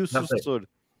momento e o sucessor?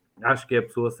 Acho que é a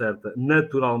pessoa certa.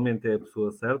 Naturalmente é a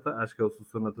pessoa certa. Acho que é o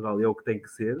sucessor natural e é o que tem que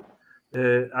ser.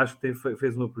 Acho que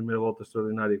fez uma primeira volta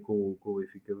extraordinária com o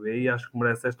Benfica B e acho que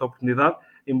merece esta oportunidade,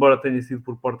 embora tenha sido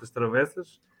por portas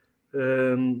travessas.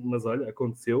 Mas olha,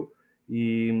 aconteceu.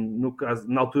 E no caso,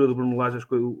 na altura do Bruno Lage,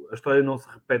 a história não se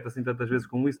repete assim tantas vezes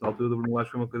como isso. Na altura do Bruno Lage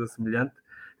foi uma coisa semelhante.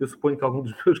 Eu suponho que algum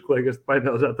dos meus colegas de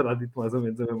painel já terá dito mais ou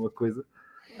menos a mesma coisa.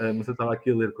 Mas eu estava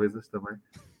aqui a ler coisas também.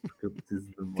 Porque eu preciso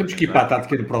de Temos que ir para a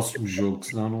tática no próximo jogo,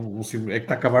 senão não é que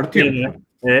está a acabar o tempo.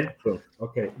 Pronto,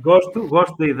 ok.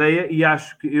 Gosto da ideia e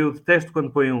acho que eu detesto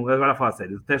quando põe agora a falar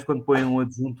sério, detesto quando põe um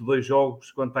adjunto 2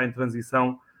 jogos quando está em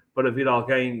transição para vir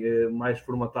alguém mais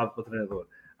formatado para treinador.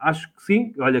 Acho que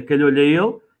sim, olha, calhou-lhe a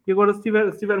ele e agora se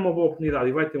tiver uma boa oportunidade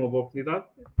e vai ter uma boa oportunidade,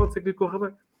 pode ser que lhe corra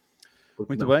bem.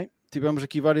 Muito bem, tivemos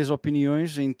aqui várias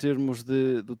opiniões em termos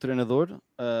do treinador,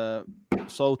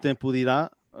 só o tempo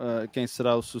dirá quem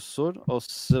será o sucessor, ou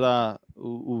se será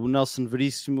o Nelson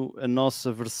Veríssimo a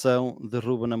nossa versão de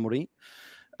Ruben Amorim.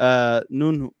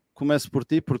 Nuno, começo por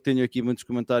ti, porque tenho aqui muitos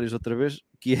comentários outra vez,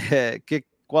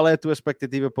 qual é a tua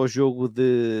expectativa para o jogo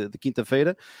de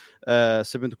quinta-feira,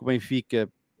 sabendo que o Benfica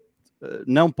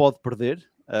não pode perder,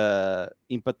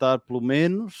 empatar pelo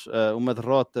menos, uma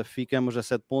derrota ficamos a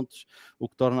 7 pontos, o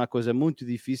que torna a coisa muito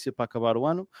difícil para acabar o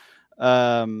ano.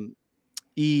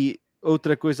 E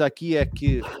outra coisa aqui é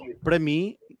que, para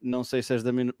mim, não sei se és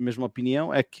da mesma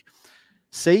opinião, é que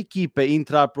se a equipa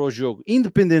entrar para o jogo,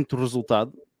 independente do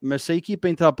resultado, mas se a equipa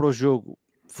entrar para o jogo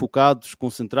focados,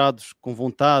 concentrados, com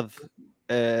vontade,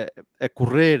 a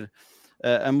correr,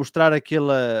 a mostrar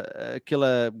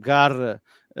aquela garra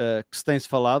que se tem-se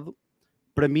falado,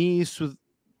 para mim isso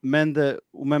manda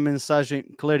uma mensagem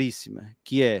claríssima,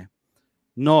 que é: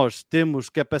 nós temos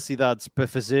capacidades para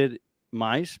fazer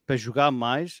mais, para jogar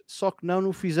mais, só que não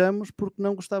o fizemos porque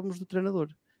não gostávamos do treinador.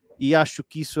 E acho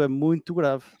que isso é muito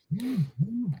grave.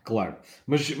 Claro,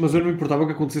 mas eu não me importava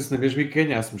que acontecesse na mesma e que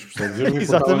ganhássemos, percebes? Eu não me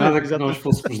importava nada que nós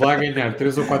fôssemos lá ganhar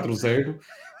 3 ou 4-0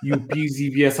 e o Pizzi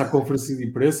viesse à conferência de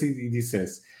imprensa e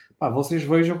dissesse: pá, vocês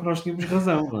vejam que nós tínhamos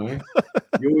razão, não é?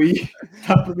 Eu aí,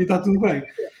 para mim está tudo bem.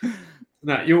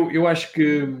 Não, eu acho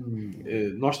que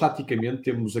nós taticamente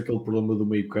temos aquele problema do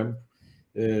meio campo.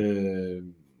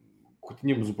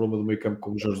 Tínhamos o problema do meio campo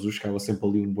com o Jorge Jesus, ficava sempre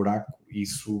ali um buraco, e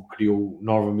isso criou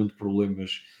novamente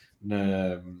problemas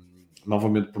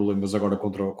agora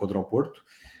contra o Porto.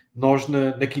 Nós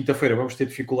na quinta-feira vamos ter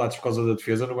dificuldades por causa da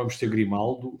defesa, não vamos ter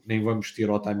Grimaldo, nem vamos ter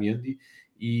Otamendi,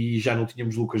 e já não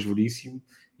tínhamos Lucas Veríssimo,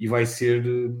 e vai ser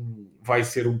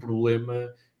um problema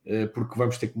porque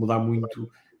vamos ter que mudar muito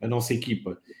a nossa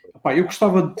equipa. Epá, eu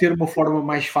gostava de ter uma forma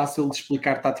mais fácil de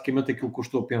explicar taticamente aquilo que eu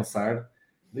estou a pensar.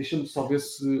 Deixa-me só ver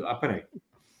se... Espera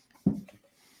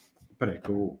aí, que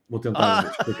eu vou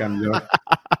tentar explicar melhor.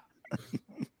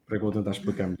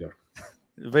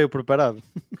 Veio preparado.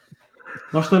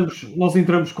 Nós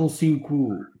entramos com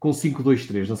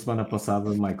 5-2-3 na semana passada,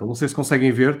 Michael. Não sei se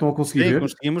conseguem ver. Estão a conseguir ver?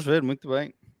 Conseguimos ver, muito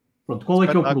bem. Pronto, qual é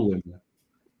que é o problema?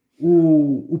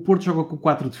 O Porto joga com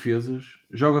 4 defesas,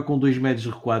 joga com 2 médios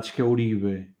recuados, que é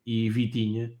Uribe e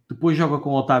Vitinha, depois joga com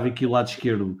o Otávio aqui ao lado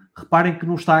esquerdo. Reparem que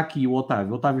não está aqui o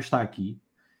Otávio está aqui,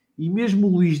 e mesmo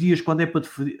o Luís Dias, quando é para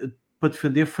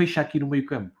defender, fecha aqui no meio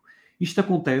campo. Isto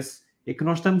acontece, é que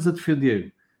nós estamos a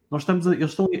defender,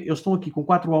 eles estão aqui com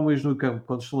 4 homens no campo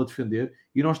quando estão a defender,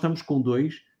 e nós estamos com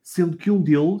 2, sendo que um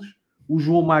deles, o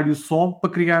João Mário, sobe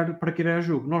para criar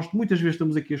jogo. Nós muitas vezes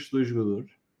estamos aqui estes 2 jogadores,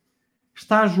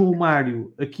 está João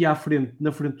Mário aqui à frente,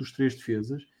 na frente dos 3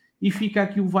 defesas, e fica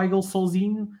aqui o Weigl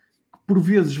sozinho, que por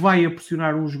vezes vai a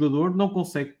pressionar um jogador, não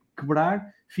consegue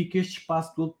quebrar, fica este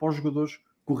espaço todo para os jogadores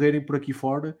correrem por aqui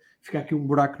fora, fica aqui um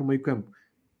buraco no meio campo.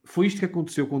 Foi isto que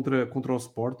aconteceu contra o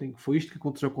Sporting, foi isto que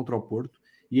aconteceu contra o Porto,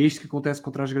 e é isto que acontece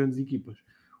contra as grandes equipas.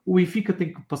 O Benfica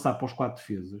tem que passar para os 4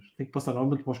 defesas, tem que passar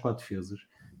normalmente para os 4 defesas,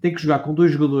 tem que jogar com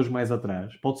 2 jogadores mais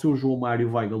atrás, pode ser o João Mário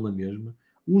e o Weigl na mesma,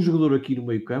 um jogador aqui no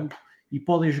meio campo, e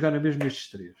podem jogar na mesma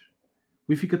estes 3. O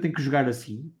Benfica tem que jogar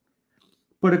assim,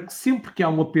 para que sempre que há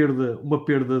uma perda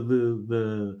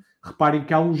de... Reparem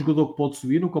que há um jogador que pode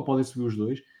subir, nunca podem subir os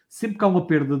 2. sempre que há uma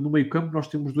perda no meio campo, nós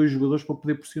temos 2 jogadores para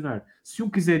poder pressionar. Se um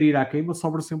quiser ir à queima,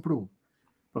 sobra sempre um.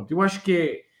 Pronto, eu acho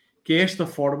que é esta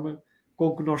forma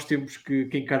com que nós temos que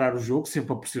encarar o jogo,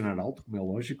 sempre a pressionar alto, como é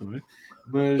lógico, não é?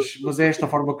 Mas é esta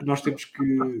forma que nós temos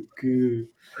que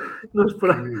Não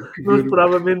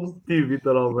esperava menos de ti,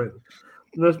 Vítor Almeida.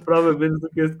 Não esperava menos do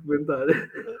que este comentário.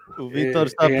 O Vítor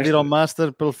está a pedir ao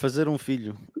Master para ele fazer um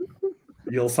filho.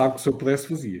 E ele sabe que se eu pudesse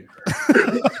fazia.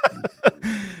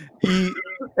 E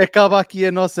acaba aqui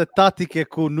a nossa tática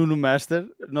com o Nuno Master.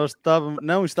 Nós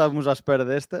não estávamos à espera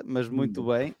desta, mas muito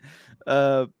bem.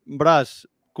 Brás,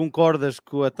 concordas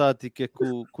com a tática que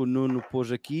o Nuno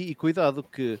pôs aqui? E cuidado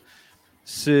que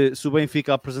se o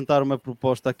Benfica apresentar uma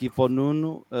proposta aqui para o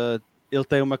Nuno, ele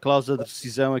tem uma cláusula de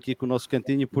rescisão aqui com o nosso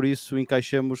cantinho, por isso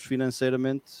encaixemos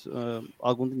financeiramente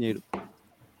algum dinheiro.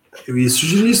 Eu ia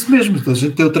sugerir isso mesmo. Então, a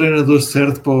gente tem o treinador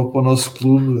certo para o nosso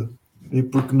clube, e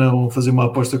por que não fazer uma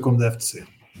aposta como deve de ser?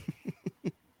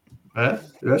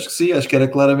 Eu acho que sim, acho que era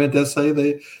claramente essa a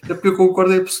ideia. Até porque eu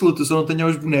concordo em absoluto, eu só não tenho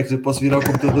os bonecos, eu posso virar o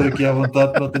computador aqui à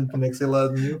vontade, não tenho bonecos em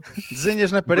lado nenhum.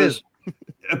 Desenhas na parede.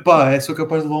 Sou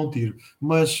capaz de levar um tiro.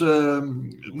 Mas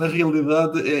na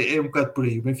realidade é um bocado por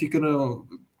aí. O Benfica não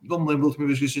me lembro a última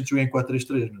vez que a gente jogou em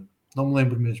 4-3-3, não me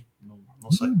lembro mesmo,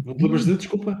 não sei. Não te lembras de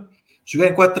desculpa? Joguei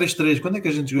em 4-3-3, quando é que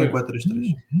a gente jogou em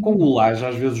 4-3-3? Com o Laje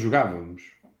às vezes jogávamos.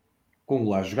 Com o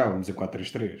Laje jogávamos em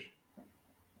 4-3-3.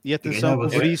 E atenção, o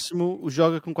Veríssimo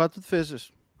joga com 4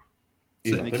 defesas.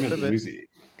 Exatamente.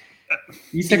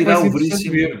 Isso é que vai ser interessante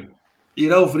ver.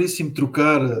 Irá o Veríssimo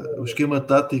trocar o esquema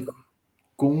tático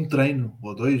com um treino,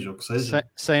 ou 2, ou o que seja.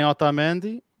 Sem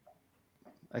Otamendi,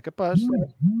 é capaz.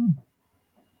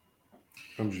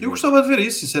 Eu gostava de ver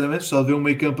isso, sinceramente. Gostava de ver um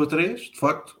meio campo a 3, de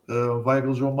facto.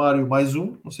 Weigl, João Mário, mais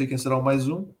um. Não sei quem será o mais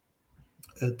um.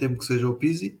 Temo que seja o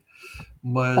Pizzi.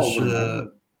 Mas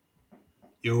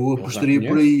eu apostaria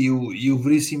por aí. E o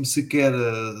Veríssimo, se quer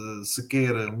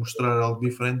mostrar algo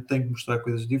diferente, tem que mostrar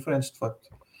coisas diferentes, de facto.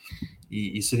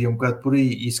 E seria um bocado por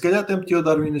aí. E se calhar até meter o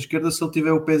Darwin na esquerda se ele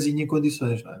tiver o pezinho em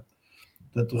condições, não é?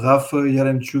 Portanto, o Rafa,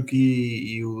 Yaremchuk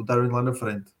e o Darwin lá na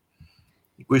frente.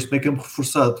 E com este meio campo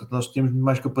reforçado, nós temos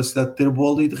mais capacidade de ter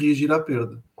bola e de reagir à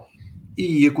perda.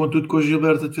 E ia contudo com o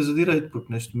Gilberto a defesa direito,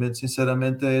 porque neste momento,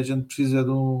 sinceramente, a gente precisa de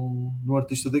um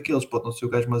artista daqueles. Pode não ser o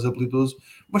gajo mais habilidoso,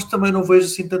 mas também não vejo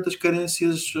assim tantas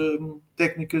carências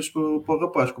técnicas para o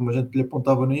rapaz, como a gente lhe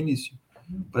apontava no início.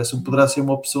 Parece-me que poderá ser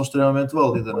uma opção extremamente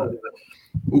válida, não é?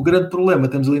 O grande problema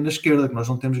temos ali na esquerda, que nós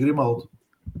não temos Grimaldo.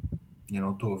 E eu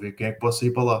não estou a ver quem é que possa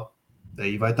ir para lá.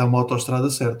 Daí vai estar uma autoestrada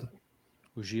certa.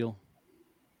 O Gil.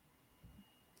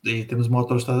 Daí temos uma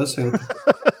autoestrada certa.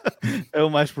 É o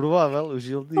mais provável, o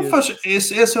Gil Dias.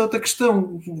 Essa é outra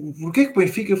questão. Porquê é que o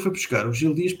Benfica foi buscar o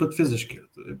Gil Dias para a defesa esquerda?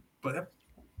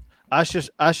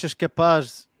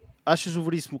 Achas o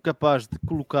Veríssimo capaz de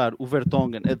colocar o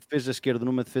Vertonghen a defesa esquerda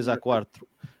numa defesa a 4,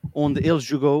 onde ele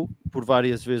jogou por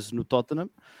várias vezes no Tottenham,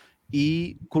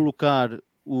 e colocar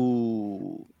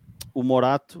o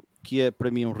Morato, que é para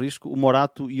mim um risco, o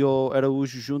Morato e o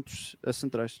Araújo juntos a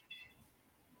centrais?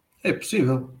 É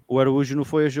possível. O Araújo não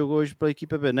foi a jogo hoje para a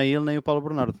equipa B, nem ele nem o Paulo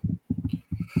Bernardo.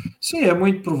 Sim, é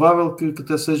muito provável que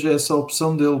até seja essa a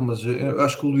opção dele, mas eu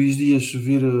acho que o Luís Dias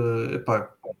vir,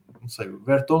 não sei, o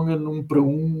Vertonghen 1 para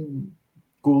 1,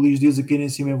 com o Luís Dias a cair em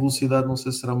cima em velocidade, não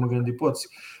sei se será uma grande hipótese.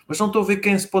 Mas não estou a ver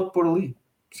quem se pode pôr ali.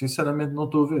 Sinceramente, não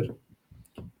estou a ver.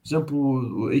 Por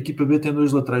exemplo, a equipa B tem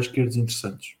 2 laterais esquerdos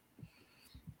interessantes.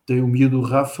 Tem o miúdo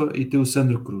Rafa e tem o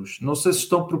Sandro Cruz. Não sei se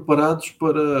estão preparados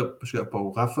para chegar. Pá,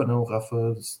 o Rafa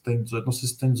tem 18, não sei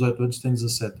se tem 18 anos, tem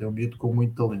 17. É um miúdo com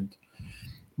muito talento.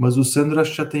 Mas o Sandro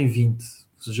acho que já tem 20.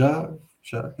 Já,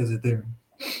 quer dizer, tem...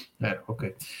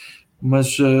 ok.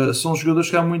 Mas são jogadores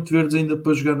que há muito verdes ainda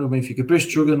para jogar no Benfica. Para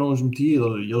este jogo eu não os meti,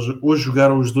 eles hoje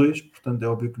jogaram os 2, portanto é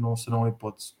óbvio que não será uma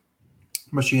hipótese.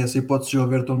 Mas sim, essa hipótese de o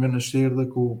Vertonghen na esquerda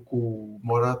com o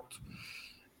Morato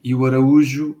e o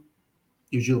Araújo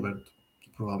e o Gilberto.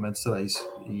 Provavelmente será isso.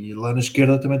 E lá na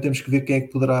esquerda também temos que ver quem é que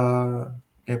poderá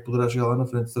chegar lá na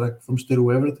frente. Será que vamos ter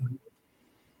o Everton?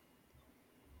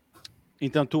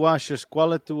 Então tu achas,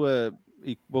 qual é a tua...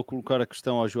 E vou colocar a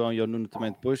questão ao João e ao Nuno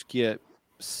também depois, que é...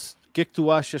 O que é que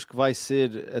tu achas que vai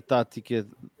ser a tática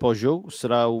para o jogo?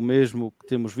 Será o mesmo que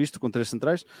temos visto com 3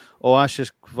 centrais? Ou achas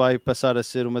que vai passar a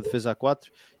ser uma defesa a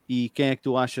 4? E quem é que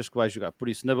tu achas que vai jogar? Por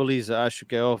isso, na baliza, acho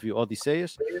que é óbvio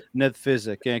Odisseias. Na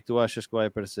defesa, quem é que tu achas que vai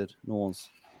aparecer no 11?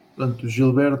 Portanto,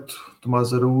 Gilberto,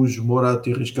 Tomás Araújo, Morato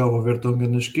e Riscalva, Vertonghen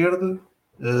na esquerda.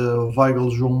 Weigl,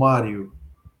 João Mário,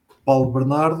 Paulo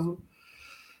Bernardo.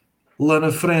 Lá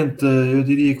na frente, eu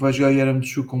diria que vai jogar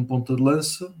Yaremchuk com ponta de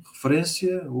lança,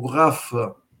 referência. O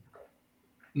Rafa,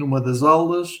 numa das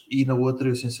aulas, e na outra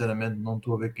eu sinceramente não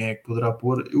estou a ver quem é que poderá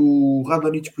pôr. O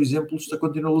Radonjic, por exemplo,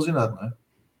 continua alucinado, não é?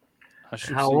 Acho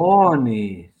que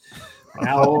sim.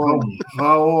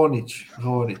 Raonic.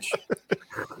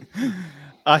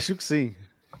 Acho que sim.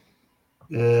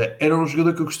 Era um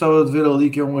jogador que eu gostava de ver ali,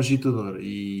 que é um agitador,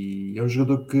 e é um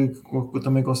jogador que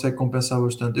também consegue compensar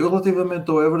bastante. Eu, relativamente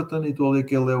ao Everton, e estou ali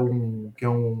que ele é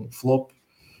um flop,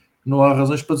 não há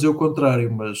razões para dizer o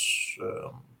contrário, mas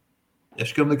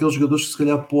acho que é um daqueles jogadores que se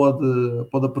calhar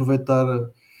pode aproveitar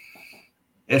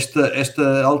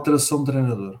esta alteração de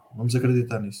treinador. Vamos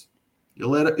acreditar nisso.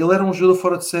 Ele era um jogador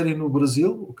fora de série no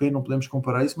Brasil, ok, não podemos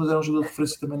comparar isso, mas era um jogador de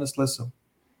referência também na seleção.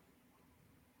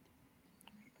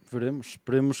 Veremos,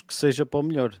 esperemos que seja para o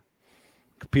melhor,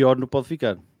 que pior não pode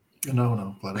ficar.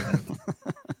 Não, claramente.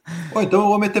 Ou então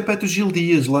o homem até pede o Gil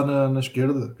Dias lá na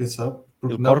esquerda, quem sabe?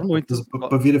 Porque Ele não, corre muito.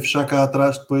 Para vir a fechar cá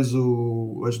atrás depois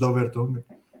ajudar o Vertonghen.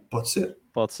 Pode ser.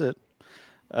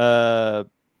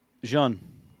 João,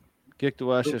 o que é que tu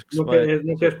achas que se Não vai...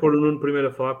 Não queres pôr o Nuno primeiro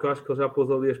a falar, porque eu acho que ele já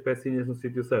pôs ali as pecinhas no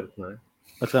sítio certo, não é?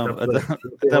 Então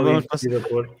vamos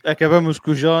acabamos com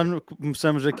o João,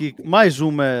 começamos aqui mais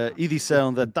uma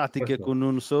edição da Tática com o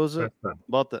Nuno Sousa.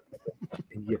 Bota.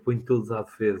 E põe todos à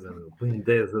defesa, põe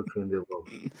 10 a defender logo.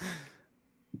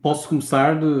 Posso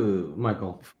começar,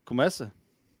 Michael? Começa.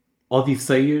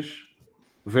 Odisseias,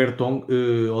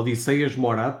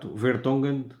 Morato,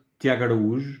 Vertonghen, Tiago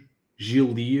Araújo,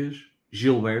 Gil Dias,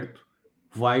 Gilberto,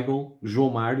 Weigl,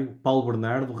 João Mário, Paulo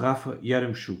Bernardo, Rafa e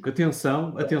Aramchuk.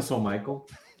 Atenção, Michael,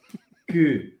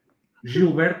 que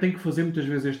Gilberto tem que fazer muitas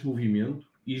vezes este movimento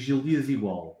e Gil Dias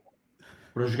igual,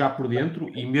 para jogar por dentro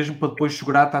e mesmo para depois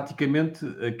segurar taticamente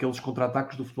aqueles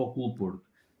contra-ataques do Futebol Clube do Porto.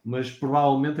 Mas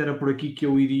provavelmente era por aqui que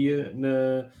eu iria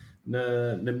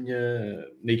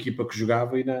na equipa que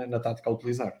jogava e na tática a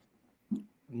utilizar.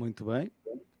 Muito bem.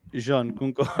 João,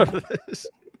 concordas?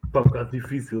 Um bocado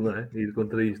difícil, não é? Ir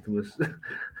contra isto, mas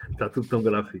está tudo tão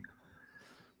gráfico.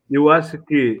 Eu acho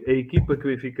que a equipa que o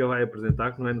Benfica vai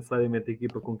apresentar, que não é necessariamente a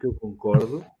equipa com que eu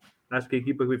concordo, acho que a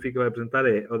equipa que o Benfica vai apresentar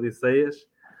é Odisseias,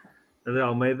 André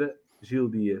Almeida, Gil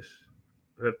Dias,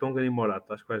 Vertonghen e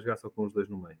Morato. Acho que vai jogar só com os dois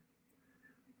no meio.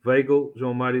 Weigl,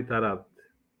 João Mário e Tarabte.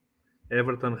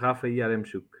 Everton, Rafa e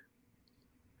Aramchuk.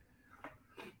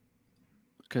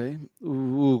 Ok. O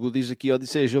Hugo diz aqui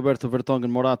Odisseias, Gilberto, Vertonghen,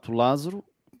 Morato, Lázaro.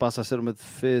 Passa a ser uma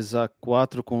defesa a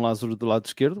 4 com Lázaro do lado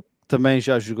esquerdo. Também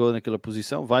já jogou naquela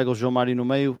posição. Weigl, João Mário no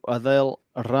meio, Adel,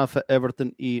 Rafa,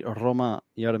 Everton e Romain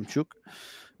e Aramchuk.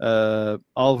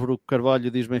 Álvaro Carvalho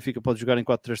diz Benfica pode jogar em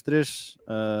 4-3-3.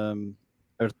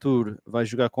 Arthur vai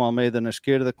jogar com Almeida na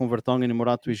esquerda, com Vertonghen,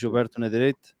 Morato e Gilberto na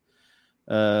direita.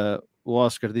 O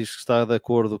Oscar diz que está de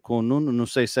acordo com o Nuno. Não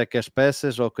sei se é que as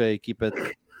peças ou que a equipa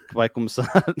que vai começar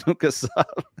nunca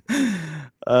sabe.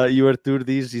 E o Arthur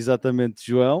diz exatamente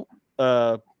João.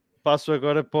 Passo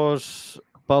agora para os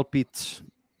palpites.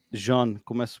 João,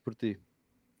 começo por ti.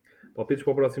 Palpites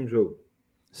para o próximo jogo.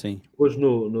 Sim. Hoje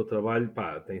no trabalho,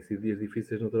 tem sido dias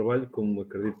difíceis no trabalho, como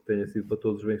acredito que tenha sido para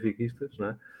todos os benfiquistas, não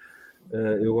é?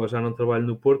 Eu já não trabalho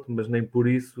no Porto, mas nem por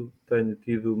isso tenho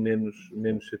tido menos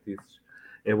chatices.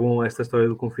 É bom esta história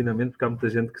do confinamento, porque há muita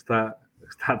gente que está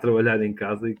a trabalhar em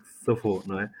casa e que se safou,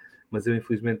 não é? Mas eu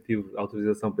infelizmente tive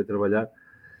autorização para ir trabalhar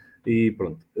e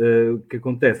pronto. O que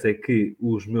acontece é que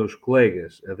os meus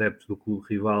colegas adeptos do clube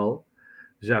rival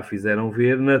já fizeram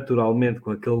ver, naturalmente,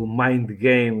 com aquele mind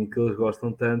game que eles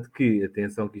gostam tanto, que,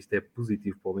 atenção, que isto é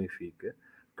positivo para o Benfica,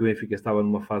 porque o Benfica estava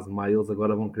numa fase má e eles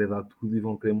agora vão querer dar tudo e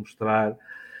vão querer mostrar,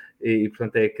 e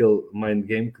portanto é aquele mind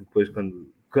game que depois,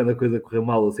 quando a coisa correr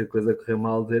mal, ou se a coisa correr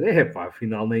mal, dizer,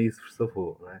 afinal nem isso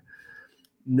safou, não é?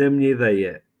 Na minha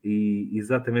ideia, e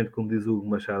exatamente como diz o Hugo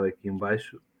Machado aqui em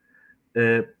baixo,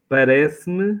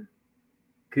 parece-me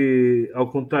que, ao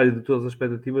contrário de todas as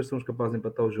expectativas, somos capazes de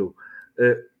empatar o jogo.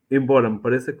 Embora me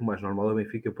pareça que o mais normal é o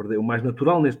Benfica perder, o mais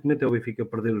natural neste momento é o Benfica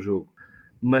perder o jogo,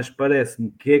 mas parece-me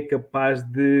que é capaz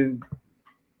de...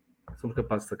 somos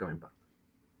capazes de sacar o empate.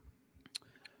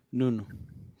 Nuno,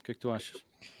 o que é que tu achas?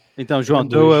 Então, João, o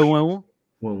teu é 1-1?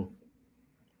 1-1.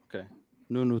 Ok.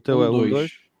 Nuno, o teu é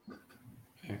 1-2?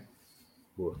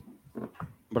 Boa.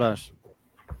 Brás.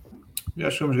 Eu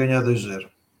acho que vamos ganhar 2-0.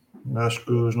 Acho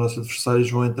que os nossos adversários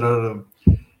vão entrar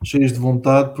cheios de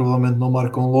vontade, provavelmente não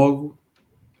marcam logo.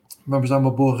 Vamos dar uma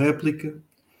boa réplica.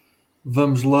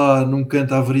 Vamos lá num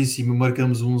canto averíssimo e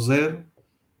marcamos 1-0.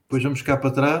 Depois vamos cá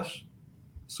para trás,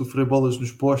 sofrer bolas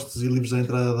nos postes e livres à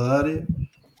entrada da área.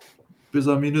 Depois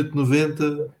ao minuto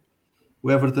 90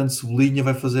 o Everton de Cebolinha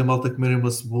vai fazer a malta comer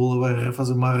uma cebola, vai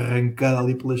fazer uma arrancada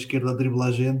ali pela esquerda a driblar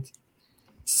a gente.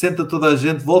 senta toda a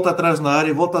gente, volta atrás na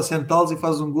área, volta a sentá-los e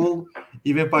faz um golo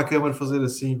e vem para a câmara fazer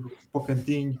assim, para o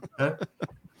cantinho.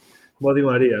 O Di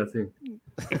Maria, assim.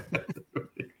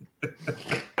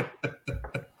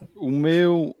 O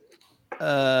meu...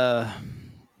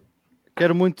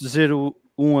 quero muito dizer o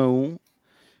 1-1,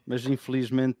 mas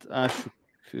infelizmente acho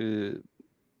que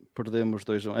perdemos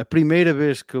 2-1. A primeira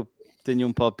vez que eu tenho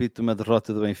um palpite de uma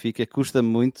derrota do Benfica, custa-me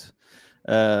muito,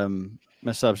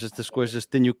 mas sabes, estas coisas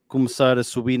tenho que começar a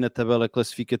subir na tabela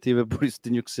classificativa, por isso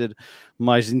tenho que ser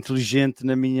mais inteligente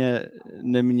na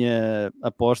minha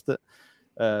aposta,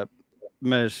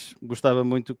 mas gostava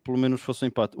muito que pelo menos fosse um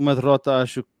empate. Uma derrota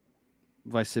acho que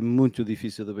vai ser muito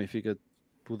difícil do Benfica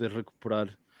poder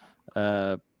recuperar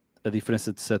a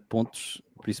diferença de 7 pontos,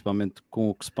 principalmente com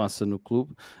o que se passa no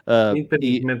clube.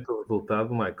 Independentemente do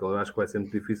resultado, Michael, eu acho que vai ser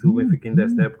muito difícil o Benfica ainda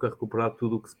esta época recuperar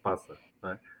tudo o que se passa. Não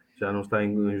é? Já não está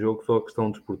em jogo só a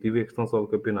questão desportiva e a questão só do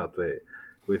campeonato.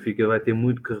 O Benfica vai ter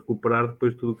muito que recuperar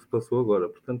depois de tudo o que se passou agora.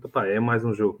 Portanto, é mais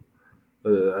um jogo.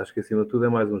 Acho que acima de tudo é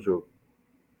mais um jogo.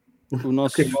 O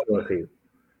nosso... que estou a rir?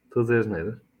 Estou a dizer as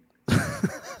neiras?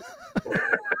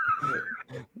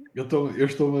 Eu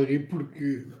estou a rir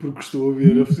porque estou a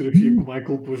ver a fotografia que o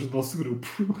Michael pôs no nosso grupo.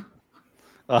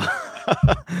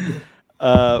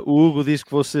 O Hugo diz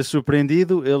que vou ser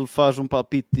surpreendido. Ele faz um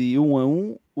palpite de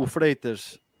 1-1. O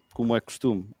Freitas, como é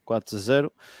costume,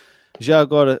 4-0. Já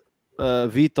agora,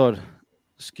 Vítor,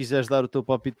 se quiseres dar o teu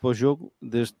palpite para o jogo,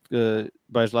 desde que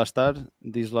vais lá estar,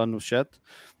 diz lá no chat.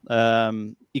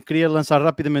 E queria lançar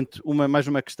rapidamente mais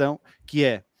uma questão, que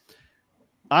é: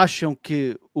 acham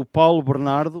que o Paulo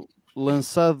Bernardo,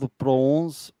 lançado para o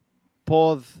 11,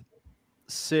 pode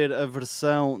ser a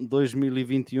versão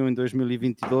 2021 e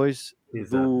 2022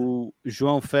 do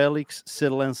João Félix ser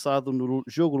lançado no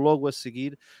jogo logo a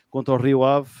seguir contra o Rio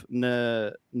Ave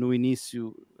no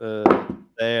início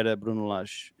da era Bruno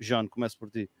Lage? João, começo por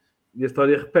ti. E a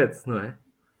história repete-se, não é?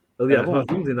 Aliás, nós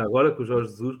vimos ainda agora que o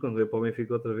Jorge Jesus, quando veio para o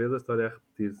Benfica outra vez, a história a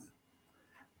repetir-se.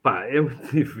 É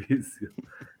muito difícil.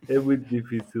 É muito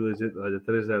difícil a gente... Olha,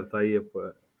 3-0 está aí a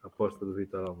aposta do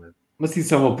Vítor Almeida. Mas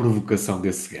isso é uma provocação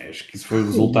desse gajo, que isso foi o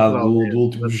resultado do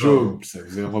último jogo,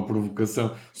 percebes? É uma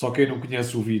provocação. Só quem não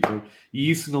conhece o Vítor, e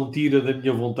isso não tira da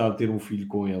minha vontade de ter um filho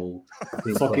com ele.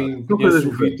 Sim, só quem conhece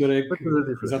o Vítor é que...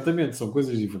 Exatamente, são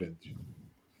coisas diferentes.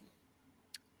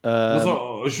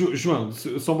 Mas, João,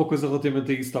 só uma coisa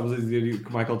relativamente a isso que estavas a dizer e que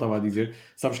o Michael estava a dizer.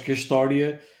 Sabes que a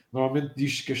história... Normalmente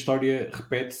diz que a história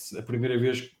repete-se a primeira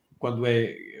vez quando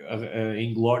é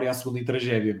em glória, a segunda em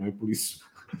tragédia, não é? Por isso,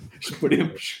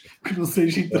 esperemos que não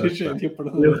seja em tragédia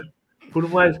para nós. Por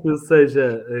mais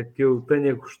que eu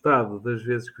tenha gostado das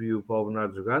vezes que vi o Paulo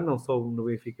Bernardo jogar, não só no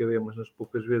Benfica B, mas nas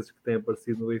poucas vezes que tem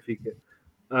aparecido no Benfica,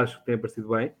 acho que tem aparecido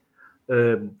bem.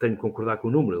 Tenho que concordar com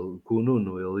o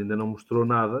Nuno, ele ainda não mostrou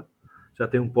nada. Já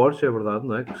tem um Porsche, é verdade,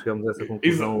 não é? Que chegamos a essa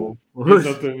conclusão hoje,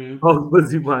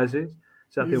 algumas imagens.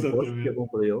 Já tem um posto, que é bom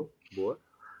para ele, boa,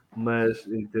 mas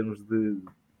em termos de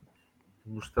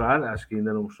mostrar, acho que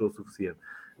ainda não mostrou o suficiente.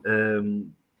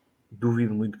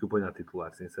 Duvido muito que o ponha a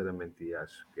titular, sinceramente, e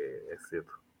acho que é cedo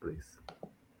para isso.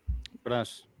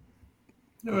 Brás.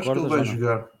 Eu acho que ele vai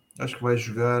jogar. Acho que vai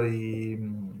jogar e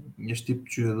este tipo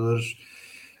de jogadores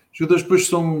depois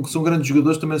são grandes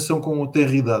jogadores, também são com a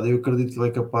idade. Eu acredito que ele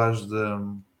é capaz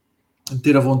de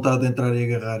ter a vontade de entrar e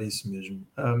agarrar isso mesmo.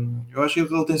 Eu acho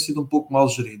que ele tem sido um pouco mal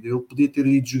gerido. Ele podia ter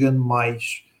ido jogando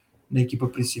mais na equipa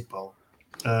principal.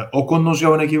 Ou quando não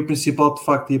jogava na equipa principal, de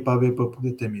facto ia para a B para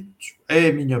poder ter minutos. É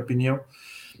a minha opinião.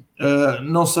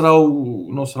 Não será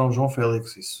um João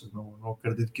Félix, isso. Não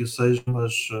acredito que o seja,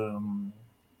 mas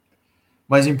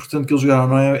mais importante que ele jogar ou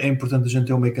não é importante a gente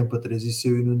ter um meio campo a 3. Isso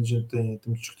eu e o Nuno, a gente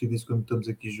temos discutido isso quando estamos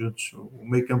aqui juntos. O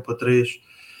meio campo a 3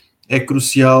 é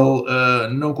crucial,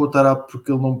 não contará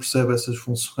porque ele não percebe essas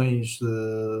funções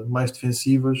mais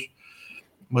defensivas,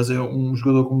 mas é um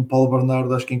jogador como o Paulo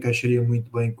Bernardo, acho que encaixaria muito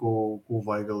bem com o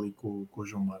Weigl e com o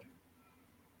João Mário.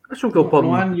 Acham que ele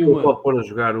pode pôr a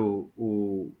jogar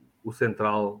o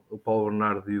central, o Paulo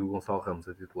Bernardo e o Gonçalo Ramos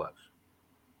a titulares?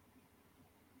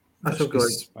 Acham que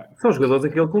são jogadores em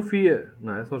que ele confia,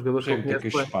 não é? São jogadores que ele conhece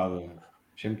bem.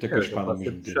 Sempre ter com a espada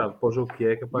mesmo puxado para o jogo que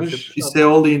é capaz de ser puxado. Isso é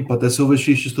all-in, pá, até soube as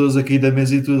fichas todas aqui da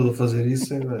mesa e tudo a fazer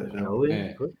isso.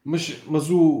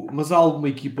 Mas há alguma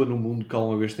equipa no mundo que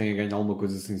alguma vez tenha ganho alguma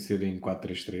coisa sem ser em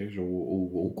 4-3-3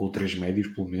 ou com 3 médios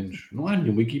pelo menos? Não há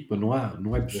nenhuma equipa,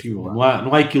 não é possível,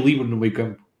 não há equilíbrio no meio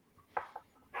campo.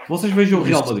 Vocês vejam o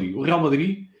Real Madrid.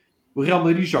 O Real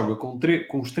Madrid joga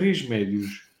com os 3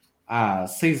 médios há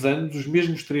 6 anos, os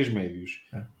mesmos 3 médios.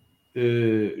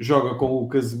 Joga com o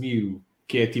Casemiro,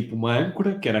 que é tipo uma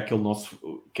âncora, que era o nosso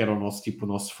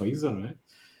phaser, não é?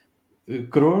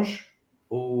 Kroos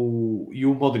e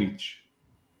o Modric.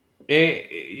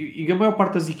 E a maior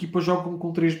parte das equipas jogam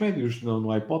com 3 médios, não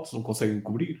há hipótese, não conseguem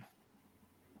cobrir.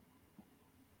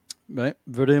 Bem,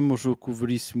 veremos o que o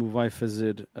Veríssimo vai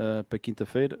fazer para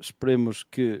quinta-feira. Esperemos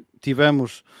que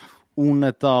tivemos um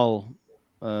Natal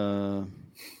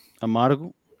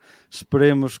amargo.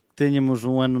 Esperemos que tenhamos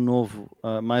um ano novo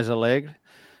mais alegre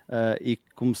e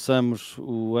que começamos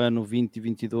o ano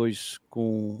 2022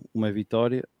 com uma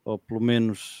vitória, ou pelo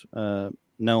menos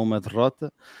não uma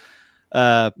derrota.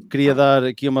 Queria dar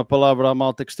aqui uma palavra à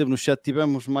malta que esteve no chat.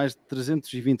 Tivemos mais de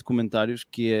 320 comentários,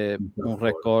 que é um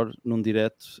recorde num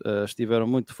direto. Estiveram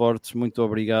muito fortes, muito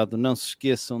obrigado. Não se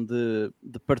esqueçam de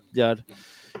partilhar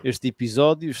este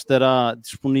episódio. Estará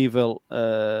disponível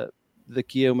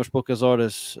daqui a umas poucas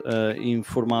horas em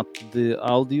formato de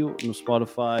áudio no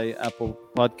Spotify, Apple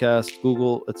Podcast,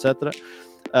 Google, etc.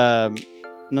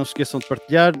 Não se esqueçam de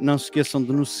partilhar, não se esqueçam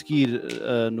de nos seguir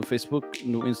no Facebook,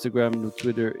 no Instagram, no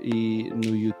Twitter e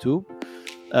no YouTube.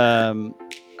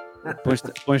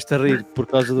 Pões-te a rir por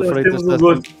causa do Freitas. Temos um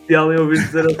gosto especial em ouvir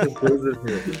dizer essas coisas.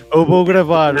 Ou vou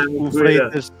gravar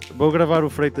o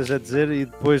Freitas a dizer e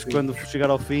depois quando chegar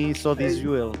ao fim só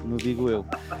diz-o ele, não digo eu.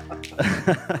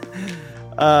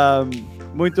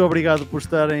 Muito obrigado por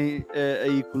estarem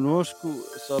aí conosco.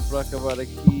 Só para acabar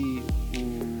aqui,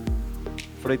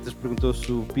 Freitas perguntou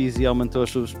se o Pizzi aumentou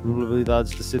as suas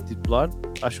probabilidades de ser titular.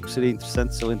 Acho que seria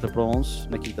interessante se ele entra para o 11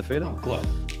 na quinta-feira. Não,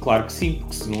 claro que sim,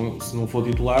 porque se não for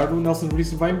titular, o Nelson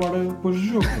Veríssimo vai embora depois do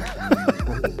jogo.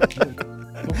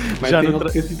 Vai ter que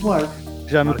ser titular.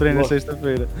 Já no treino na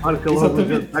sexta-feira. Marca logo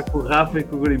está com o Rafa e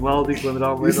com o Grimaldi e com o André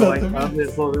Almeida lá em casa e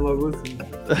resolvem logo assim.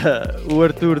 O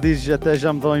Arthur diz até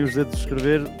já me dão os dedos de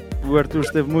escrever. O Arthur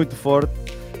esteve muito forte.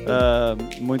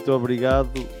 Muito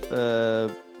obrigado.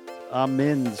 Há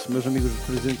Mendes, meus amigos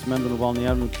presentes mandam no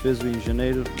balneário no defeso em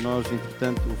janeiro, nós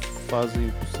entretanto fazem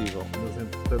o possível.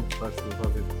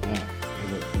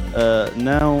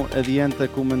 Não adianta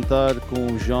comentar com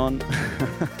o John.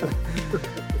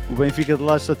 O Benfica de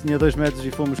Laje só tinha 2 metros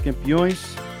e fomos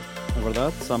campeões, é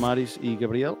verdade, Samaris e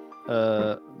Gabriel.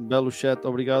 Belo chat,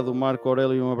 obrigado Marco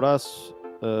Aurélio, um abraço.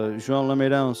 João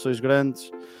Lameirão, sois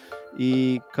grandes.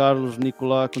 E Carlos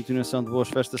Nicolá, continuação de boas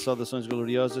festas, saudações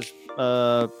gloriosas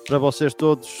para vocês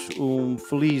todos, um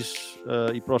feliz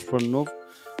e próspero ano novo,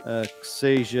 que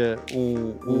seja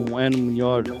um ano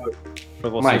melhor para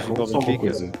vocês. Michael, só uma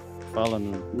coisa. Fala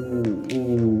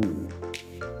no...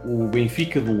 O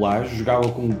Benfica do Laje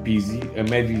jogava com o Pizzi a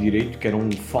médio direito, que era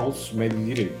um falso médio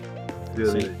direito.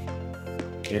 Sim.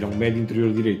 Era um médio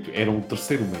interior direito, era um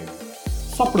terceiro médio.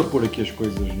 Só para pôr aqui as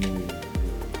coisas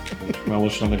como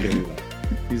elas são na realidade.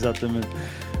 Exatamente.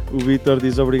 O Vítor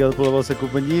diz obrigado pela vossa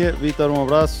companhia. Vítor, um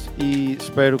abraço e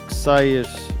espero que saias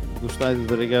do Estádio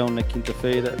do Dragão na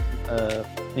quinta-feira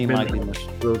em lágrimas.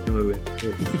 Pela última vez.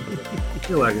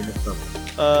 Em lágrimas, tá.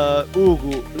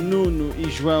 Hugo, Nuno e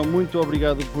João, muito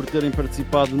obrigado por terem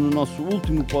participado no nosso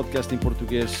último podcast em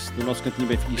português do nosso Cantinho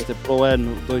Benfiquista para o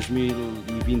ano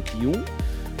 2021.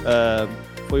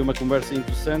 Foi uma conversa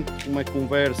interessante, uma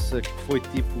conversa que foi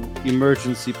tipo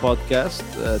emergency podcast,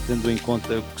 tendo em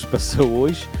conta o que se passou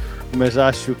hoje, mas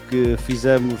acho que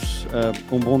fizemos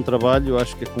um bom trabalho,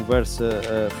 acho que a conversa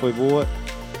foi boa.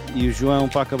 E o João,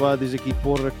 para acabar, diz aqui,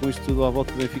 porra, com isto tudo à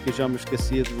volta do Benfica já me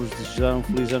esquecia de vos desejar um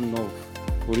feliz ano novo.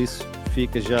 Por isso,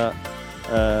 fica já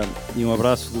e um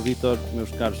abraço do Vítor,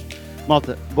 meus caros.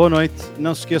 Malta, boa noite,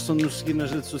 não se esqueçam de nos seguir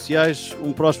nas redes sociais,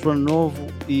 um próspero ano novo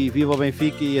e viva o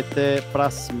Benfica e até para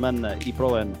a semana e para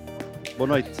o ano. Boa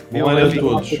noite. Boa noite a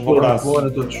todos, um abraço. Boa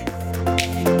noite a todos.